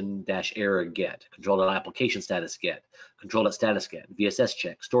 control.initialization-error get, control.application status get, control.status get, VSS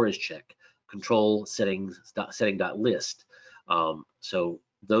check, storage check, control setting.list. So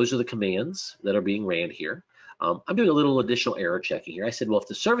those are the commands that are being ran here. I'm doing a little additional error checking here. I said, well, if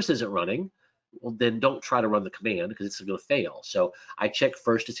the service isn't running, well, then don't try to run the command because it's going to fail. So I check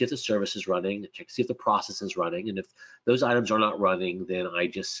first to see if the service is running, check to see if the process is running, and if those items are not running, then I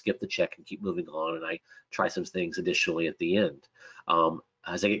just skip the check and keep moving on, and I try some things additionally at the end.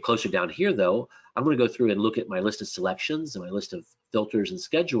 As I get closer down here, though, I'm going to go through and look at my list of selections and my list of filters and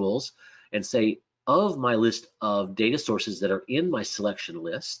schedules and say, of my list of data sources that are in my selection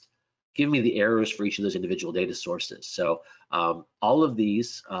list, give me the errors for each of those individual data sources. So all of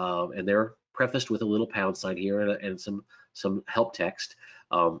these, and they're prefaced with a little pound sign here and some help text.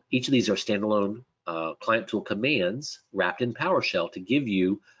 Each of these are standalone client tool commands wrapped in PowerShell to give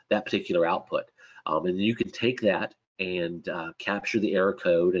you that particular output. And you can take that and capture the error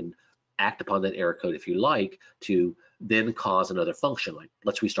code and act upon that error code if you like to then cause another function, like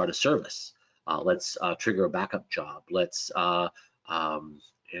let's restart a service, let's trigger a backup job, let's log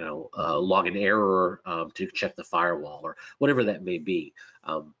an error to check the firewall or whatever that may be.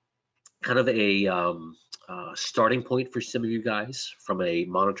 Kind of a starting point for some of you guys from a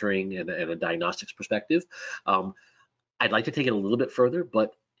monitoring and a diagnostics perspective. I'd like to take it a little bit further,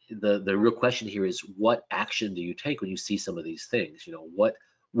 but the real question here is, what action do you take when you see some of these things? What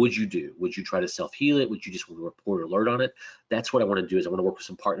would you do? Would you try to self-heal it? Would you just want to report or alert on it? That's what I want to do. Is I want to work with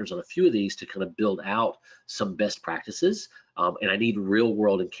some partners on a few of these to kind of build out some best practices. And I need real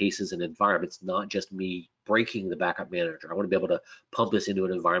world in cases and environments, not just me breaking the backup manager. I want to be able to pump this into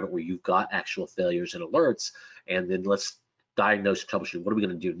an environment where you've got actual failures and alerts, and then let's diagnose, troubleshoot. What are we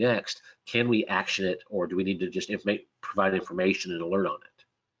going to do next? Can we action it, or do we need to just provide information and alert on it?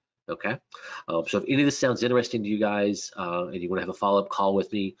 Okay, so if any of this sounds interesting to you guys and you want to have a follow-up call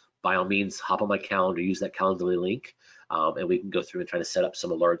with me, by all means, hop on my calendar, use that Calendly link, and we can go through and try to set up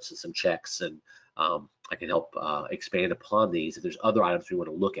some alerts and some checks, and I can help expand upon these if there's other items we want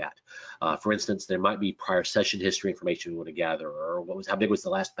to look at. For instance, there might be prior session history information we want to gather, or how big was the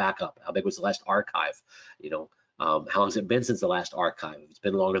last backup, how big was the last archive, how long has it been since the last archive? If it's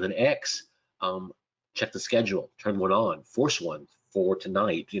been longer than X, check the schedule, turn one on, force one for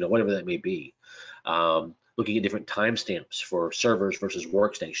tonight, whatever that may be. Looking at different timestamps for servers versus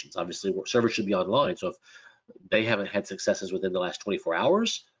workstations. Obviously, servers should be online, so if they haven't had successes within the last 24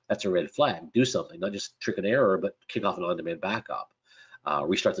 hours, that's a red flag. Do something, not just trick an error, but kick off an on-demand backup.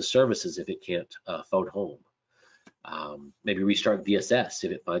 Restart the services if it can't phone home. Maybe restart VSS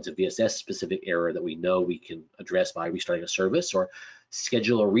if it finds a VSS specific error that we know we can address by restarting a service, or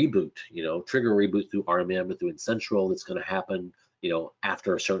schedule a reboot, trigger a reboot through RMM or through Incentral that's going to happen,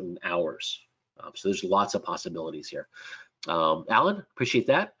 after certain hours. So there's lots of possibilities here. Alan, appreciate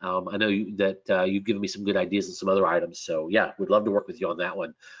that. I know that you've given me some good ideas and some other items. So yeah, would love to work with you on that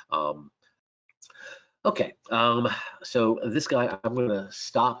one. Okay, so this guy, I'm gonna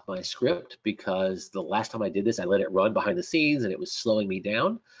stop my script because the last time I did this, I let it run behind the scenes and it was slowing me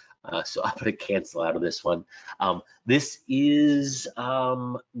down. So I'm gonna cancel out of this one. This is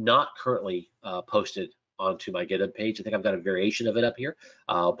not currently posted onto my GitHub page. I think I've got a variation of it up here,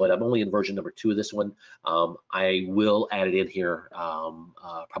 but I'm only in version number 2 of this one. I will add it in here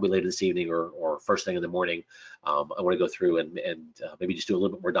probably later this evening or first thing in the morning. I want to go through and maybe just do a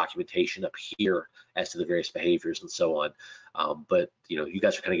little bit more documentation up here as to the various behaviors and so on. But you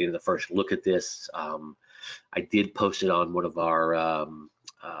guys are kind of getting the first look at this. I did post it on one of our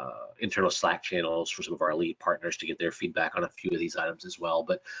internal Slack channels for some of our elite partners to get their feedback on a few of these items as well,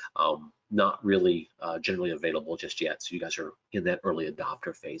 but not really generally available just yet. So you guys are in that early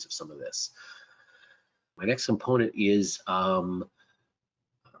adopter phase of some of this. My next component is File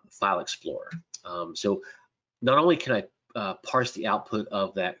Explorer. So not only can I parse the output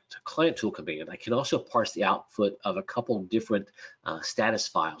of that client tool command, I can also parse the output of a couple different status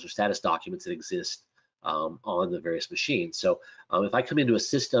files or status documents that exist on the various machines. So if I come into a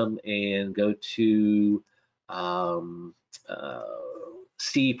system and go to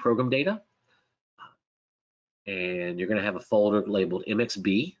C program data, and you're going to have a folder labeled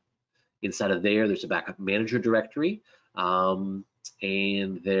MXB. Inside of there's a backup manager directory. And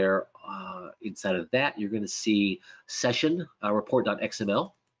there, inside of that, you're going to see session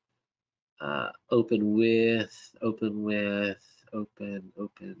report.xml. Open with.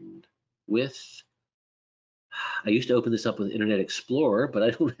 I used to open this up with Internet Explorer, but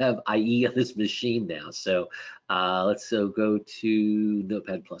I don't have IE on this machine now. So let's go to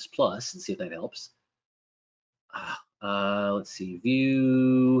Notepad++ and see if that helps. Let's see,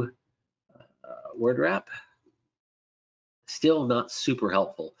 view word wrap. Still not super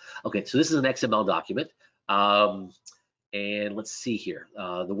helpful. Okay, so this is an XML document. And let's see here.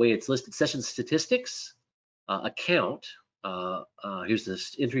 The way it's listed, session statistics, account. Here's the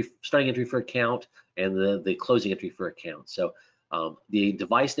starting entry for account and the closing entry for account. So the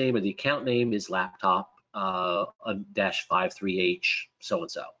device name or the account name is laptop -53H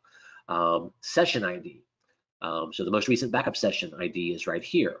so-and-so. Session ID. So the most recent backup session ID is right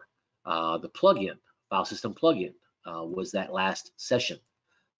here. The plugin, file system plugin, was that last session.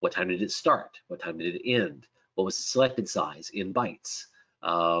 What time did it start? What time did it end? What was the selected size in bytes?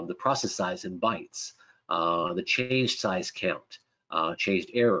 The process size in bytes? The changed size count? Changed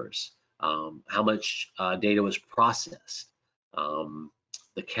errors? How much data was processed?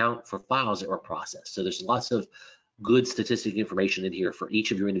 The count for files that were processed. So there's lots of good statistic information in here for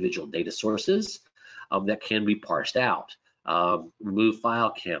each of your individual data sources that can be parsed out. Remove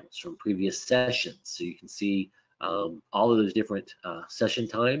file counts from previous sessions. So you can see all of those different session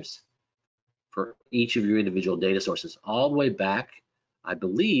times for each of your individual data sources, all the way back, I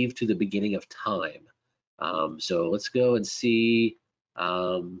believe, to the beginning of time. So let's go and see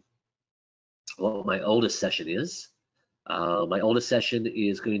what my oldest session is. My oldest session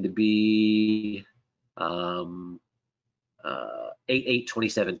is going to be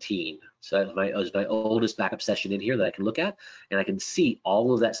 8/8/2017. So that was my oldest backup session in here that I can look at, and I can see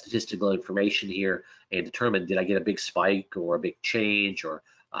all of that statistical information here and determine, did I get a big spike or a big change, or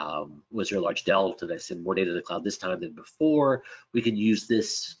was there a large delta? Did I send more data to the cloud this time than before? We can use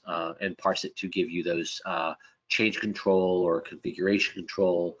this and parse it to give you those change control or configuration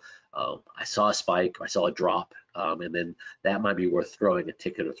control. I saw a spike, I saw a drop, and then that might be worth throwing a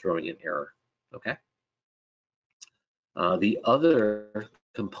ticket or throwing an error. Okay. The other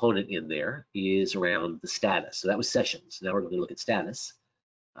component in there is around the status. So that was sessions. Now we're going to look at status.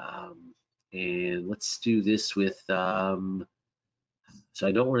 And let's do this with, so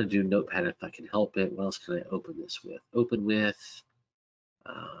I don't want to do Notepad if I can help it. What else can I open this with? Open with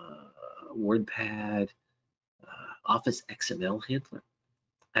WordPad, Office XML handler.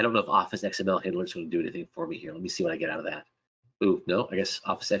 I don't know if Office XML handler is going to do anything for me here. Let me see what I get out of that. Ooh, no, I guess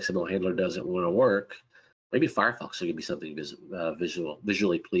Office XML handler doesn't want to work. Maybe Firefox will give me something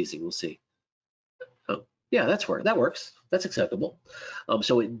visually pleasing. We'll see. Oh, yeah, that works. That's acceptable.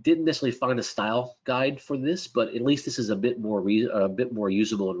 So it didn't necessarily find a style guide for this, but at least this is a bit more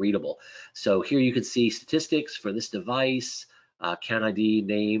usable and readable. So here you can see statistics for this device, account ID,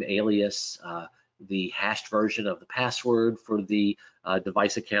 name, alias, the hashed version of the password for the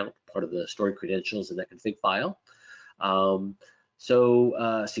device account, part of the stored credentials in that config file.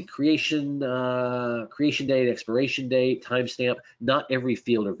 See creation date, expiration date, timestamp. Not every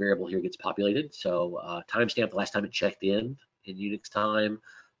field or variable here gets populated. So timestamp, the last time it checked in Unix time.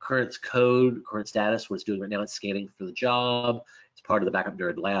 Current code, current status, what it's doing right now, it's scanning for the job. It's part of the Backup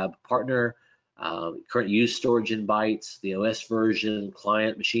Nerd Lab partner. current use storage in bytes, the OS version,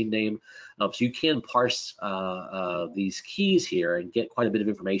 client, machine name. So you can parse these keys here and get quite a bit of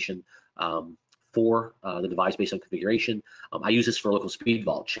information for the device based on configuration. I use this for local speed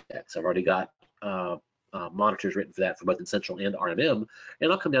vault checks. I've already got monitors written for that for both Essential and RMM,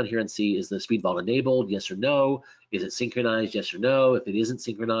 and I'll come down here and see, is the speed vault enabled, yes or no? Is it synchronized, yes or no? If it isn't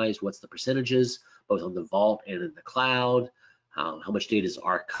synchronized, what's the percentages, both on the vault and in the cloud? How much data is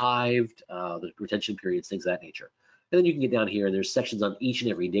archived, the retention periods, things of that nature. And then you can get down here and there's sections on each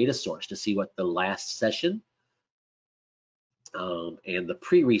and every data source to see what the last session and the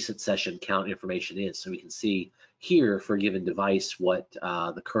pre-recent session count information is. So we can see here for a given device what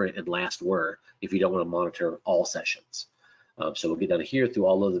the current and last were if you don't want to monitor all sessions. So we'll get down here through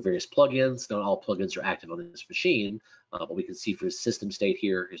all of the various plugins. Not all plugins are active on this machine, but we can see for system state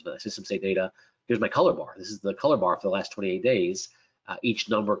here, here's my system state data. Here's my color bar. This is the color bar for the last 28 days, each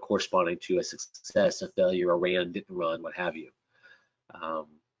number corresponding to a success, a failure, a ran, didn't run, what have you.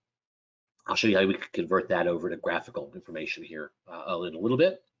 I'll show you how we can convert that over to graphical information here in a little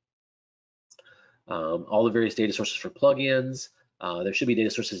bit. All the various data sources for plugins. There should be data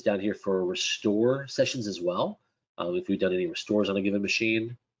sources down here for restore sessions as well. If we've done any restores on a given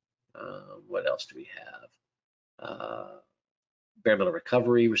machine. What else do we have? Bare metal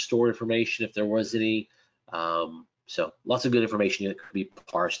recovery, restore information if there was any. So lots of good information that could be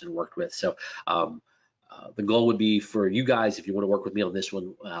parsed and worked with. So the goal would be for you guys, if you want to work with me on this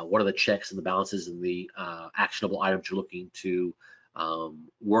one, what are the checks and the balances and the actionable items you're looking to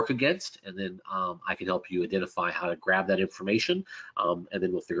work against, and then I can help you identify how to grab that information, and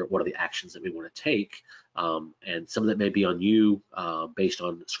then we'll figure out what are the actions that we want to take, and some of that may be on you based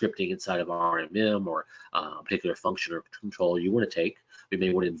on scripting inside of RMM or a particular function or control you want to take. We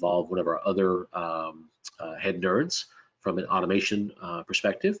may want to involve one of our other head nerds from an automation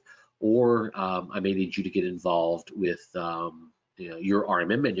perspective, or I may need you to get involved with your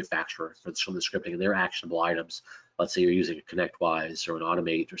RMM manufacturer for some of the scripting and their actionable items. Let's say you're using a ConnectWise or an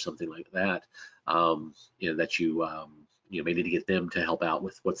Automate or something like that, that you may need to get them to help out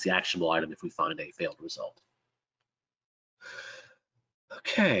with what's the actionable item if we find a failed result.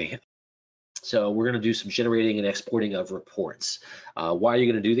 Okay. So we're going to do some generating and exporting of reports. Why are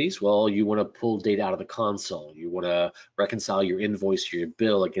you going to do these? Well, you want to pull data out of the console. You want to reconcile your invoice or your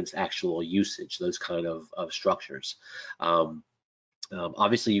bill against actual usage, those kind of structures.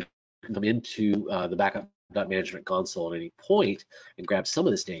 Obviously, you can come into the backup.management console at any point and grab some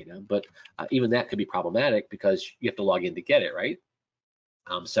of this data, but even that could be problematic because you have to log in to get it, right?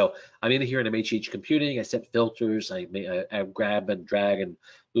 So I'm in here in MHH computing. I set filters. I grab and drag and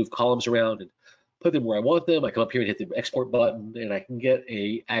move columns around and put them where I want them. I come up here and hit the export button, and I can get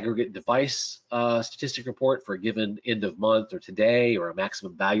a aggregate device statistic report for a given end of month or today, or a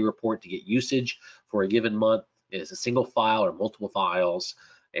maximum value report to get usage for a given month. Is a single file or multiple files,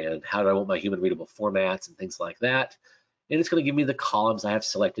 and how do I want my human readable formats and things like that. And it's going to give me the columns I have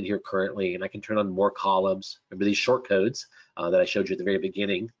selected here currently, and I can turn on more columns. Remember these short codes that I showed you at the very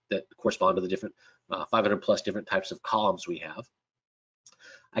beginning that correspond to the different 500 plus different types of columns we have.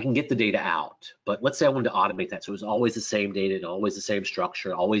 I can get the data out, but let's say I wanted to automate that, so it was always the same data and always the same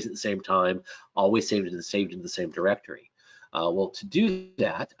structure, always at the same time, always saved in the same directory. Well, to do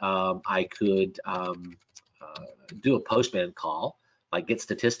that, I could do a postman call like get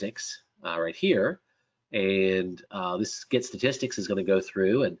statistics right here. And this get statistics is going to go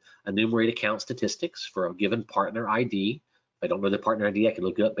through and enumerate account statistics for a given partner ID. If I don't know the partner ID, I can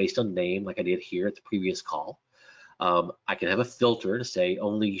look it up based on name like I did here at the previous call. I can have a filter to say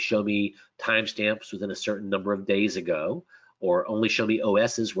only show me timestamps within a certain number of days ago, or only show me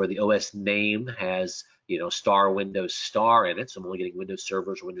OSs where the OS name has star Windows star in it, so I'm only getting Windows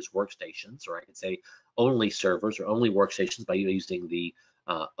servers or Windows workstations. Or I can say only servers or only workstations by using the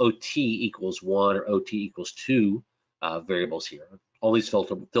OT equals 1 or OT equals 2 variables here. All these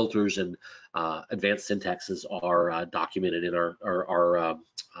filters and advanced syntaxes are documented in our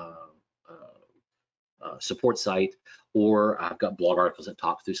support site, or I've got blog articles that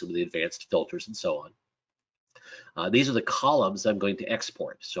talk through some of the advanced filters and so on. These are the columns I'm going to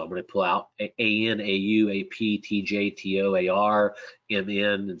export. So I'm going to pull out AN, AU, AP, TJ, TO, AR,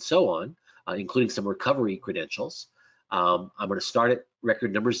 MN, and so on, including some recovery credentials. I'm going to start at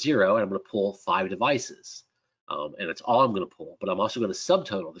record number 0, and I'm going to pull 5 devices. And that's all I'm going to pull. But I'm also going to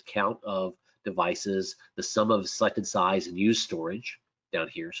subtotal the count of devices, the sum of selected size and used storage down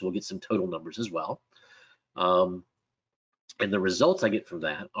here. So we'll get some total numbers as well. And the results I get from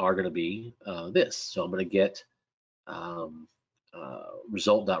that are going to be this. So I'm going to get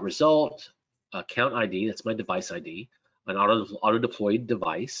result.result, account ID, that's my device ID, an auto-deployed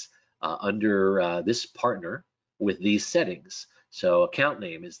device, under this partner with these settings. So account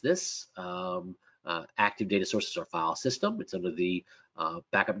name is this, active data sources or file system. It's under the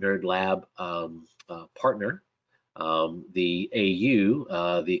Backup Nerd Lab partner. The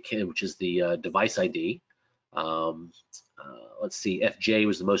AU, which is the device ID. Let's see, FJ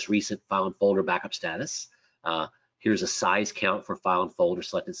was the most recent file and folder backup status. Here's a size count for file and folder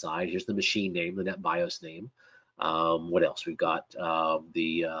selected size. Here's the machine name, the NetBIOS name. What else? We've got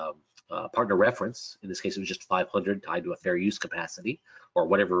the partner reference. In this case, it was just 500 tied to a fair use capacity or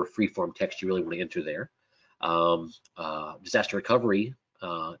whatever freeform text you really want to enter there. Disaster recovery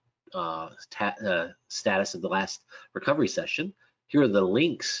status of the last recovery session. Here are the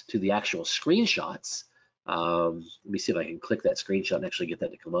links to the actual screenshots. Let me see if I can click that screenshot and actually get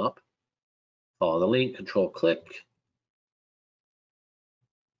that to come up. Follow the link, control click.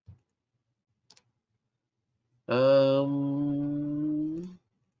 I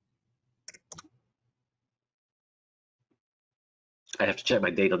have to check my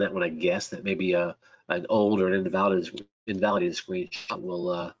date on that one. I guess that maybe an old or an invalidated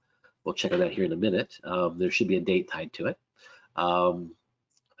screenshot. We'll check on that here in a minute. There should be a date tied to it.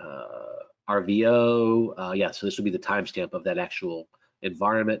 RVO, yeah, so this would be the timestamp of that actual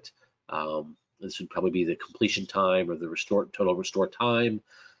environment. This would probably be the completion time or the total restore time.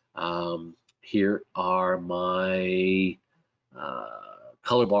 Here are my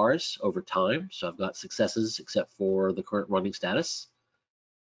color bars over time. So I've got successes except for the current running status.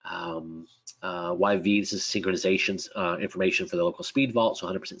 YV, this is synchronizations information for the local speed vault, so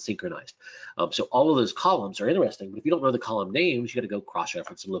 100% synchronized. So all of those columns are interesting, but if you don't know the column names, you got to go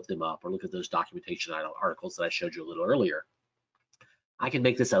cross-reference and look them up or look at those documentation articles that I showed you a little earlier. I can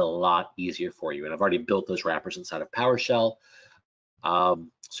make this a lot easier for you, and I've already built those wrappers inside of PowerShell.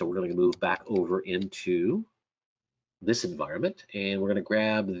 So we're going to move back over into this environment, and we're going to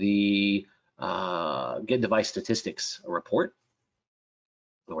grab the get device statistics report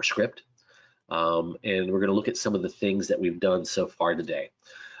or script, and we're going to look at some of the things that we've done so far today.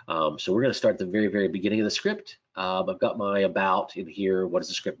 So we're going to start at the very, very beginning of the script. I've got my about in here. What does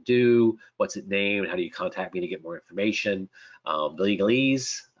the script do? What's it named? How do you contact me to get more information? The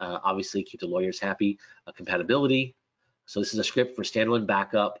legalese, obviously keep the lawyers happy. Compatibility. So this is a script for standalone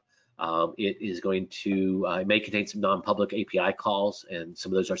backup. It is going to, it may contain some non-public API calls, and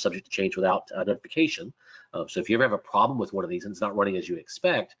some of those are subject to change without notification. So if you ever have a problem with one of these and it's not running as you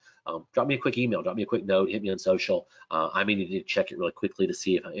expect, drop me a quick email, drop me a quick note, hit me on social. I may need to check it really quickly to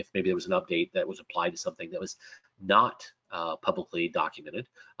see if maybe there was an update that was applied to something that was not publicly documented.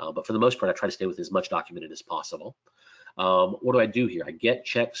 But for the most part, I try to stay with as much documented as possible. What do I do here? I get,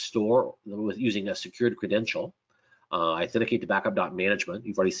 check, store with using a secured credential. I authenticate to backup.management.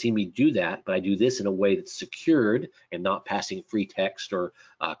 You've already seen me do that, but I do this in a way that's secured and not passing free text or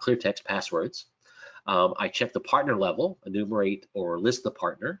clear text passwords. I check the partner level, enumerate or list the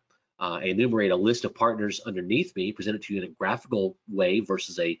partner. I enumerate a list of partners underneath me, present it to you in a graphical way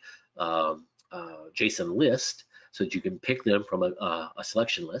versus a JSON list so that you can pick them from a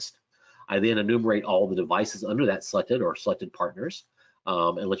selection list. I then enumerate all the devices under that selected or selected partners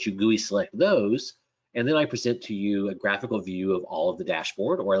and let you GUI select those. And then I present to you a graphical view of all of the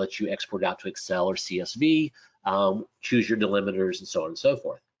dashboard, or I let you export out to Excel or CSV, choose your delimiters and so on and so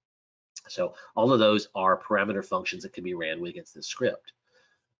forth. So all of those are parameter functions that can be ran against this script.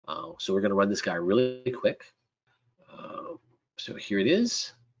 So we're going to run this guy really quick. So here it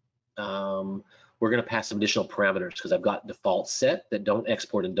is. We're going to pass some additional parameters because I've got defaults set that don't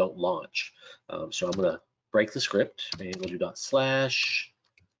export and don't launch. So I'm going to break the script and we'll do //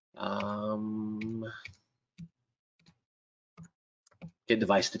 get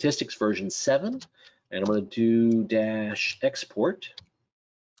device statistics version 7, and I'm going to do -export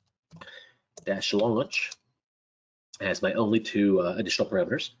 -launch as my only two additional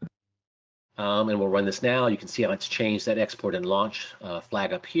parameters. And we'll run this now. You can see how it's changed that export and launch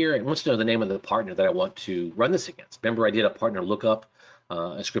flag up here. It wants to know the name of the partner that I want to run this against. Remember, I did a partner lookup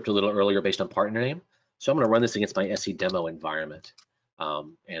a script a little earlier based on partner name. So I'm going to run this against my SE demo environment.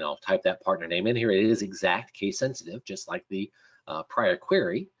 And I'll type that partner name in here. It is exact case sensitive, just like the prior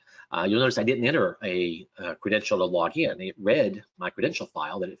query. You'll notice I didn't enter a credential to log in. It read my credential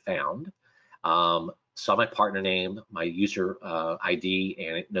file that it found, saw my partner name, my user ID,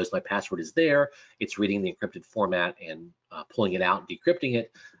 and it knows my password is there. It's reading the encrypted format and pulling it out and decrypting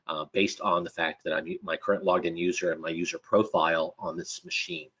it based on the fact that I'm my current logged in user and my user profile on this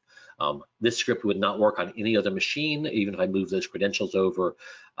machine. This script would not work on any other machine. Even if I move those credentials over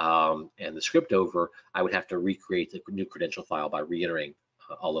and the script over, I would have to recreate the new credential file by re-entering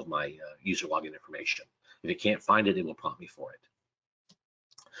all of my user login information. If it can't find it, it will prompt me for it.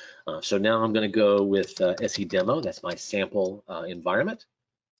 So now I'm going to go with SE demo. That's my sample environment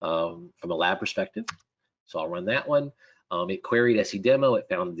from a lab perspective. So I'll run that one. It queried SE demo. It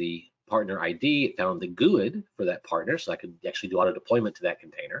found the partner ID. It found the GUID for that partner, so I could actually do auto deployment to that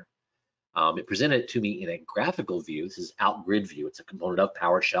container. It presented it to me in a graphical view. This is out grid view. It's a component of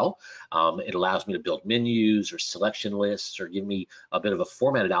PowerShell. It allows me to build menus or selection lists or give me a bit of a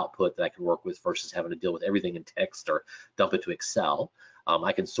formatted output that I can work with versus having to deal with everything in text or dump it to Excel.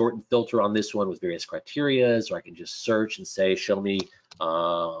 I can sort and filter on this one with various criterias, or I can just search and say, show me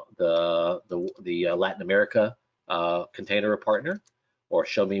the Latin America container or partner, or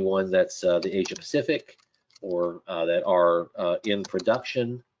show me one that's the Asia Pacific, or that are in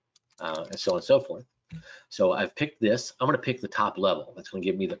production, and so on and so forth. So I've picked this. I'm going to pick the top level. That's going to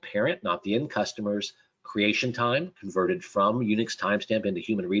give me the parent, not the end customer's creation time, converted from Unix timestamp into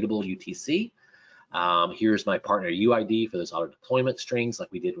human readable UTC. Here's my partner UID for those auto deployment strings,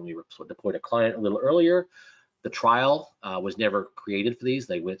 like we did when we deployed a client a little earlier. The trial was never created for these.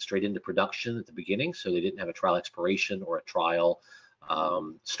 They went straight into production at the beginning, so they didn't have a trial expiration or a trial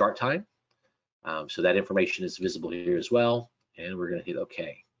start time. So that information is visible here as well, and we're going to hit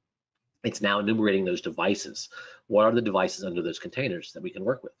OK. It's now enumerating those devices. What are the devices under those containers that we can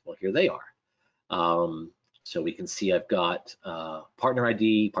work with? Well, here they are. So we can see I've got partner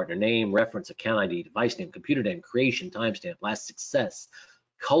ID, partner name, reference, account ID, device name, computer name, creation, timestamp, last success,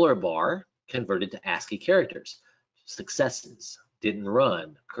 color bar converted to ASCII characters, successes, didn't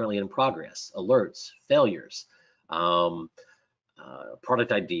run, currently in progress, alerts, failures,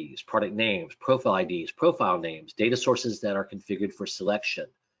 product IDs, product names, profile IDs, profile names, data sources that are configured for selection.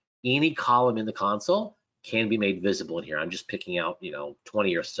 Any column in the console can be made visible in here. I'm just picking out,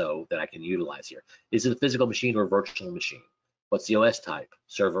 20 or so that I can utilize here. Is it a physical machine or a virtual machine? What's the OS type?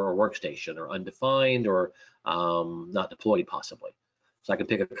 Server or workstation, or undefined, or not deployed possibly. So I can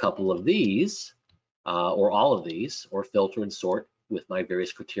pick a couple of these, or all of these, or filter and sort with my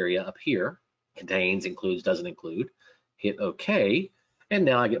various criteria up here. Contains, includes, doesn't include. Hit OK, and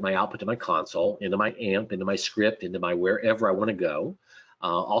now I get my output to my console, into my AMP, into my script, into my wherever I want to go.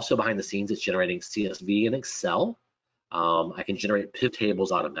 Also behind the scenes, it's generating CSV and Excel. I can generate pivot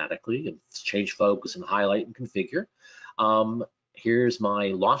tables automatically and change focus and highlight and configure. Here's my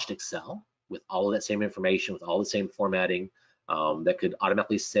launched Excel with all of that same information, with all the same formatting that could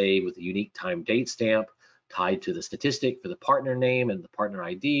automatically save with a unique time date stamp tied to the statistic for the partner name and the partner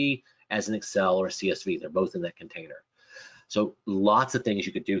ID as an Excel or a CSV. They're both in that container. So lots of things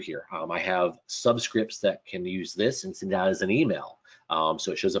you could do here. I have subscripts that can use this and send out as an email.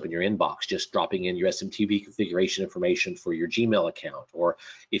 So it shows up in your inbox, just dropping in your SMTP configuration information for your Gmail account. Or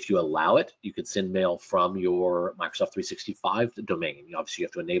if you allow it, you could send mail from your Microsoft 365 domain. Obviously, you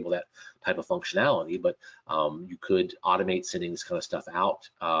have to enable that type of functionality, but you could automate sending this kind of stuff out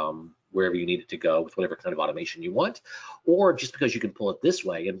wherever you need it to go with whatever kind of automation you want. Or just because you can pull it this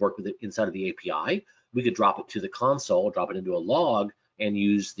way and work with it inside of the API, we could drop it to the console, drop it into a log, and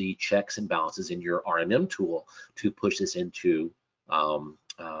use the checks and balances in your RMM tool to push this into an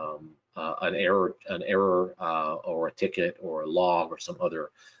error or a ticket or a log or some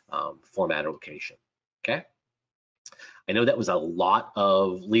other format or location. Okay. I know that was a lot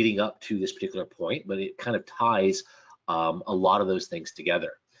of leading up to this particular point, but it kind of ties a lot of those things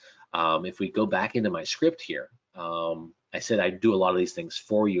together. If we go back into my script here, I said I'd do a lot of these things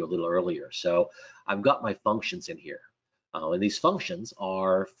for you a little earlier. So I've got my functions in here. And these functions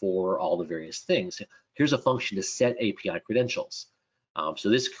are for all the various things. Here's a function to set API credentials. So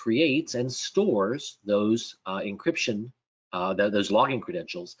this creates and stores those encryption, those login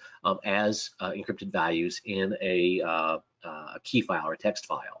credentials as encrypted values in a key file or text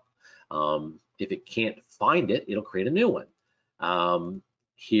file. If it can't find it, it'll create a new one.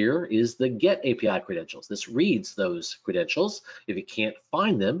 Here is the get API credentials. This reads those credentials. If it can't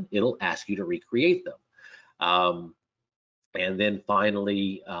find them, it'll ask you to recreate them. And then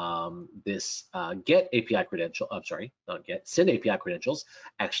finally, this get API credential, I'm sorry, not get, send API credentials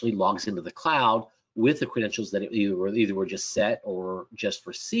actually logs into the cloud with the credentials that either were just set or just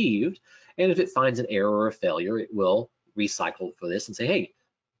received. And if it finds an error or a failure, it will recycle for this and say, hey,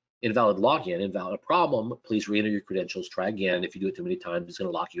 invalid login, invalid problem, please re-enter your credentials, try again. If you do it too many times, it's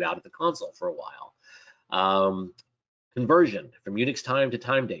going to lock you out of the console for a while. Conversion from Unix time to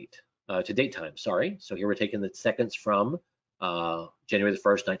time date, to date time, sorry. So here we're taking the seconds from January the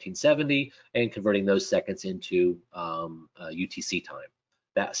 1st, 1970, and converting those seconds into UTC time.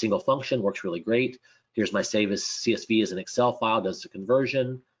 That single function works really great. Here's my save as CSV as an Excel file, does the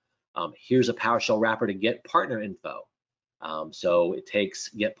conversion. Here's a PowerShell wrapper to get partner info. So it takes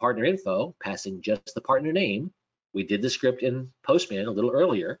get partner info, passing just the partner name, We did the script in Postman a little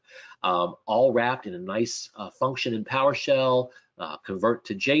earlier, all wrapped in a nice function in PowerShell, convert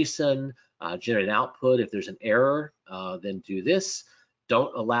to JSON, generate an output. If there's an error, then do this.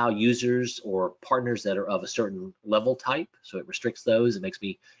 Don't allow users or partners that are of a certain level type, so it restricts those. It makes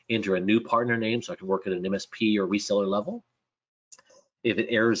me enter a new partner name so I can work at an MSP or reseller level. If it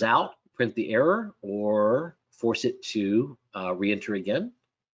errors out, print the error or force it to re-enter again.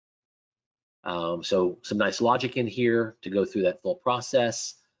 So some nice logic in here to go through that full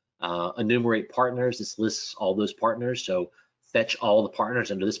process. Enumerate partners. This lists all those partners. So fetch all the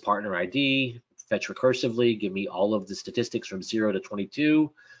partners under this partner ID, fetch recursively, give me all of the statistics from 0 to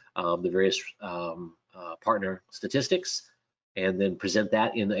 22, the various partner statistics, and then present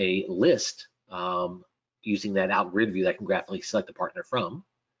that in a list using that out grid view that I can graphically select the partner from.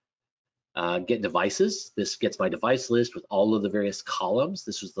 Get devices. This gets my device list with all of the various columns.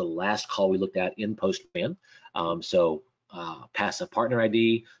 This was the last call we looked at in Postman. Pass a partner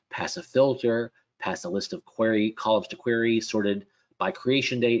ID, pass a filter, pass a list of query columns to query sorted by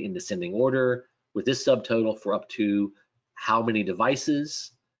creation date in descending order with this subtotal for up to how many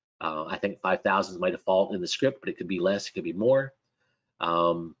devices. I think 5,000 is my default in the script, but it could be less, it could be more.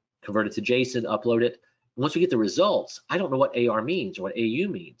 Convert it to JSON, upload it. Once we get the results, I don't know what AR means or what AU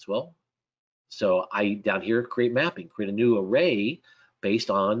means. Well, so I down here create mapping, create a new array based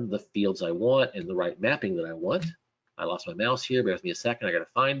on the fields I want and the right mapping that I want. I lost my mouse here, bear with me a second, I gotta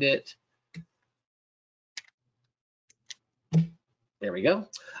find it. There we go.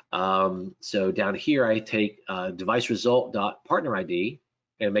 So down here I take device result dot partner ID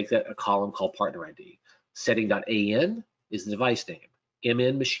and make that a column called partner ID. Setting.an is the device name.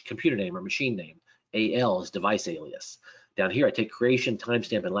 MN computer name or machine name. AL is device alias. Down here I take creation,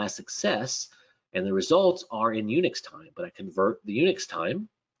 timestamp, and last success, and the results are in Unix time, but I convert the Unix time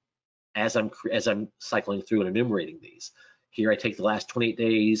as I'm cycling through and enumerating these. Here I take the last 28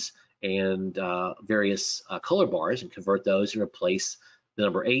 days and various color bars and convert those and replace the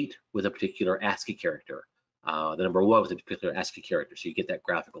number 8 with a particular ASCII character, the number 1 with a particular ASCII character, so you get that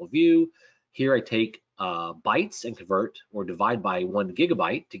graphical view. Here I take bytes and convert or divide by 1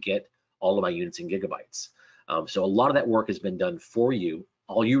 gigabyte to get all of my units in gigabytes. So a lot of that work has been done for you.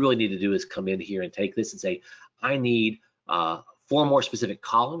 All you really need to do is come in here and take this and say, I need 4 more specific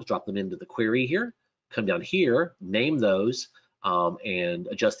columns, drop them into the query here, come down here, name those, and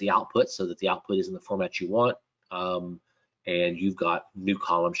adjust the output so that the output is in the format you want, and you've got new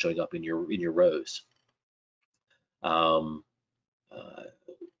columns showing up in your rows.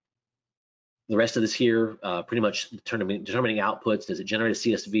 The rest of this here, pretty much determining outputs. Does it generate a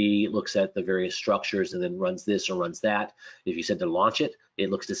CSV? It looks at the various structures and then runs this or runs that. If you said to launch it, it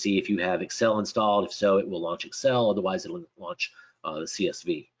looks to see if you have Excel installed. If so, it will launch Excel. Otherwise, it'll launch the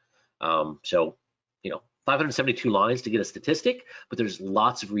CSV. So, 572 lines to get a statistic, but there's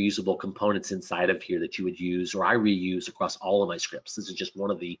lots of reusable components inside of here that you would use, or I reuse across all of my scripts. This is just one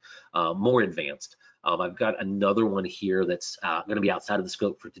of the more advanced. I've got another one here that's going to be outside of the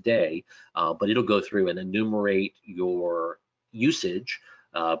scope for today, but it'll go through and enumerate your usage,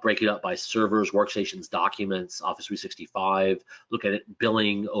 break it up by servers, workstations, documents, Office 365, look at it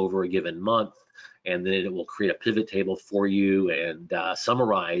billing over a given month, and then it will create a pivot table for you and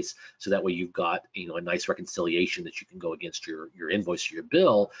summarize, so that way you've got a nice reconciliation that you can go against your invoice or your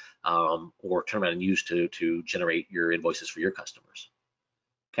bill, or turn around and use to generate your invoices for your customers.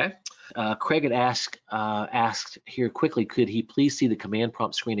 Okay. Craig had asked here quickly, could he please see the command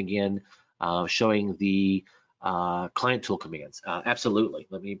prompt screen again, showing the client tool commands? Absolutely.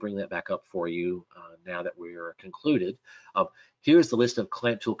 Let me bring that back up for you now that we're concluded. Here's the list of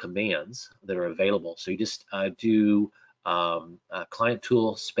client tool commands that are available. So you just do client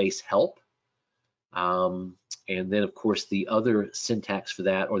tool space help. And then, of course, the other syntax for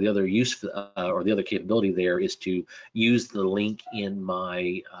that, or the other use for, or the other capability there, is to use the link in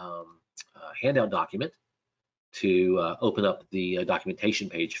my handout document to open up the documentation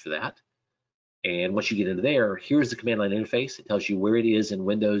page for that. And once you get into there, here's the command line interface. It tells you where it is in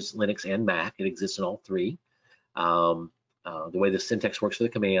Windows, Linux, and Mac. It exists in all three. The way the syntax works for the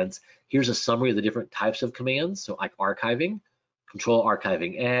commands. Here's a summary of the different types of commands. So like archiving, control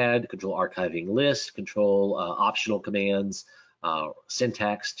archiving add, control archiving list, control optional commands,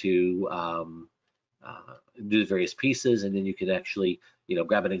 syntax to do the various pieces, and then you can actually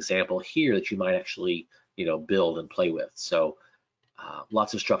grab an example here that you might actually build and play with. So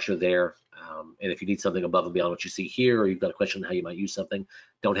lots of structure there, and if you need something above and beyond what you see here, or you've got a question on how you might use something,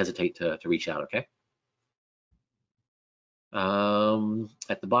 don't hesitate to reach out. Okay.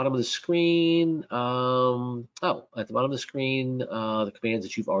 At the bottom of the screen, at the bottom of the screen, the commands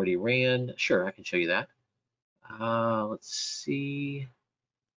that you've already ran. Sure, I can show you that. Let's see.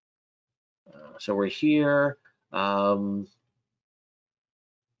 So we're here.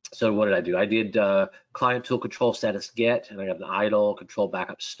 So what did I do? I did client tool control status get, and I got the idle control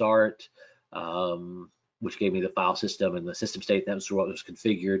backup start, which gave me the file system and the system state. That was what was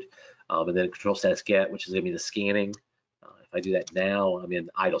configured. And then control status get, which is giving me the scanning. If I do that now, I'm in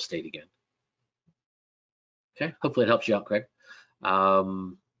idle state again. Okay, hopefully it helps you out, Craig.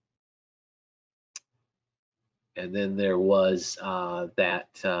 And then there was that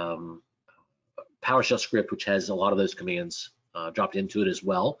PowerShell script, which has a lot of those commands dropped into it as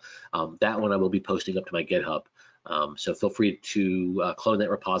well. That one I will be posting up to my GitHub. So feel free to clone that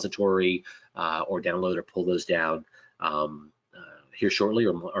repository or download or pull those down here shortly,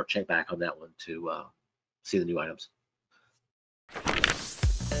 or check back on that one to see the new items.